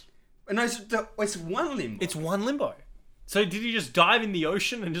Saito's? No, it's one Limbo. It's one Limbo. So did he just dive in the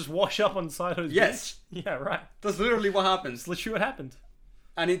ocean and just wash up on Saito's Yes. beach? Yeah, right. That's literally what happens. That's literally what happened.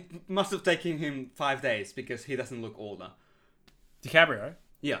 And it must have taken him 5 days because he doesn't look older. DiCaprio?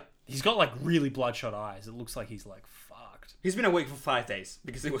 Yeah. He's got, like, really bloodshot eyes. It looks like he's, like, fucked. He's been awake for 5 days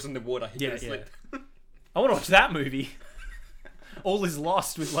because he was in the water. He couldn't sleep. I want to watch that movie. All is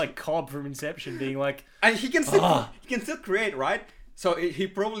lost with, like, Cobb from Inception being like... And he can still create, right? So he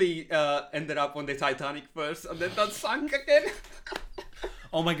probably ended up on the Titanic first and then that sunk again.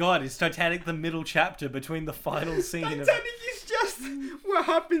 Oh my god, is Titanic the middle chapter between the final scene Titanic is just what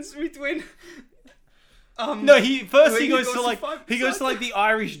happens between... No, he goes to like the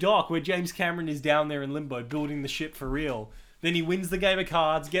Irish dock where James Cameron is down there in Limbo building the ship for real. Then he wins the game of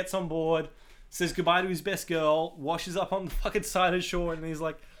cards, gets on board, says goodbye to his best girl, washes up on the fucking side of the shore, and he's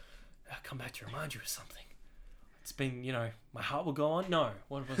like, I'll come back to remind you of something. It's been, my heart will go on. No,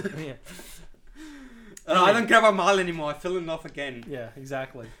 what was it? Yeah. No, I don't care about Mal anymore. I fell in love again. Yeah,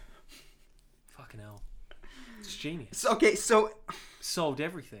 exactly. Fucking hell. It's genius. Okay, so... Solved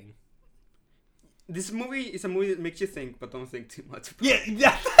everything. This movie is a movie that makes you think, but don't think too much about it.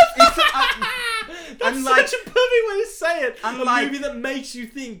 Yeah, that's such a perfect way to say it. A movie that makes you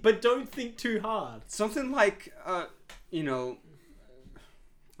think, but don't think too hard. Something like,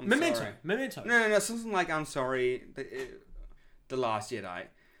 Memento. Sorry. Memento. No. Something like I'm Sorry, The Last Jedi.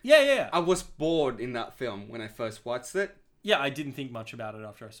 Yeah. I was bored in that film when I first watched it. Yeah, I didn't think much about it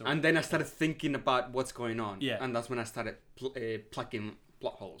after I saw it. And then I started thinking about what's going on. Yeah. And that's when I started plugging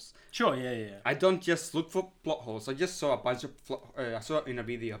plot holes. Sure, yeah. I don't just look for plot holes. I just saw a bunch of I saw in a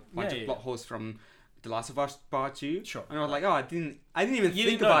video a bunch of plot holes from The Last of Us Part 2. Sure. And I was like, I didn't even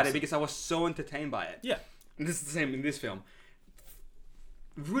think about it because I was so entertained by it. Yeah. And this is the same in this film.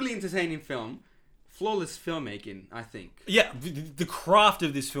 Really entertaining film. Flawless filmmaking, I think. Yeah, the craft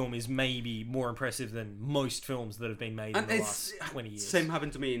of this film is maybe more impressive than most films that have been made in the last 20 years. Same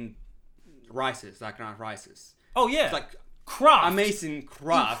happened to me in Rises, Dark Knight Rises. Oh, yeah. It's like craft. Amazing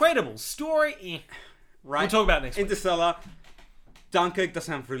craft. Incredible. Story, Right. We'll talk about it next week. Interstellar. Dunkirk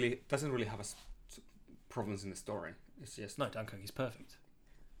doesn't really have problems in the story. It's just... No, Dunkirk is perfect.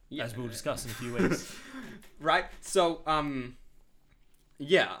 Yeah. As we'll discuss in a few weeks. Right. So,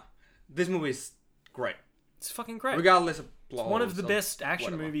 yeah. This movie is great. It's fucking great. Regardless of plot. It's one of the best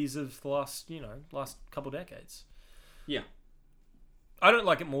action movies of the last couple decades. Yeah. I don't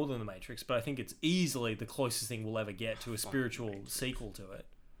like it more than The Matrix, but I think it's easily the closest thing we'll ever get to a spiritual sequel to it.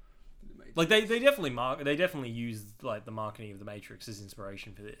 Like they definitely use like the marketing of The Matrix as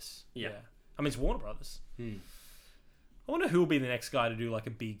inspiration for this. Yeah. I mean, it's Warner Brothers. I wonder who will be the next guy to do like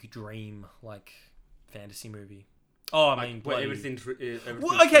a big dream like fantasy movie. Oh, I mean, everything's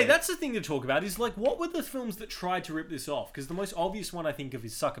well, okay, that's the thing to talk about. Is like, what were the films that tried to rip this off? Because the most obvious one I think of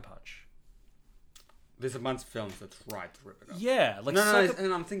is Sucker Punch. There's a bunch of films that tried to rip it off. Yeah, like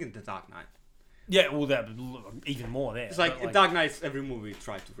and I'm thinking The Dark Knight. Yeah, well, that even more there. It's like Dark Knight's every movie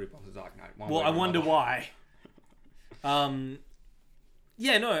tried to rip off The Dark Knight. Well, I wonder why.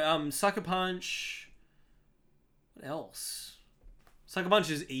 Sucker Punch. What else? Sucker Punch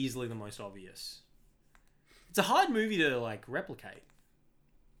is easily the most obvious. It's a hard movie to like replicate.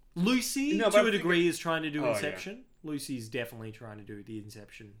 Lucy, to a degree, is trying to do Inception. Yeah. Lucy's definitely trying to do the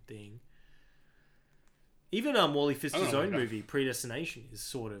Inception thing. Even Wally Pfister's own movie, Predestination, is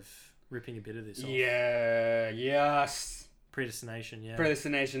sort of ripping a bit of this off. Yeah, yes. Predestination, yeah.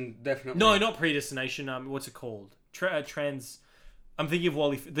 Predestination, definitely. No, not Predestination. What's it called? I'm thinking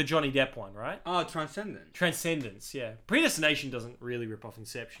of the Johnny Depp one, right? Oh, Transcendent. Transcendence, yeah. Predestination doesn't really rip off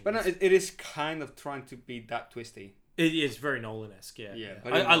Inception. But no, it is kind of trying to be that twisty. It is very Nolan-esque, yeah. Yeah,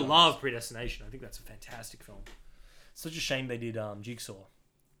 I love Predestination. I think that's a fantastic film. Such a shame they did Jigsaw.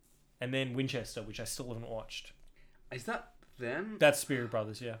 And then Winchester, which I still haven't watched. Is that them? That's Spirit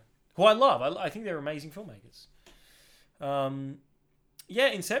Brothers, yeah. Who I love. I think they're amazing filmmakers. Yeah,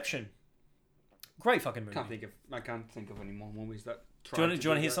 Inception. Great fucking movie. I can't think of any more movies that. Do you want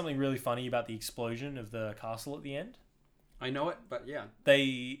to hear something really funny about the explosion of the castle at the end? I know it, but yeah.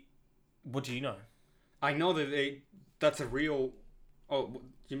 What do you know? I know that that's a real. Oh,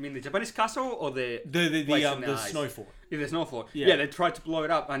 you mean the Japanese castle or the snow fort? Yeah, the snow fort. Yeah, they tried to blow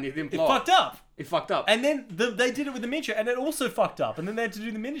it up and it didn't blow. It fucked up. And then they did it with the miniature and it also fucked up. And then they had to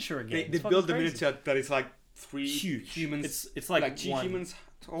do the miniature again. They built the miniature that is like huge humans. It's like two humans.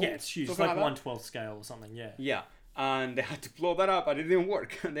 Yeah, it's huge. It's like 1/12 scale or something. Yeah. Yeah, and they had to blow that up and it didn't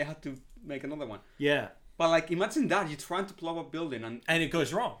work. And they had to make another one. Yeah. But like, imagine that you're trying to blow up a building and it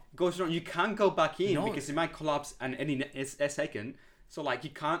goes wrong. You can't go back in because it might collapse and any second. So like, you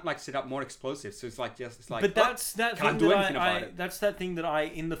can't like set up more explosives. So it's like But that's that thing that's that thing that I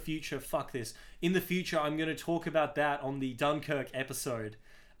in the future. Fuck this. In the future, I'm going to talk about that on the Dunkirk episode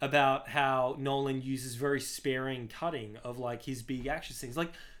about how Nolan uses very sparing cutting of like his big action scenes.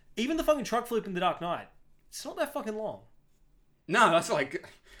 Like even the fucking truck flip in The Dark Knight. It's not that fucking long. No, that's like.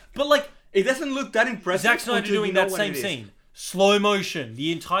 But like. It doesn't look that impressive. Zack Snyder doing that same scene. Slow motion.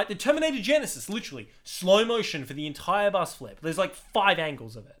 The Terminator Genesis, literally. Slow motion for the entire bus flip. There's like 5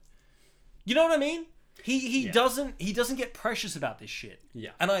 angles of it. You know what I mean? He doesn't get precious about this shit. Yeah.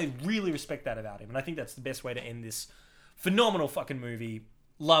 And I really respect that about him. And I think that's the best way to end this phenomenal fucking movie.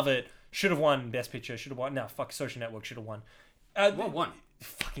 Love it. Should have won Best Picture. Should have won. No, fuck, Social Network should have won. What won?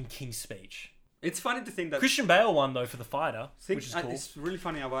 Fucking King's Speech. It's funny to think that Christian Bale won though for The Fighter, which is cool. It's really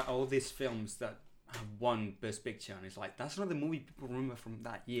funny about all these films that have won Best Picture, and it's like that's not the movie people remember from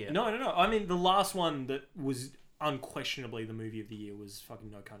that year. No. I mean, the last one that was unquestionably the movie of the year was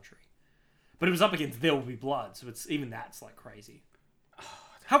fucking No Country, but it was up against There Will Be Blood, so it's even that's like crazy.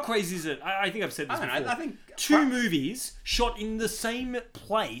 How crazy is it? I think I've said this before. I think 2 movies shot in the same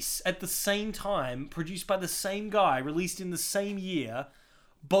place at the same time, produced by the same guy, released in the same year.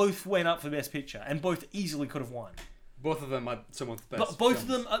 Both went up for Best Picture, and both easily could have won. Both of them are some of the best. But both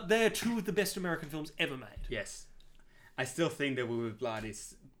films. of them, they're 2 of the best American films ever made. Yes, I still think There Will Be Blood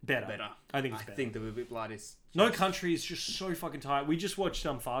is better. I think it's better. I think There Will Be Blood is. No Country is just so fucking tight. We just watched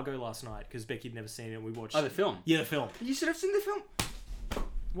Fargo last night because Becky had never seen it. We watched. Oh, the film. Yeah, the film. You should have seen the film.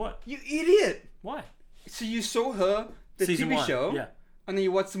 What? You idiot! Why? So you saw her Season TV 1, show, yeah, and then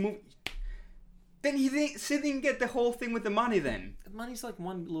you watched the movie. Then he didn't get the whole thing with the money. Then the money's like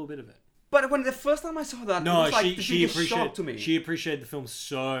one little bit of it. But when the first time I saw that, it was like she appreciated to me. She appreciated the film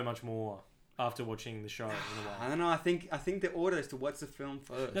so much more after watching the show. In a while. I don't know. I think the order is to watch the film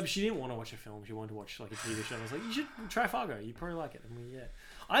first. No, but she didn't want to watch a film. She wanted to watch like a TV show. I was like, you should try Fargo. You probably like it. I mean, yeah.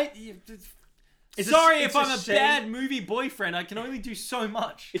 Sorry if I'm a bad movie boyfriend. I can only do so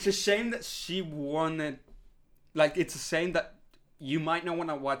much. It's a shame that she wanted. Like, it's a shame that you might not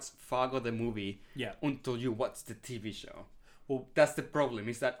want to watch Fargo the movie until you watch the TV show. Well, that's the problem.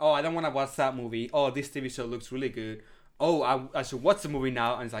 Is that, I don't want to watch that movie. Oh, this TV show looks really good. Oh, I should watch the movie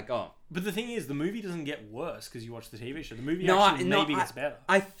now. And it's like, oh. But the thing is, the movie doesn't get worse because you watch the TV show. The movie maybe gets better.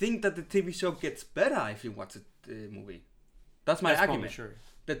 I think that the TV show gets better if you watch the movie. That's my argument. True.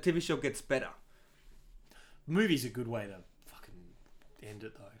 The TV show gets better. The movie's a good way to fucking end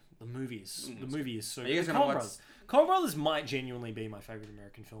it, though. The movie is so good. Coen Brothers might genuinely be my favorite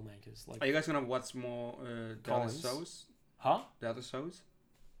American filmmakers. Like, are you guys gonna watch more the other shows? Huh? The other shows?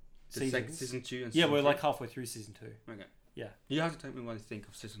 Season 2 and yeah, we're like halfway through season 2. Okay. Yeah. You have to tell me what you think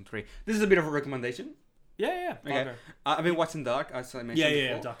of season 3. This is a bit of a recommendation. Yeah. Okay. I've been watching Dark, as I mentioned before.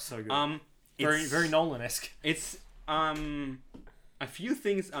 Yeah, Dark's so good. Very Nolan-esque. It's a few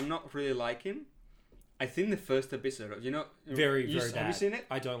things I'm not really liking. I think the first episode, very bad. Have you seen it?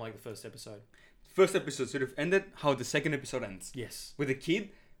 I don't like the first episode. First episode sort of ended how the second episode ends. Yes. With a kid.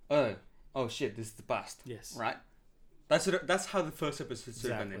 Oh shit, this is the past. Yes. Right? That's how the first episode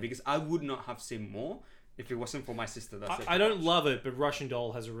sort of ended. Because I would not have seen more if it wasn't for my sister. I don't love it, but Russian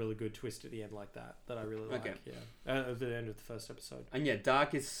Doll has a really good twist at the end like that I really like. Okay. Yeah. At the end of the first episode. And yeah,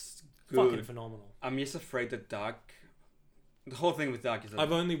 Dark is good. Fucking phenomenal. I'm just afraid that Dark... The whole thing with Dark is...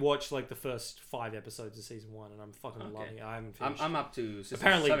 I've only watched like the first 5 episodes of season 1 and I'm fucking loving it. I haven't finished. I'm up to season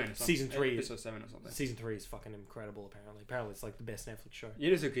apparently 7 season 3 episode 7 or something. Season 3 is fucking incredible apparently it's like the best Netflix show.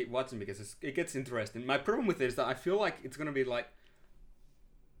 You just keep watching because it gets interesting. My problem with it is that I feel like it's going to be like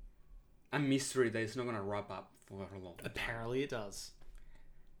a mystery that it's not going to wrap up for a long time. Apparently it does.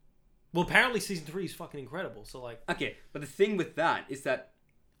 Well, apparently season 3 is fucking incredible. So like, Okay, but the thing with that is that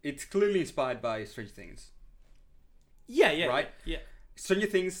it's clearly inspired by Stranger Things. yeah, Right? yeah. Stranger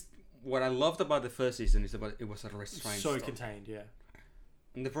Things. What I loved about the first season is it was a restrained So story. contained, yeah.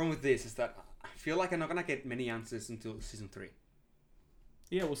 And the problem with this is that I feel like I'm not gonna get many answers until season 3.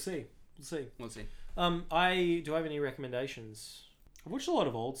 Yeah, we'll see. We'll see. Do I have any recommendations? I watched a lot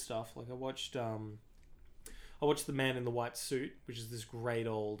of old stuff. Like I watched The Man in the White Suit, which is this great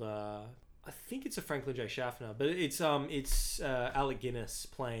old. I think it's a Franklin J. Schaffner, but it's Alec Guinness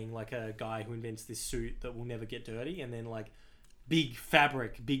playing like a guy who invents this suit that will never get dirty, and then like big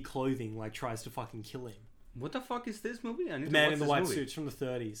fabric, big clothing, like tries to fucking kill him. What the fuck is this movie? I need The to Man watch in the this White movie. Suit's from the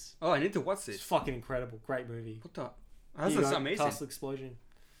 30s. Oh, I need to watch It's this. fucking incredible, great movie. What the? Here you That's go, amazing. Castle Explosion.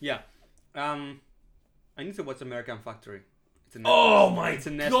 Yeah. I need to watch American Factory. It's a Netflix. Oh my It's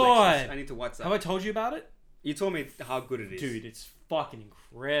a Netflix. God. I need to watch that. Have I told you about it? You told me how good it is. Dude, it's fucking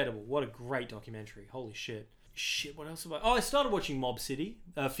incredible. What a great documentary. Holy shit. Shit, what else have I... Oh, I started watching Fear City,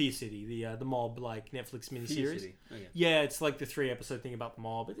 the Mob, like, Netflix Fear miniseries. City. Oh, yeah. Yeah, it's like the 3-episode thing about the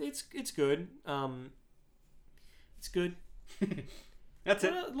mob. It's good. It's good. That's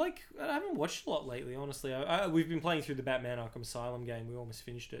it. Like, I haven't watched a lot lately, honestly. We've been playing through the Batman Arkham Asylum game. We almost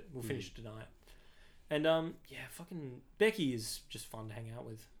finished it. We'll finish it tonight. And, yeah, fucking... Becky is just fun to hang out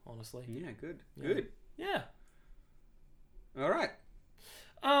with, honestly. Yeah, good. Yeah. Good. Yeah. All right.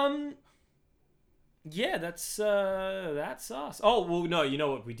 Yeah, that's us. Oh, well, no, you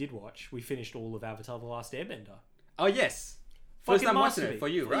know what we did watch? We finished all of Avatar: The Last Airbender. Oh, yes. First Fucking time watching masterpiece. it for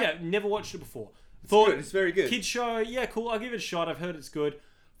you, right? Yeah, never watched it before. It's good. It's very good. Kids show, yeah, cool. I'll give it a shot. I've heard it's good.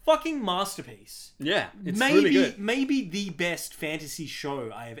 Fucking masterpiece. Yeah, it's maybe, really good. Maybe the best fantasy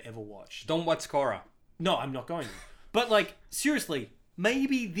show I have ever watched. Don't watch Korra. No, I'm not going to. But like, seriously,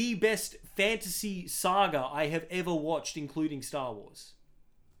 maybe the best fantasy saga I have ever watched, including Star Wars.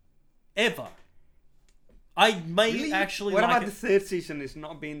 Ever. I may Really? actually What like about it. the third season? It's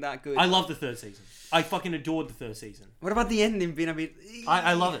not being that good. I love the third season. I fucking adored the third season. What about the ending being a bit...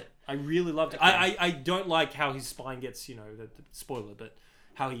 I love it. I really loved it. Okay. I don't like how his spine gets, you know, the spoiler, but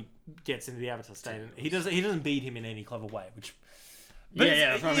how he gets into the Avatar state. And he doesn't beat him in any clever way, which... But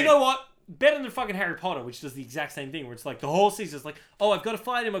Yeah, that's what I you mean. know what? Better than fucking Harry Potter, which does the exact same thing, where it's like the whole season's like, oh, I've got to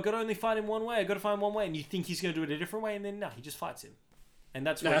fight him. I've got to only fight him one way. I've got to find him one way. And you think he's going to do it a different way, and then, no, he just fights him. And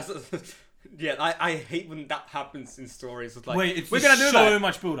that's what... Yeah, I hate when that happens in stories. It's like, Wait, we're gonna do so that.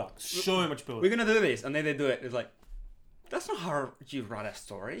 much build up. So much build up. We're gonna do this, and then they do it. It's like, that's not how you write a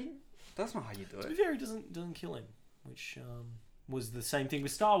story. That's not how you do To be it. fair, he doesn't kill him, which was the same thing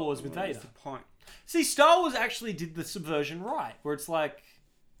with Star Wars with Vader. What's the point? See, Star Wars actually did the subversion right, where it's like,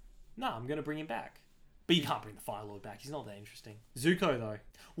 no, I'm going to bring him back. But you can't bring the Fire Lord back. He's not that interesting. Zuko, though.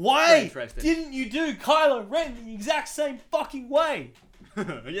 Why interesting. didn't you do Kylo Ren the exact same fucking way?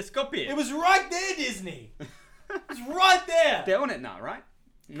 Just copy it. It was right there, Disney. It was right there. They own it now, right?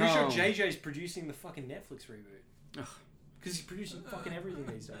 Pretty sure JJ's producing the fucking Netflix reboot. Because he's producing fucking everything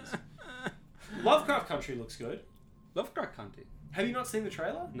these days. Lovecraft Country looks good. Lovecraft Country. Have you not seen the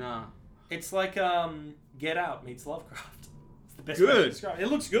trailer? Nah. It's like Get Out meets Lovecraft. It's the best Good. way to describe it. It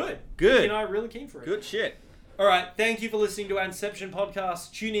looks good. Good. You know, I'm really keen for it. Good shit. All right, thank you for listening to our Inception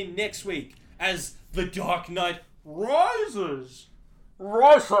podcast. Tune in next week as The Dark Knight rises.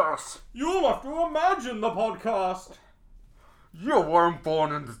 Rises. You'll have to imagine the podcast. You weren't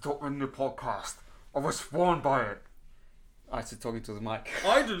born in the podcast. I was born by it. I said talking to the mic.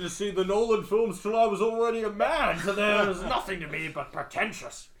 I didn't see the Nolan films till I was already a man, so there was nothing to me but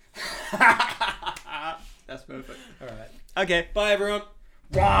pretentious. That's perfect. All right. Okay. Bye, everyone.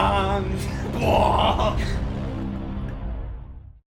 One.